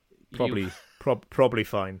probably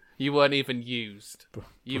fine. You weren't even used.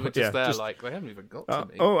 You were just there, just, like, they haven't even got to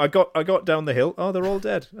me. Oh, I got down the hill. Oh, they're all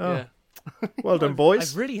dead. Oh, Yeah. well done,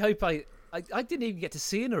 boys. I really hope I didn't even get to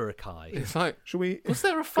see an Uruk-hai. It's like, Shall we was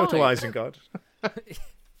there a go fight? to Isengard?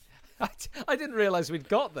 I didn't realise we'd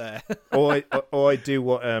got there. or I do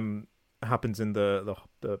what happens in the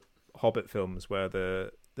Hobbit films, where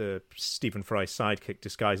the Stephen Fry sidekick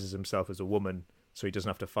disguises himself as a woman, so he doesn't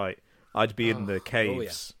have to fight. I'd be in the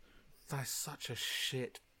caves. That's such a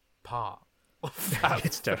shit part of that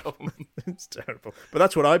It's terrible. film. It's terrible. But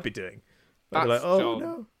that's what I'd be doing. I'd be like, That's oh John.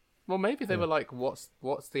 no. Well, maybe they were like, what's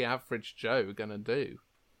the average Joe gonna do?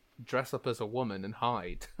 Dress up as a woman and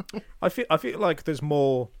hide? I feel like there's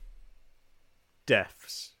more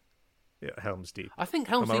deaths at Helm's Deep. I think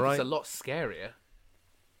Helm's Am I Deep is right? a lot scarier.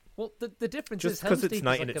 Well, the difference Just is Helm's 'cause it's Deep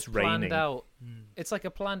night is and like it's a planned raining. out. It's like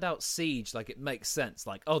a planned out siege. Like, it makes sense.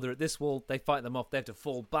 Like, oh, they're at this wall. They fight them off. They have to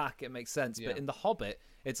fall back. It makes sense. Yeah. But in The Hobbit,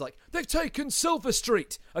 it's like, they've taken Silver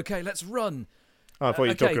Street. Okay, let's run. Oh, I thought you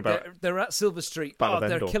were talking about they're at Silver Street. Battle Oh, of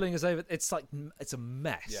they're Endor. killing us over. It's like, it's a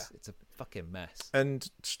mess. Yeah. It's a fucking mess. And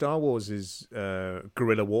Star Wars is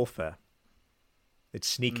guerrilla warfare. It's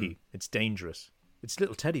sneaky. It's dangerous. It's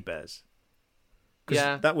little teddy bears. 'Cause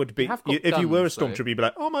Yeah, that would be you have got if you were a guns, though. stormtrooper, you'd be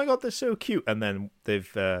like, "Oh my god, they're so cute," and then they've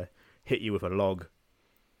hit you with a log.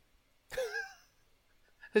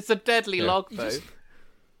 It's a deadly log, You though. just-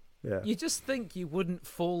 Yeah. You just think you wouldn't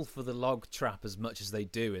fall for the log trap as much as they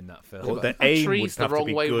do in that film. Well, the That aim would tree's the have to wrong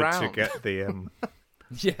be way good to round. get the.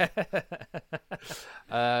 Yeah.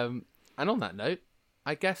 And on that note,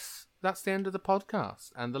 I guess that's the end of the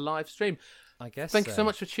podcast and the live stream. I guess. Thank you so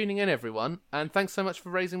much for tuning in, everyone, and thanks so much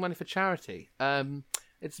for raising money for charity. We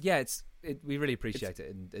really appreciate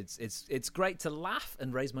it, and it's great to laugh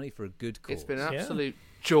and raise money for a good cause. It's been an absolute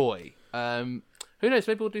joy. Who knows?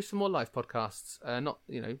 Maybe we'll do some more live podcasts.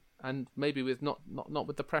 And maybe with not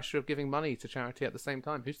with the pressure of giving money to charity at the same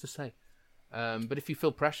time. Who's to say? But if you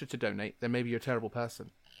feel pressure to donate, then maybe you're a terrible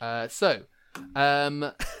person. Thanks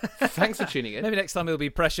for tuning in. Maybe next time it'll be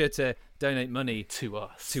pressure to donate money To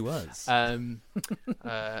us.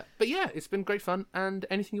 But yeah, it's been great fun. And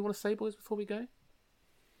anything you want to say, boys, before we go?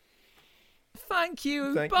 thank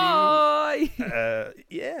you. Thank Bye.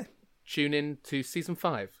 Yeah. Tune in to season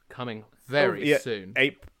 5 coming very soon.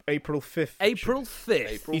 April 5th. April 5th.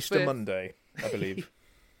 April Easter 5th. Monday, I believe.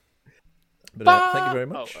 But Bye. thank you very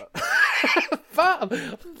much.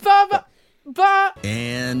 Bye.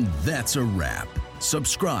 And that's a wrap.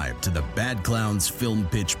 Subscribe to the Bad Clowns Film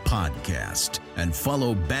Pitch podcast and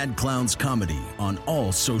follow Bad Clowns Comedy on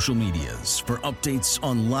all social medias for updates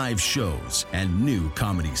on live shows and new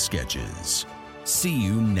comedy sketches. See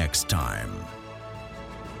you next time.